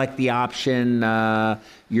 Select the option,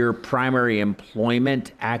 your primary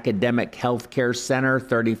employment, academic healthcare center,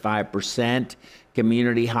 35%,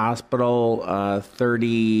 community hospital,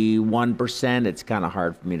 31%. It's kind of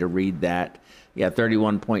hard for me to read that. Yeah,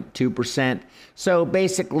 31.2%. So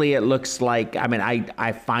basically it looks like,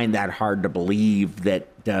 I find that hard to believe that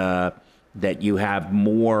you have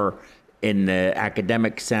more in the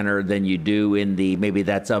academic center than you do in the, maybe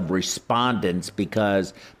that's of respondents,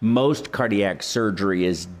 because most cardiac surgery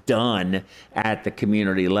is done at the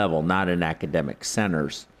community level, not in academic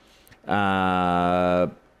centers.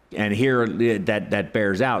 And here that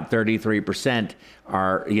bears out 33%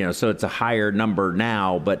 are, so it's a higher number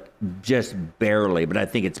now, but just barely. But I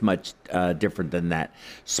think it's much different than that.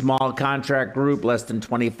 Small contract group, less than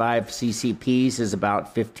 25 CCPs, is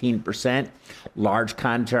about 15%. Large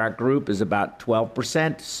contract group is about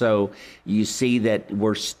 12%. So you see that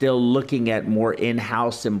we're still looking at more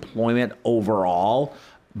in-house employment overall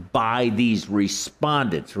by these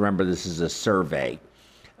respondents. Remember, this is a survey.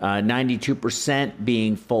 92%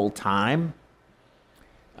 being full-time.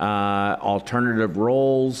 Alternative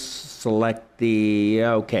roles, select the,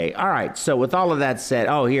 okay. All right, so with all of that said,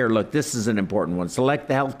 here, look, this is an important one. Select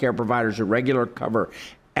the healthcare providers who regularly cover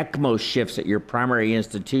ECMO shifts at your primary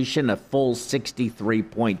institution, a full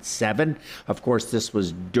 63.7. Of course, this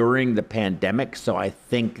was during the pandemic, so I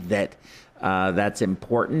think that that's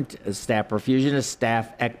important. Staff perfusionist,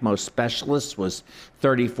 staff ECMO specialist was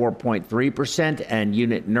 34.3%, and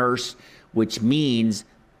unit nurse, which means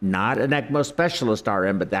not an ECMO specialist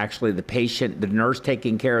RN, but actually the nurse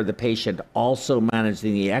taking care of the patient, also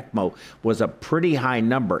managing the ECMO, was a pretty high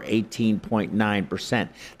number, 18.9%.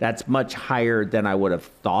 That's much higher than I would have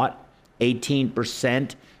thought.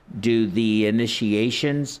 18% do the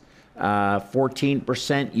initiations,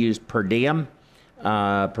 14% use per diem.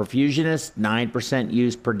 Perfusionists, 9%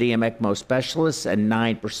 used per diem ECMO specialists, and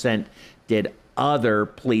 9% did other,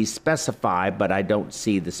 please specify, but I don't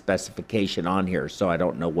see the specification on here, so I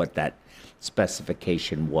don't know what that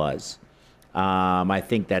specification was. I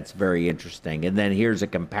think that's very interesting. And then here's a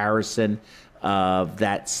comparison of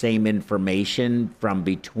that same information from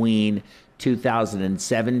between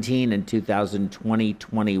 2017 and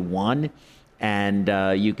 2020-21. And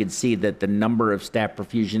you can see that the number of staff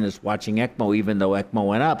perfusionists watching ECMO, even though ECMO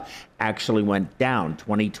went up, actually went down.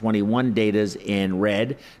 2021 data is in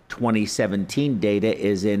red. 2017 data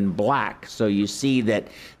is in black. So you see that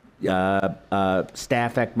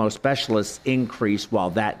staff ECMO specialists increased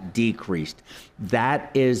while that decreased.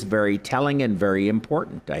 That is very telling and very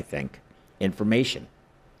important, I think, information.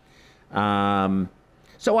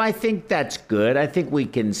 So I think that's good. I think we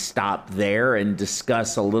can stop there and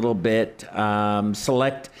discuss a little bit,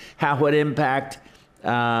 select how it impact.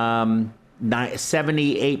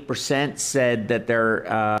 78% said that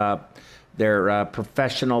their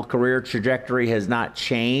professional career trajectory has not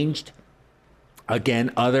changed.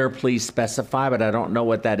 Again, other, please specify, but I don't know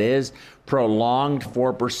what that is. Prolonged,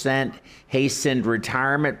 4%. Hastened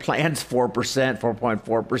retirement plans, 4%,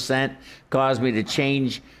 4.4%. Caused me to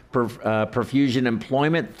change perfusion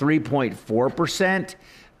employment, 3.4%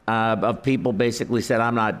 of people basically said,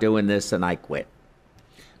 I'm not doing this, and I quit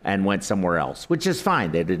and went somewhere else, which is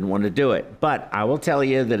fine. They didn't want to do it. But I will tell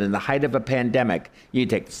you that in the height of a pandemic, you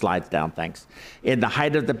take the slides down, thanks. In the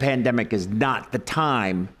height of the pandemic is not the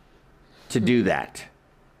time to do that.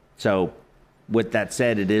 So with that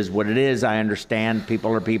said, it is what it is. I understand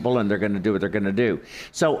people are people and they're going to do what they're going to do.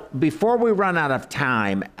 So before we run out of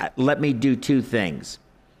time, let me do two things.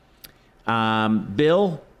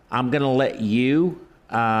 Bill, I'm going to let you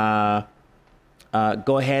go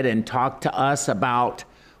ahead and talk to us about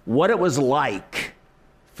what it was like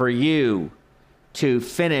for you to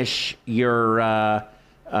finish your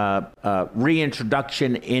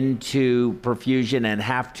reintroduction into perfusion and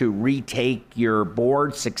have to retake your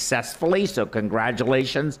board successfully. So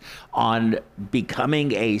congratulations on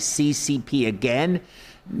becoming a CCP again,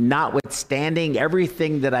 notwithstanding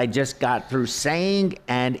everything that I just got through saying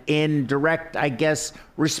and in direct, I guess,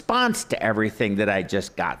 response to everything that I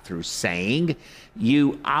just got through saying.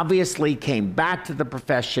 You obviously came back to the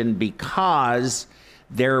profession because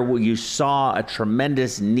you saw a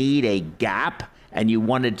tremendous need, a gap, and you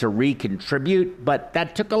wanted to recontribute, but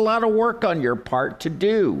that took a lot of work on your part to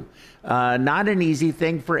do. Not an easy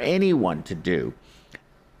thing for anyone to do.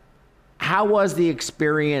 How was the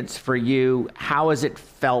experience for you? How has it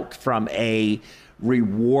felt from a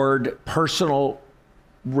reward, personal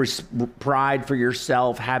pride for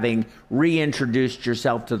yourself, having reintroduced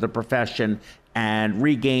yourself to the profession and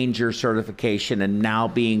regained your certification and now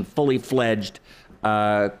being fully fledged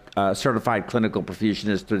certified clinical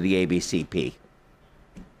perfusionist through the ABCP?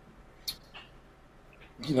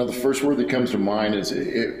 You know, the first word that comes to mind is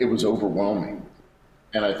it was overwhelming.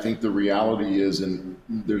 And I think the reality is, and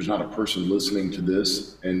there's not a person listening to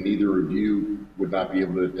this, and neither of you would not be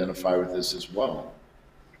able to identify with this as well.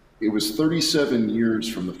 It was 37 years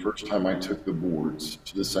from the first time I took the boards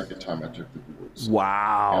to the second time I took the boards.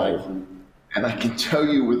 Wow. And I can tell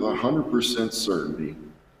you with 100% certainty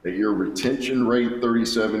that your retention rate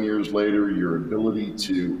 37 years later, your ability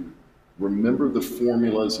to remember the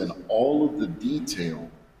formulas and all of the detail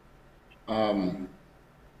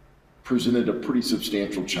presented a pretty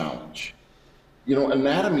substantial challenge. You know,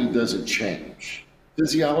 anatomy doesn't change.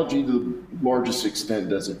 Physiology, to the largest extent,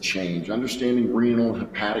 doesn't change. Understanding renal and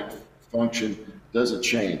hepatic function doesn't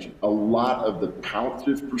change. A lot of the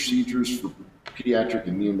palliative procedures for pediatric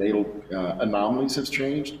and neonatal anomalies has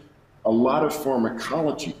changed. A lot of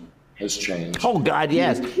pharmacology has changed. Oh, God,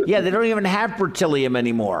 yes. Yeah, they don't even have beryllium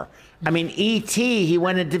anymore. I mean, E.T., he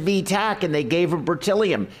went into VTAC and they gave him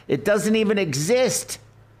beryllium. It doesn't even exist.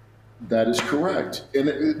 That is correct.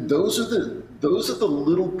 And those are the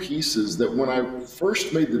little pieces that when I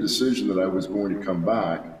first made the decision that I was going to come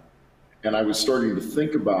back, and I was starting to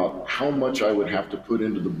think about how much I would have to put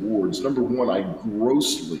into the boards, number one, I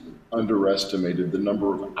grossly underestimated the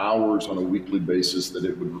number of hours on a weekly basis that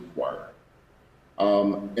it would require.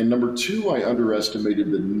 And number two, I underestimated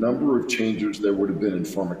the number of changes there would have been in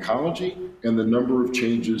pharmacology and the number of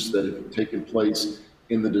changes that have taken place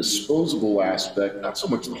in the disposable aspect, not so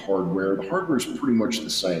much the hardware. The hardware is pretty much the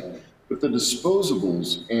same, but the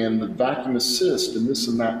disposables and the vacuum assist and this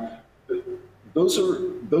and that, those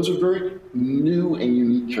are very new and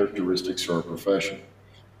unique characteristics of our profession.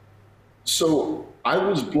 So I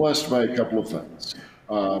was blessed by a couple of things.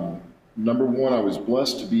 Number one, I was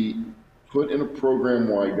blessed to be put in a program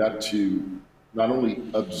where I got to not only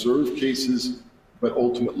observe cases, but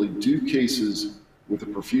ultimately do cases with a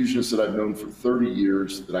perfusionist that I've known for 30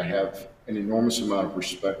 years, that I have an enormous amount of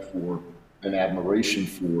respect for and admiration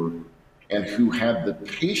for, and who had the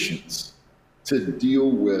patience to deal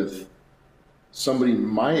with somebody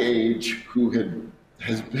my age who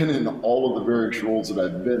has been in all of the various roles that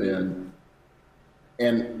I've been in,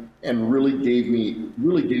 and really gave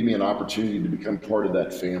me an opportunity to become part of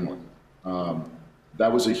that family.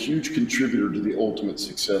 That was a huge contributor to the ultimate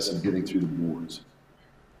success of getting through the boards.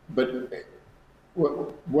 But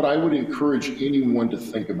what I would encourage anyone to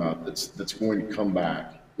think about that's going to come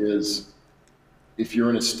back is, if you're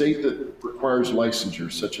in a state that requires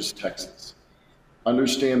licensure, such as Texas,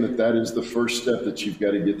 understand that that is the first step that you've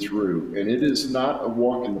got to get through. And it is not a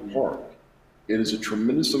walk in the park. It is a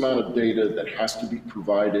tremendous amount of data that has to be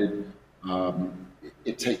provided.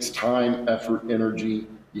 It takes time, effort, energy.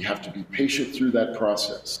 You have to be patient through that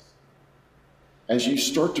process. As you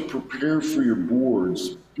start to prepare for your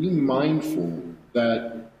boards, be mindful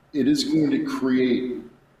that it is going to create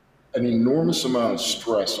an enormous amount of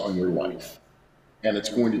stress on your life. And it's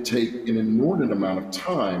going to take an inordinate amount of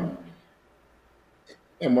time.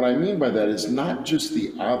 And what I mean by that is not just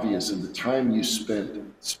the obvious of the time you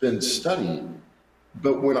spend studying,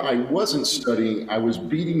 but when I wasn't studying, I was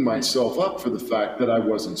beating myself up for the fact that I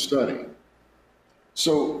wasn't studying.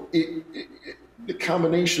 So the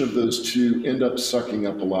combination of those two end up sucking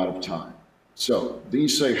up a lot of time. So then you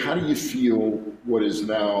say, how do you feel what is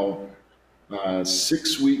now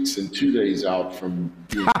 6 weeks and 2 days out from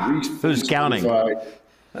being who's counting?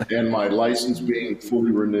 And my license being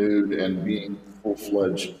fully renewed and being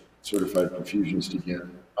full-fledged certified perfusionist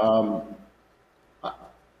again?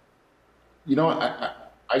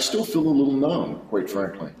 I still feel a little numb, quite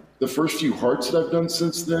frankly. The first few hearts that I've done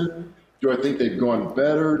since then, do I think they've gone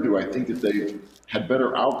better? Do I think that they've had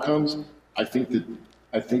better outcomes? I think that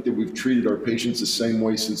we've treated our patients the same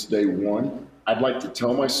way since day one. I'd like to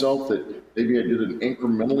tell myself that maybe I did an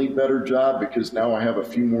incrementally better job because now I have a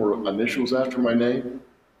few more initials after my name.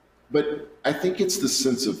 But I think it's the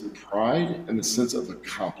sense of pride and the sense of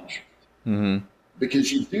accomplishment. Mm-hmm.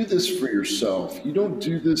 Because you do this for yourself. You don't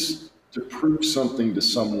do this to prove something to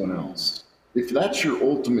someone else. If that's your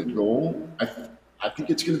ultimate goal, I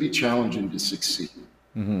think it's going to be challenging to succeed.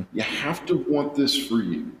 Mm-hmm. You have to want this for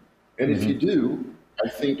you. And if you do, I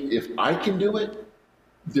think if I can do it,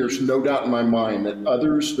 there's no doubt in my mind that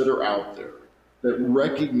others that are out there that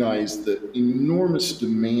recognize the enormous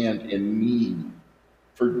demand and need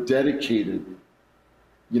for dedicated,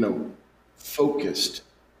 focused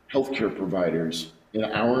healthcare providers in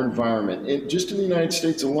our environment, and just in the United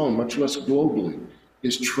States alone, much less globally,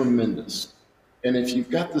 is tremendous. And if you've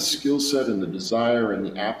got the skill set and the desire and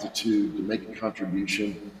the aptitude to make a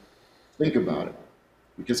contribution, think about it.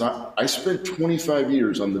 Because I spent 25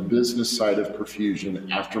 years on the business side of perfusion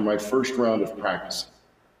after my first round of practicing.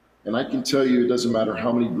 And I can tell you, it doesn't matter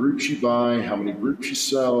how many groups you buy, how many groups you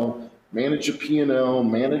sell, manage a P&L,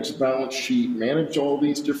 manage the balance sheet, manage all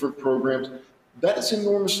these different programs. That is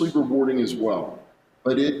enormously rewarding as well.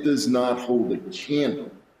 But it does not hold a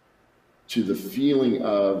candle to the feeling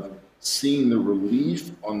of seeing the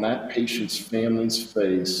relief on that patient's family's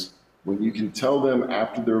face when you can tell them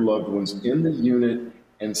after their loved one's in the unit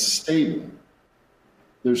and stable.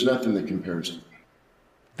 There's nothing that compares to that.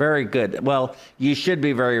 Very good. Well, you should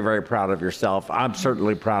be very, very proud of yourself. I'm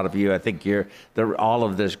certainly proud of you. I think all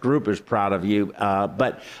of this group is proud of you.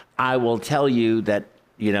 But I will tell you that,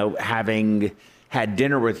 having had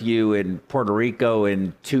dinner with you in Puerto Rico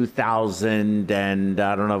in 2000, and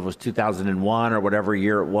I don't know if it was 2001 or whatever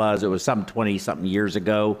year it was some 20-something years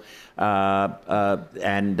ago,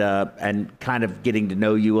 and kind of getting to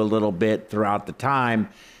know you a little bit throughout the time,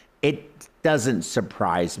 it doesn't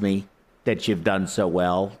surprise me that you've done so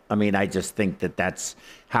well. I mean, I just think that that's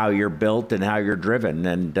how you're built and how you're driven.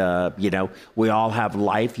 And, we all have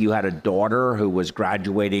life. You had a daughter who was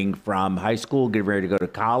graduating from high school, getting ready to go to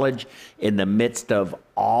college. In the midst of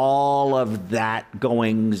all of that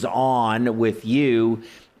goings on with you,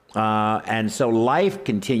 and so life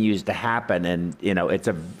continues to happen. And, it's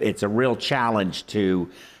a real challenge to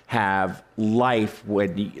have life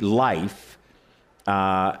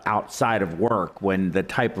outside of work when the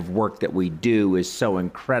type of work that we do is so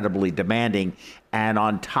incredibly demanding. And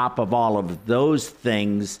on top of all of those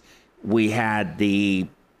things, we had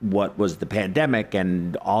what was the pandemic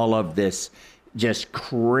and all of this just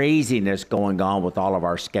craziness going on with all of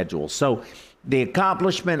our schedules. So the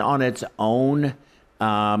accomplishment on its own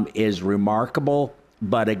is remarkable.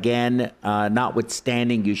 But again,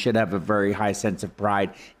 notwithstanding, you should have a very high sense of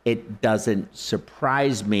pride. It doesn't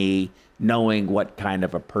surprise me knowing what kind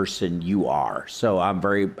of a person you are. So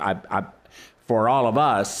for all of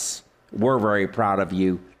us, we're very proud of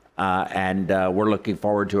you, and we're looking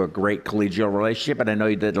forward to a great collegial relationship. And I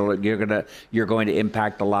know that you're going to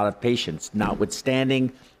impact a lot of patients.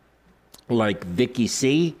 Notwithstanding, like Vicky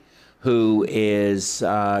C., who has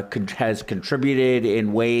contributed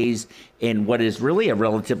in ways in what is really a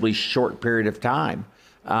relatively short period of time,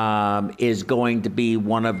 is going to be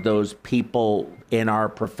one of those people in our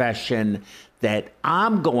profession that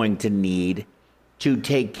I'm going to need to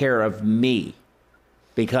take care of me,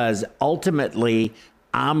 because ultimately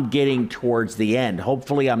I'm getting towards the end.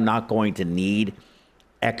 Hopefully I'm not going to need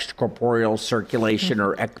extracorporeal circulation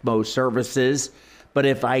or ECMO services, but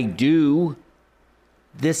if I do,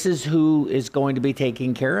 this is who is going to be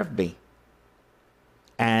taking care of me.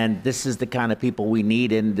 And this is the kind of people we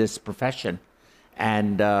need in this profession.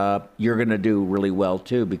 And you're going to do really well,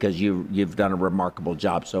 too, because you've done a remarkable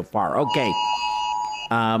job so far. Okay.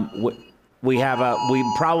 We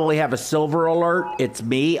probably have a silver alert. It's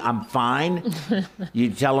me. I'm fine.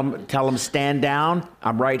 You tell them stand down.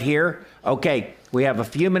 I'm right here. Okay. We have a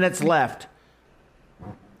few minutes left.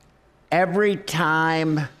 Every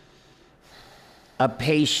time a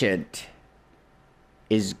patient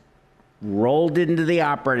is rolled into the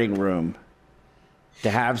operating room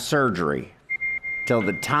to have surgery, till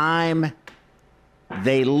the time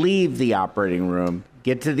they leave the operating room,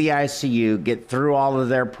 get to the ICU, get through all of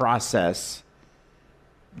their process,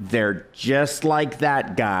 they're just like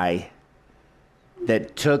that guy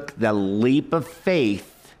that took the leap of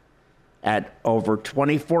faith at over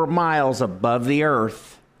 24 miles above the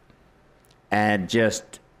earth and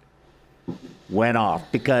just went off,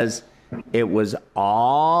 because it was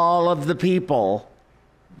all of the people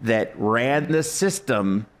that ran the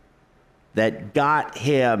system that got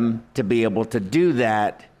him to be able to do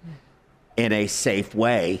that in a safe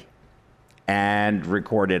way and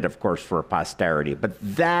recorded, of course, for posterity. But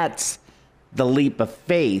that's the leap of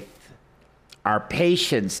faith our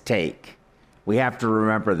patients take. We have to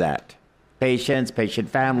remember that. Patients, patient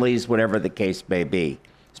families, whatever the case may be,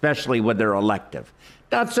 especially when they're elective.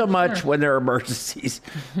 Not so much when they're emergencies,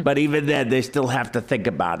 but even then, they still have to think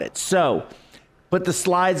about it. So, put the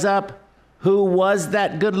slides up. Who was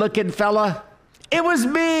that good-looking fella? It was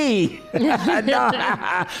me.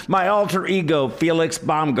 My alter ego, Felix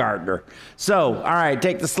Baumgartner. So, all right,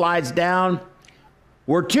 take the slides down.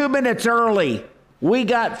 We're 2 minutes early. We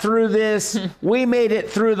got through this. We made it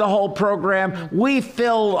through the whole program. We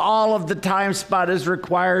filled all of the time spot as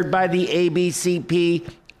required by the ABCP.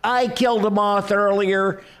 I killed a moth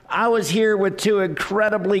earlier. I was here with two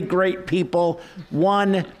incredibly great people.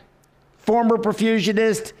 One former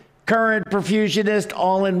perfusionist, current perfusionist,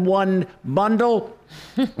 all in one bundle.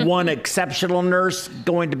 One exceptional nurse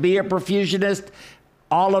going to be a perfusionist.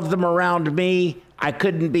 All of them around me. I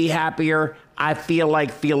couldn't be happier. I feel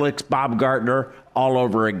like Felix Baumgartner all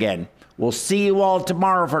over again. We'll see you all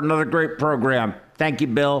tomorrow for another great program. Thank you,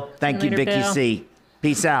 Bill. Thank you, Vicky C.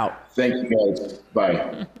 Peace out. Thank you, guys.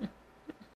 Bye.